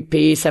perforate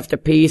piece after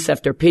piece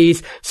after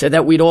piece so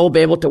that we'd all be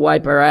able to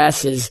wipe our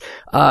asses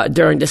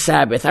during the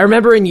Sabbath. I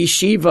remember in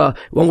yeshiva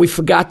when we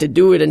forgot to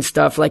do it and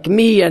stuff, like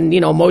me and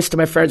most of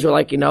my friends were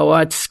like, you know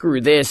what, screw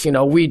this,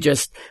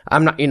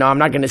 I'm not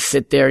going to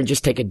sit there and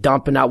just take a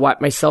dump and not wipe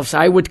myself, so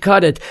I would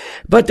cut it.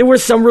 But there were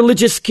some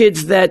religious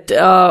kids that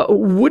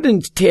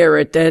wouldn't tear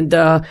it, and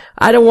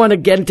I don't want to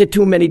get into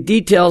too many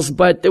details,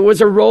 but there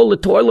was a roll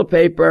of toilet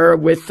paper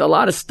with a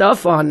lot of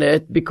stuff on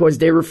it because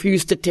they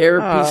refused to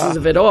tear pieces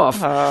of it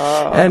off.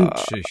 And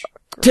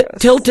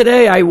till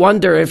today, I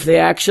wonder if they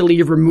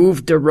actually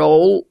removed the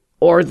roll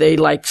or they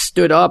like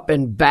stood up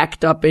and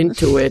backed up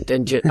into it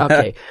and just,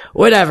 okay,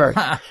 whatever.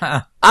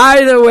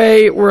 Either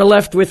way, we're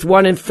left with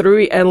 1 and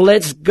 3, and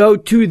let's go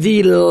to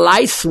the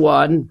lice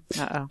one.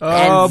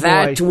 Uh-oh. And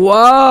that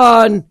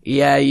one,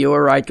 yeah, you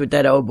were right with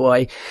that, oh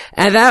boy.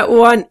 And that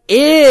one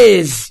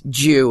is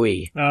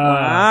Jewy.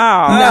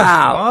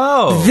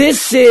 Now,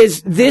 this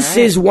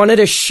is one of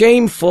the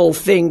shameful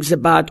things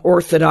about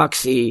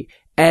orthodoxy,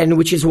 and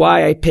which is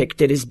why I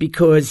picked it, is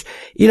because,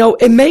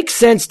 it makes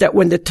sense that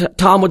when the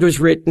Talmud was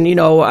written,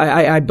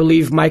 I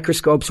believe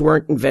microscopes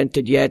weren't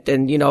invented yet,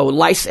 and,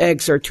 lice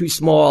eggs are too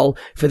small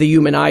for the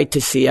human eye to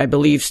see, I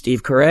believe,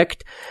 Steve,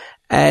 correct?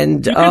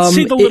 And you can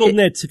see the little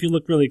nits if you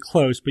look really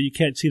close, but you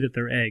can't see that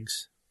they're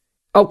eggs.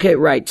 Okay,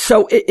 right.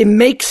 So it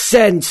makes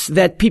sense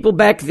that people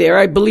back there,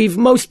 I believe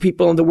most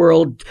people in the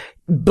world,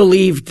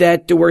 believed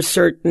that there were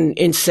certain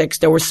insects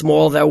that were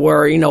small that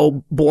were,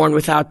 born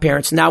without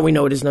parents. Now we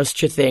know there's no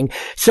such a thing.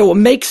 So it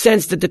makes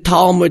sense that the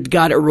Talmud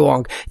got it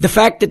wrong. The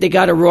fact that they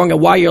got it wrong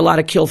and why you're allowed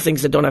to kill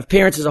things that don't have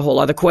parents is a whole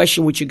other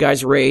question, which you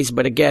guys raised.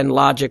 But again,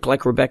 logic,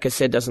 like Rebecca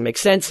said, doesn't make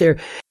sense here.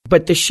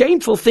 But the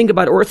shameful thing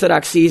about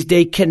orthodoxy is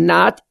they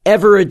cannot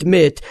ever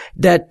admit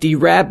that the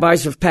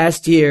rabbis of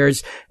past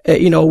years,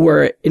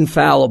 were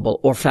infallible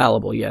or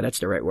fallible. Yeah, that's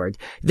the right word.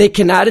 They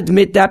cannot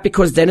admit that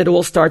because then it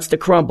all starts to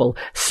crumble.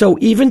 So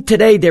even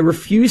today, they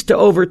refuse to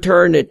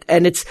overturn it.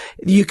 And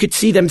you could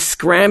see them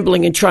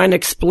scrambling and trying to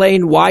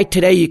explain why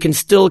today you can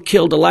still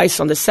kill the lice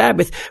on the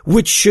Sabbath,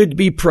 which should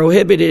be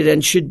prohibited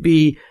and should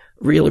be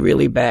really,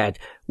 really bad,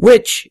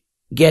 which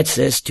gets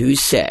us to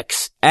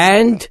sex.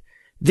 And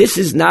this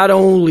is not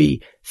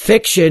only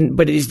fiction,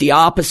 but it is the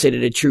opposite of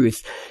the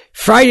truth.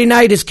 Friday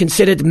night is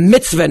considered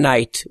mitzvah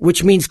night,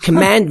 which means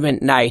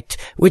commandment night,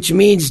 which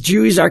means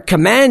Jews are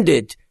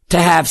commanded to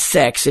have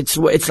sex. It's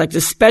like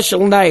the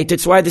special night.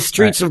 It's why the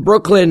streets of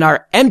Brooklyn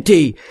are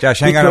empty. Josh,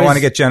 hang on. I want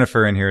to get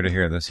Jennifer in here to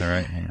hear this. All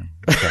right. Hang on.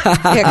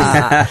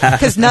 Okay.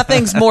 Because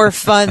nothing's more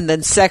fun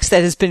than sex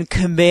that has been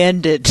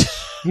commanded.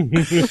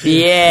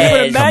 Yeah.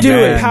 But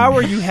imagine the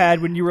power you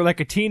had when you were like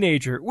a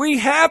teenager. We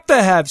have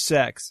to have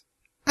sex.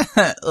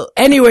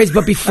 Anyways,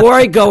 but before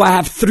I go, I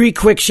have 3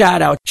 quick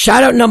shout outs.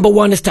 Shout out number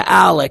 1 is to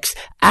Alex.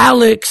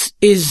 Alex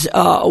is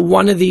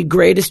one of the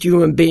greatest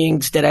human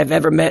beings that I've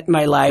ever met in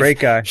my life. Great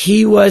guy.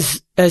 He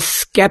was a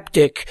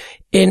skeptic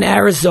in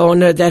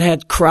Arizona that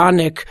had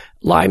chronic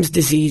Lyme's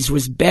disease,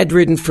 was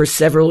bedridden for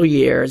several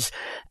years.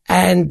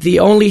 And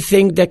the only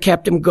thing that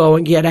kept him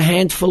going, he had a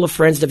handful of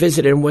friends that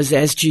visited him, was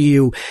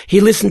SGU.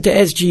 He listened to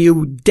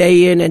SGU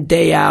day in and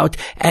day out.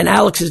 And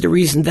Alex is the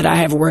reason that I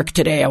have work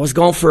today. I was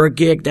going for a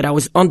gig that I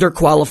was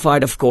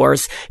underqualified, of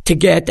course, to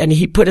get. And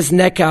he put his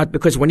neck out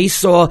because when he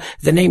saw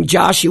the name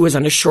Joshi was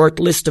on a short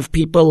list of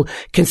people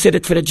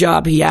considered for the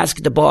job, he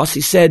asked the boss,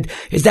 he said,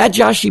 "Is that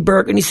Joshi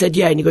Berg?" And he said,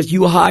 "Yeah." And he goes,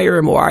 "You hire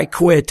him or I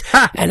quit."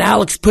 And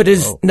Alex put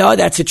his, no,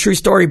 that's a true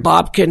story.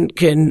 Bob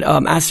can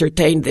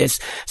ascertain this.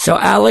 So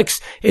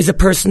Alex is a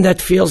person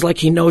that feels like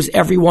he knows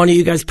every one of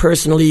you guys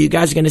personally. You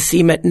guys are going to see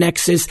him at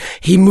Nexus.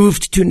 He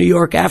moved to New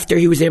York after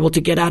he was able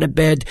to get out of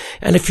bed,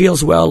 and it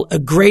feels well. A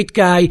great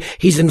guy.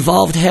 He's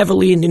involved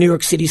heavily in the New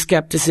York City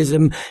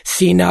skepticism.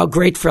 See now,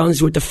 great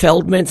friends with the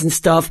Feldmans and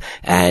stuff.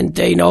 And,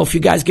 if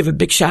you guys give a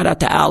big shout out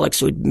to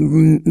Alex, it would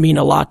mean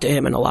a lot to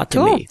him and a lot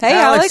to me. Hey,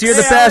 Alex. You're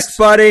the best,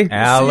 buddy.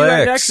 Alex. See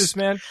you at Nexus,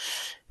 man.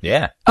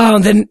 Yeah.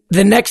 Then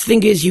the next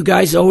thing is you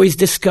guys always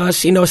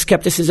discuss,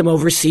 skepticism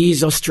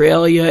overseas,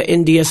 Australia,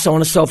 India, so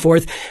on and so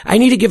forth. I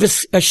need to give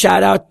a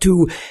shout out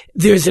to,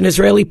 there's an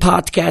Israeli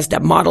podcast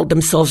that modeled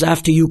themselves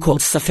after you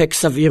called Safek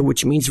Savir,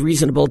 which means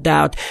reasonable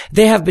doubt.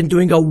 They have been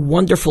doing a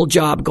wonderful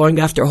job going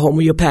after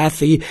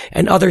homeopathy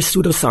and other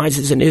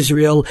pseudosciences in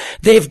Israel.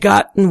 They've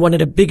gotten one of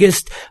the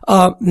biggest,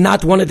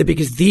 not one of the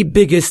biggest, the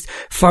biggest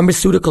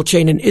pharmaceutical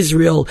chain in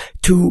Israel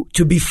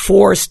to be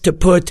forced to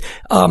put,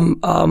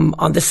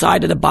 on the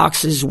side of the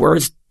boxes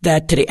words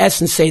that to the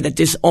essence say that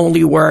this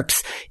only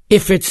works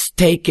if it's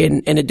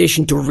taken in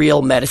addition to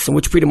real medicine,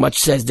 which pretty much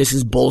says this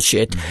is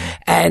bullshit.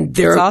 And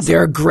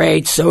they're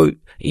great. So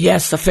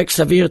yes, Safek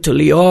Savir to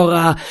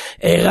Liora,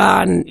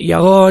 Eran,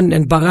 Yaron,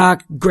 and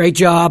Barak. Great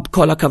job.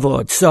 Kol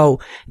hakavod. So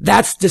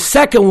that's the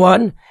second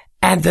one.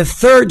 And the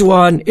third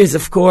one is,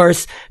 of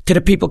course, to the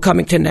people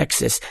coming to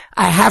Nexus.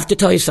 I have to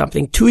tell you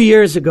something. 2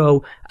 years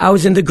ago, I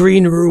was in the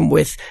green room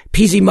with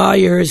P.Z.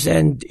 Myers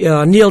and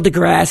Neil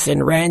deGrasse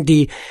and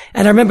Randy.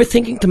 And I remember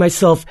thinking to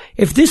myself,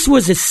 if this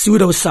was a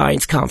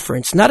pseudoscience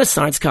conference, not a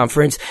science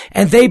conference,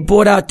 and they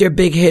brought out their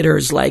big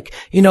hitters like,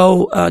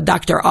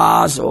 Dr.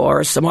 Oz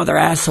or some other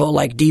asshole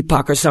like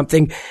Deepak or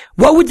something,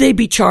 what would they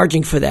be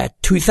charging for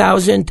that?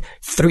 $2,000,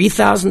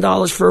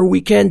 $3,000 for a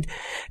weekend?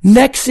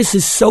 Nexus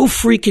is so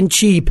freaking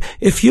cheap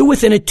if you're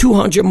within a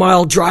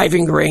 200-mile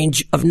driving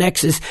range of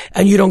Nexus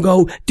and you don't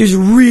go, there's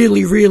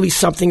really, really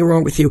something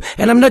wrong with you.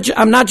 And I'm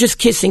not just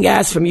kissing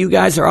ass from you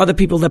guys or other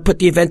people that put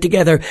the event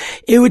together.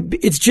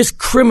 It's just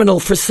criminal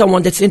for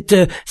someone that's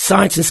into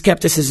science and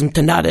skepticism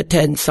to not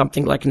attend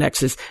something like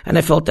Nexus. And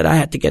I felt that I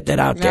had to get that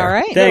out there. All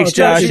right. Thanks,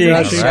 Joshy.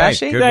 All right.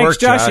 Good Thanks, work,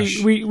 Joshy.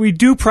 Josh. We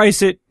do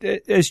price it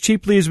as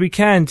cheaply as we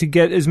can to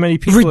get as many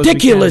people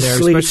Ridiculously.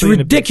 as we can there, especially It's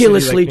in a big city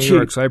ridiculously like New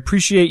York. cheap. So I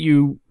appreciate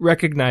you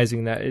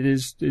recognizing that. It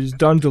is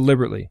done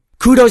deliberately.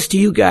 Kudos to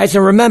you guys.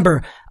 And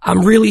remember,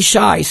 I'm really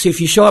shy. So if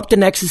you show up to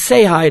Nexus,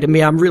 say hi to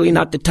me. I'm really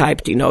not the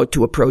type,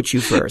 to approach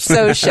you first.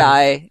 So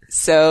shy.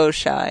 So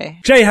shy.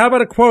 Jay, how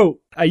about a quote?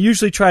 I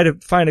usually try to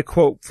find a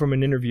quote from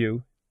an interview,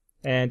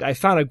 and I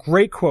found a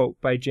great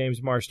quote by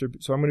James Marster,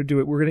 so I'm going to do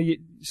it. We're going to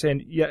say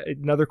yet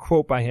another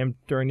quote by him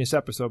during this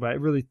episode, but I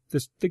really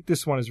think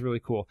this one is really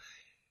cool.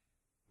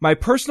 My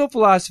personal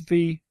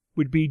philosophy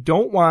would be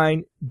don't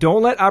whine,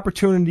 don't let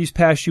opportunities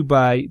pass you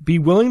by, be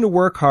willing to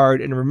work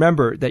hard, and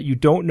remember that you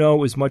don't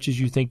know as much as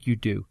you think you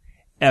do.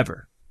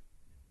 Ever.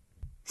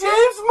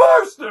 James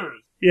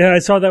Marsters! Yeah, I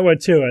saw that one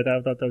too. I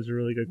thought that was a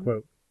really good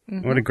quote.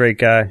 Mm-hmm. What a great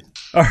guy.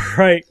 All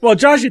right. Well,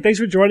 Joshy, thanks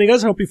for joining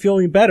us. Hope you're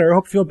feeling better.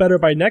 Hope you feel better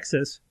by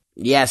Nexus.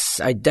 Yes,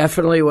 I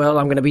definitely will.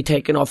 I'm going to be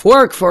taking off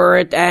work for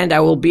it, and I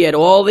will be at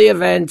all the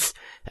events,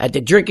 at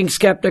the Drinking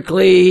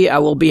Skeptically. I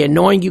will be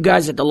annoying you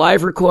guys at the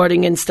live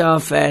recording and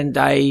stuff, and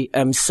I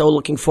am so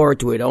looking forward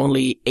to it.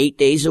 Only 8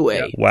 days away.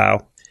 Yeah.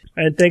 Wow.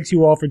 And thanks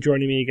you all for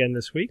joining me again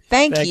this week.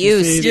 Thank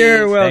you, Steve.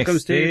 You're welcome,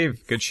 Thanks,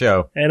 Steve. Good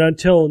show. And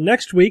until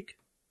next week,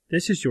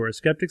 this is your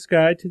Skeptic's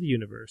Guide to the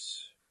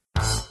Universe.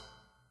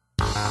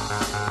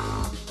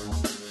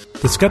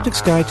 The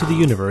Skeptic's Guide to the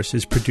Universe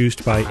is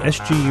produced by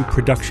SGU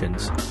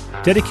Productions,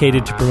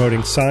 dedicated to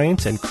promoting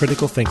science and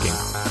critical thinking.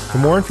 For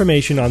more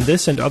information on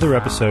this and other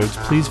episodes,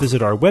 please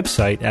visit our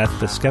website at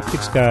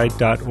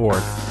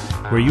theskepticsguide.org,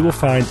 where you will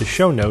find the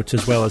show notes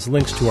as well as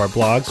links to our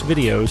blogs,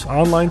 videos,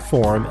 online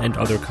forum, and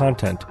other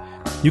content.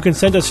 You can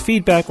send us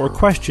feedback or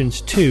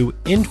questions to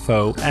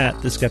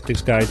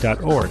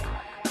info@theskepticsguide.org.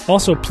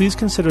 Also, please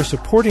consider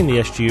supporting the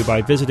SGU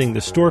by visiting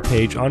the store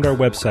page on our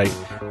website,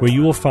 where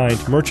you will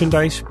find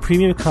merchandise,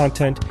 premium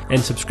content,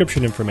 and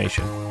subscription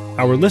information.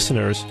 Our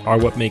listeners are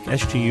what make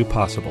SGU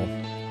possible.